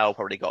think Tao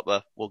probably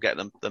will get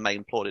the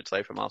main plaudits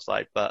though from our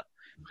side, but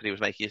because he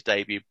was making his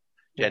debut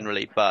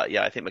generally. But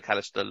yeah, I think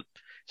McAllister,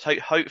 so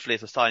hopefully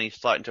it's a sign he's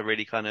starting to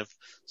really kind of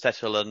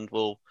settle and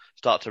will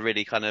start to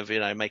really kind of,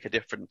 make a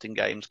difference in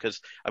games. Because,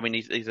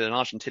 he's an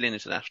Argentinian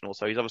international,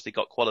 so he's obviously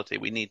got quality.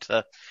 We need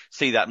to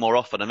see that more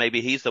often. And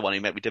maybe he's the one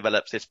who maybe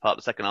develops this part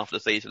the second half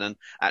of the season and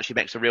actually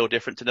makes a real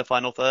difference in the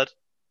final third.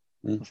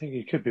 I think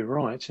you could be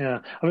right, yeah.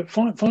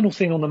 Final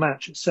thing on the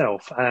match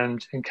itself,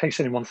 and in case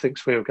anyone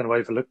thinks we're going to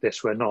overlook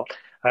this, we're not.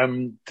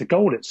 The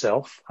goal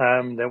itself,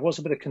 there was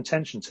a bit of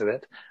contention to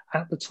it.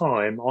 At the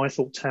time, I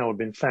thought Tao had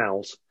been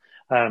fouled.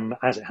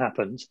 As it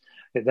happened,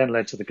 it then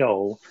led to the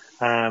goal.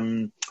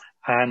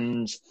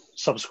 And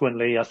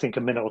subsequently, I think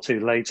a minute or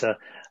two later,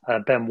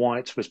 Ben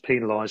White was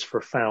penalised for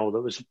a foul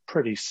that was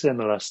pretty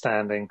similar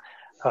standing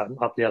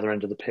up the other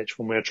end of the pitch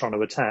when we were trying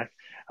to attack.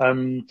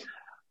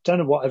 Don't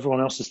know what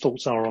everyone else's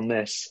thoughts are on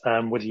this,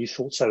 whether you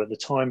thought so at the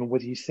time and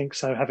whether you think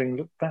so having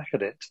looked back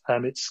at it.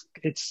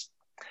 It's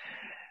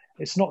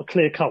not a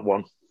clear-cut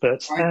one,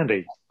 but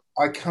Andy.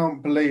 I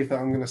can't believe that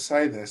I'm going to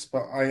say this,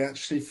 but I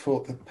actually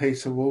thought that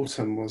Peter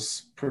Walton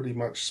was pretty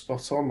much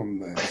spot on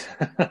this.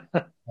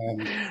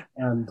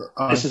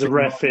 This is a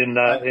ref in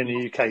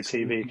the UK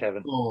TV,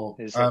 Kevin.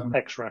 He's an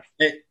ex-ref.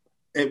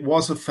 It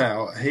was a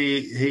foul. He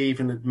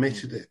even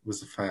admitted it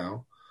was a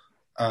foul.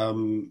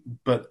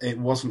 But it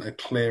wasn't a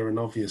clear and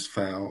obvious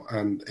foul,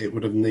 and it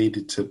would have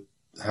needed to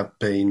have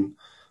been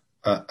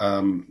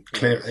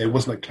clear. It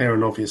wasn't a clear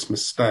and obvious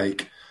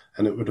mistake,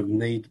 and it would have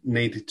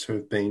needed to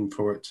have been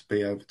for it to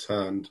be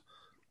overturned.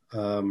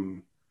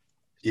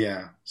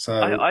 So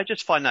I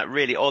just find that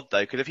really odd,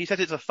 though, because if he said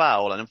it's a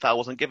foul and a foul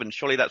wasn't given,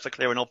 surely that's a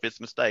clear and obvious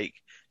mistake.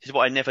 This is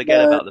what I never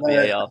get about the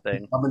VAR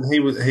thing.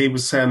 He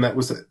was saying that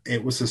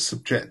it was a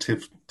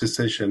subjective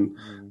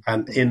decision,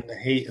 and in the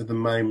heat of the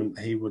moment,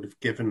 he would have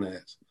given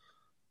it.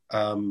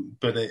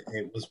 But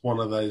it was one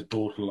of those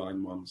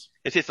borderline ones.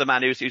 This is the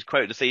man who's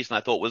quoted the season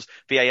I thought was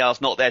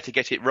VAR's not there to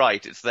get it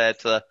right; it's there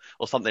to,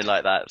 or something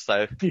like that.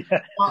 So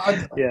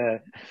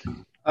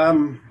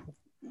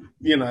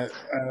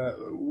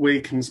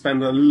we can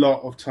spend a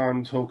lot of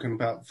time talking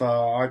about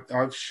VAR.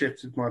 I've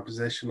shifted my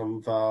position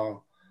on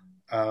VAR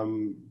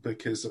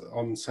because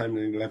on so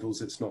many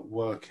levels it's not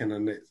working,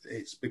 and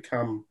it's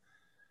become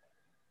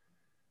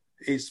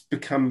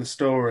the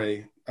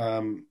story.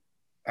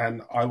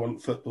 And I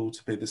want football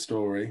to be the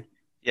story.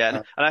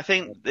 Yeah, and I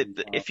think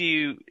that if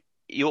you're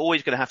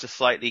always going to have to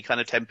slightly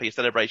kind of temper your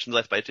celebrations,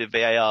 I suppose, with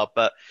VAR,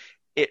 but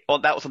that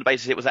was on the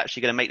basis it was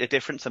actually going to make the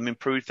difference and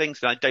improve things,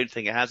 and I don't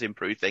think it has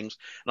improved things.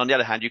 And on the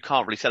other hand, you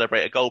can't really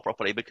celebrate a goal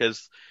properly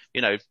because,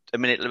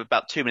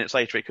 about 2 minutes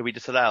later, it could be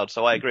disallowed.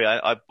 So I agree.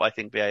 I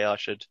think VAR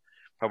should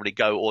probably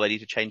go, or they need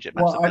to change it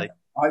massively.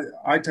 Well,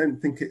 I don't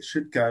think it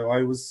should go.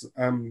 I was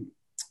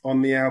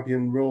on the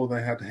Albion Raw,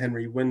 they had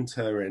Henry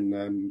Winter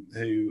in,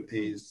 who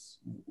is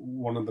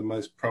one of the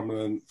most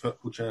prominent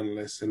football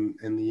journalists in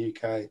the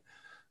UK.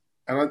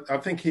 And I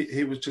think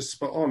he was just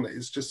spot on.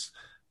 It's just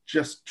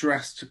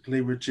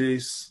drastically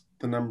reduce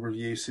the number of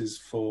uses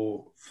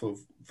for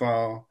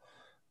VAR.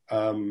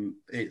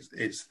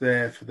 It's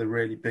there for the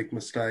really big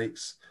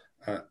mistakes.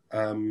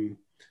 And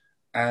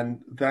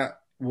that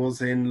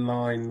was in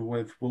line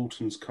with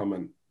Walton's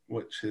comment,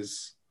 which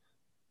is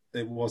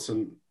it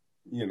wasn't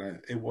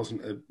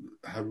a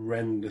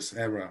horrendous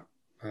error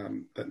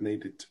that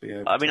needed to be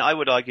overturned. I mean, I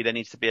would argue there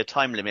needs to be a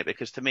time limit,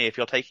 because to me, if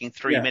you're taking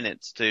 3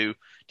 minutes to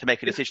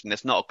make a decision,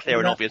 that's not a clear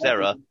and obvious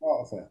error.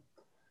 Part of it.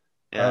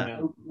 Yeah.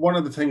 One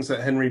of the things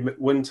that Henry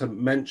Winter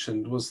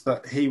mentioned was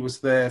that he was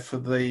there for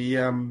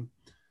the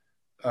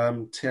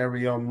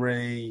Thierry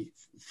Henry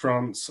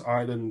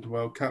France-Ireland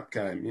World Cup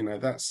game.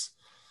 That's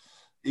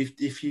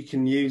if you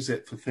can use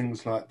it for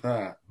things like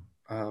that.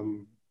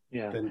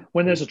 Then,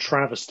 when there's a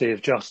travesty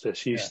of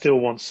justice, you still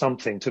want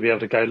something to be able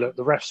to go, look,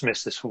 the refs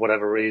missed this for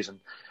whatever reason,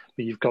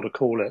 but you've got to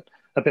call it.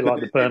 A bit like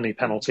the Burnley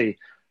penalty.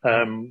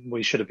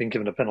 We should have been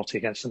given a penalty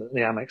against them at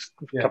the Amex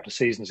a couple of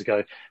seasons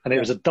ago. And it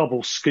was a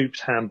double scooped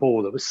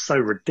handball that was so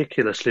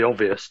ridiculously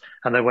obvious.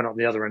 And they went up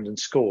the other end and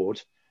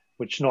scored,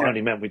 which not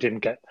only meant we didn't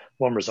get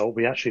one result,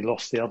 we actually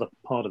lost the other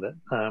part of it,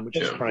 which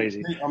is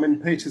crazy. I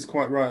mean, Peter's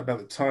quite right about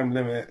the time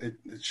limit.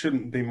 It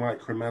shouldn't be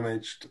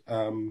micromanaged.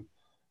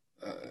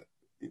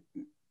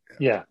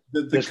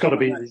 There's got to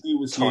be he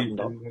was using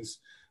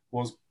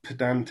was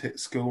pedantic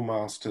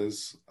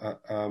schoolmasters.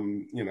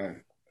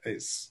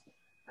 It's...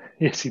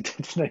 Yes, he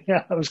did.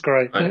 Yeah, that was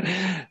great.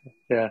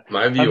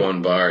 My view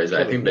on VAR is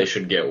I think they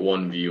should get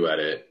one view at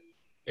it.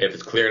 If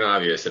it's clear and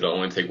obvious, it'll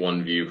only take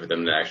one view for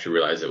them to actually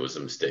realize it was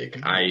a mistake.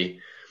 I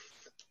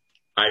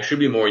should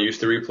be more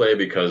used to replay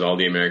because all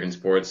the American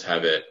sports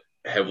have it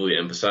heavily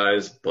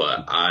emphasized,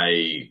 but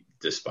I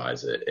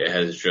despise it. It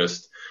has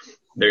just...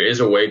 There is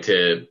a way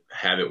to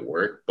have it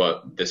work,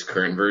 but this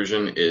current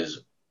version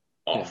is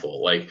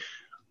awful. Like,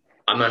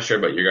 I'm not sure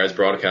about your guys'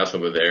 broadcast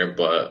over there,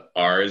 but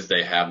ours,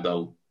 they have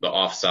the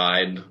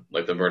offside,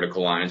 like the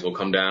vertical lines will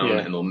come down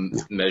and they'll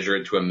measure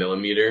it to a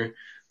millimeter.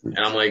 And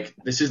I'm like,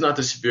 this is not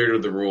the spirit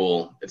of the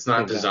rule. It's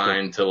not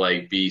designed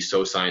to be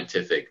so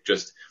scientific.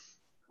 Just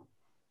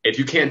if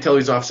you can't tell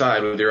he's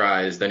offside with your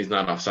eyes, then he's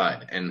not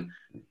offside. And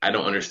I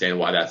don't understand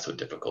why that's so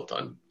difficult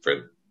get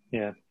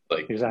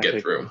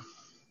through.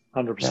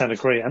 100%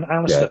 agree. And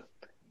Alistair?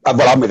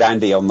 Well, I'm with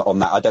Andy on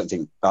that. I don't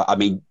think,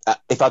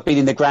 if I'd been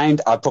in the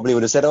ground, I probably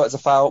would have said, it's a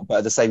foul. But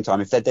at the same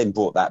time, if they'd then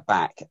brought that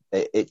back,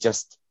 it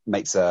just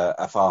makes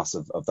a farce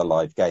of the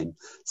live game.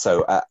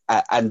 So,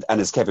 and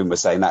as Kevin was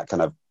saying, that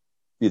kind of,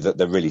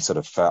 the really sort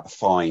of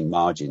fine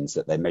margins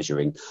that they're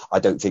measuring, I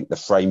don't think the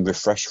frame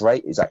refresh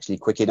rate is actually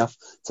quick enough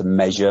to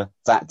measure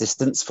that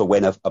distance for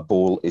when a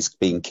ball is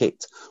being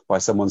kicked by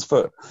someone's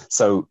foot.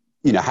 So,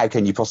 how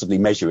can you possibly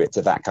measure it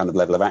to that kind of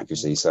level of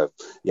accuracy? So,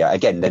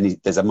 again,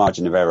 then there's a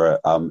margin of error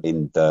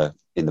in the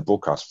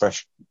broadcast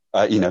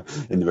in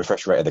the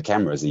refresh rate of the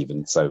cameras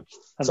even. So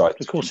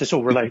of course, this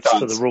all relates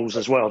to the rules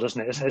as well,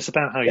 doesn't it? It's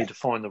about how you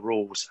define the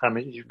rules. I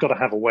mean, you've got to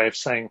have a way of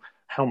saying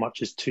how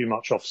much is too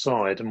much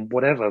offside, and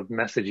whatever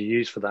method you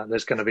use for that,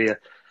 there's going to be an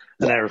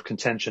air of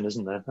contention,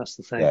 isn't there? That's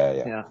the thing.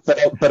 Yeah.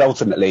 But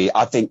ultimately,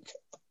 I think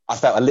I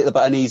felt a little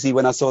bit uneasy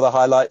when I saw the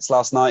highlights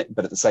last night,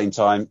 but at the same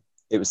time,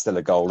 it was still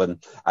a goal, and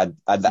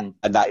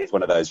that is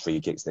one of those free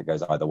kicks that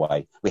goes either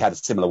way. We had a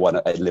similar one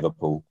at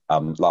Liverpool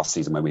last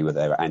season when we were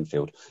there at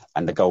Anfield,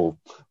 and the goal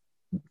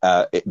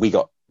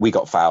we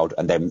got fouled,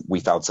 and then we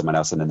fouled someone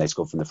else, and then they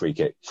scored from the free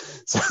kick.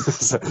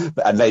 So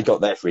and they got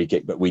their free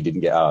kick, but we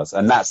didn't get ours,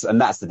 and that's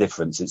the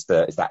difference. It's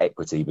that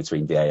equity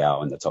between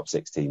VAR and the top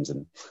six teams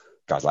and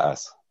guys like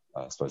us.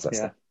 I suppose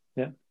that's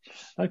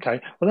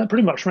Okay. Well, that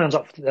pretty much rounds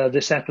up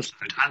this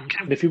episode. And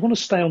Kevin, if you want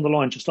to stay on the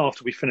line just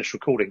after we finish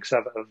recording, because I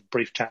have a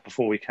brief chat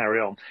before we carry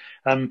on.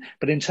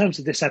 But in terms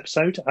of this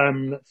episode,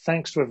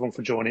 thanks to everyone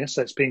for joining us.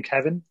 So it's been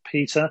Kevin,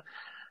 Peter,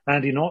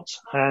 Andy Knott,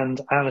 and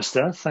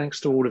Alistair. Thanks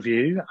to all of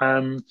you.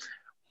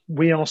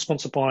 We are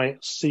sponsored by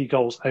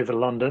Seagulls Over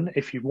London.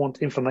 If you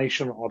want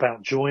information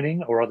about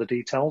joining or other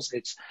details,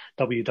 it's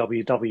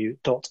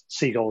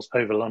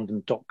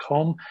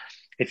www.seagullsoverlondon.com.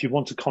 If you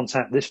want to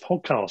contact this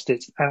podcast,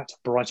 it's at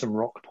Brighton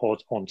Rock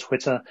Pod on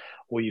Twitter,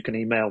 or you can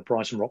email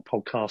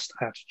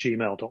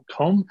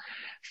brightonrockpodcast@gmail.com.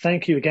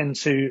 Thank you again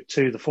to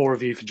the four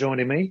of you for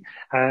joining me.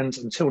 And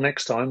until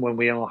next time, when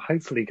we are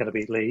hopefully going to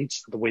beat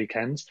Leeds at the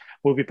weekend,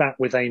 we'll be back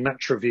with a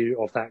match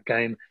review of that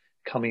game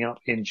coming up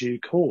in due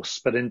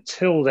course. But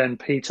until then,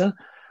 Peter,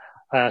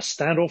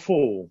 stand or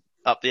fall?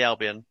 Up the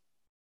Albion.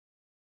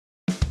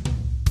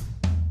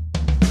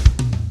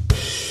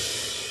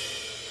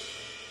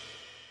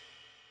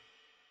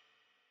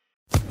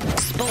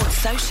 Sports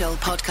Social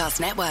Podcast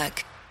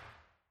Network.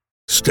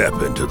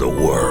 Step into the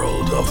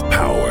world of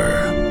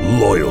power,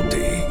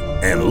 loyalty,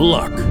 and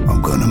luck.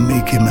 I'm gonna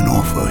make him an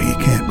offer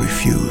he can't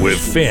refuse. With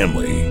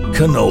family,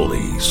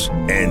 cannolis,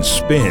 and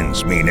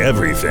spins mean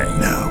everything.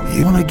 Now,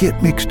 you wanna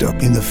get mixed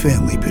up in the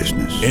family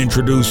business.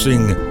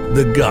 Introducing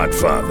The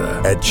Godfather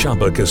at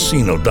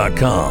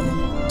ChumbaCasino.com.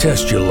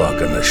 Test your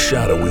luck in the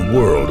shadowy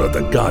world of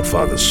The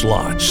Godfather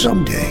slot.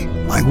 Someday,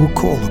 I will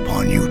call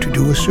upon you to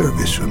do a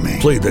service for me.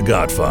 Play The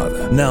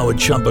Godfather, now at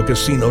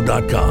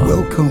ChumbaCasino.com.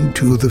 Welcome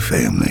to the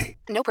family.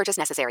 No purchase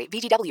necessary.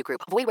 VGW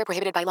Group. Void where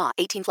prohibited by law.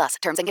 18+.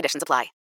 Terms and conditions apply.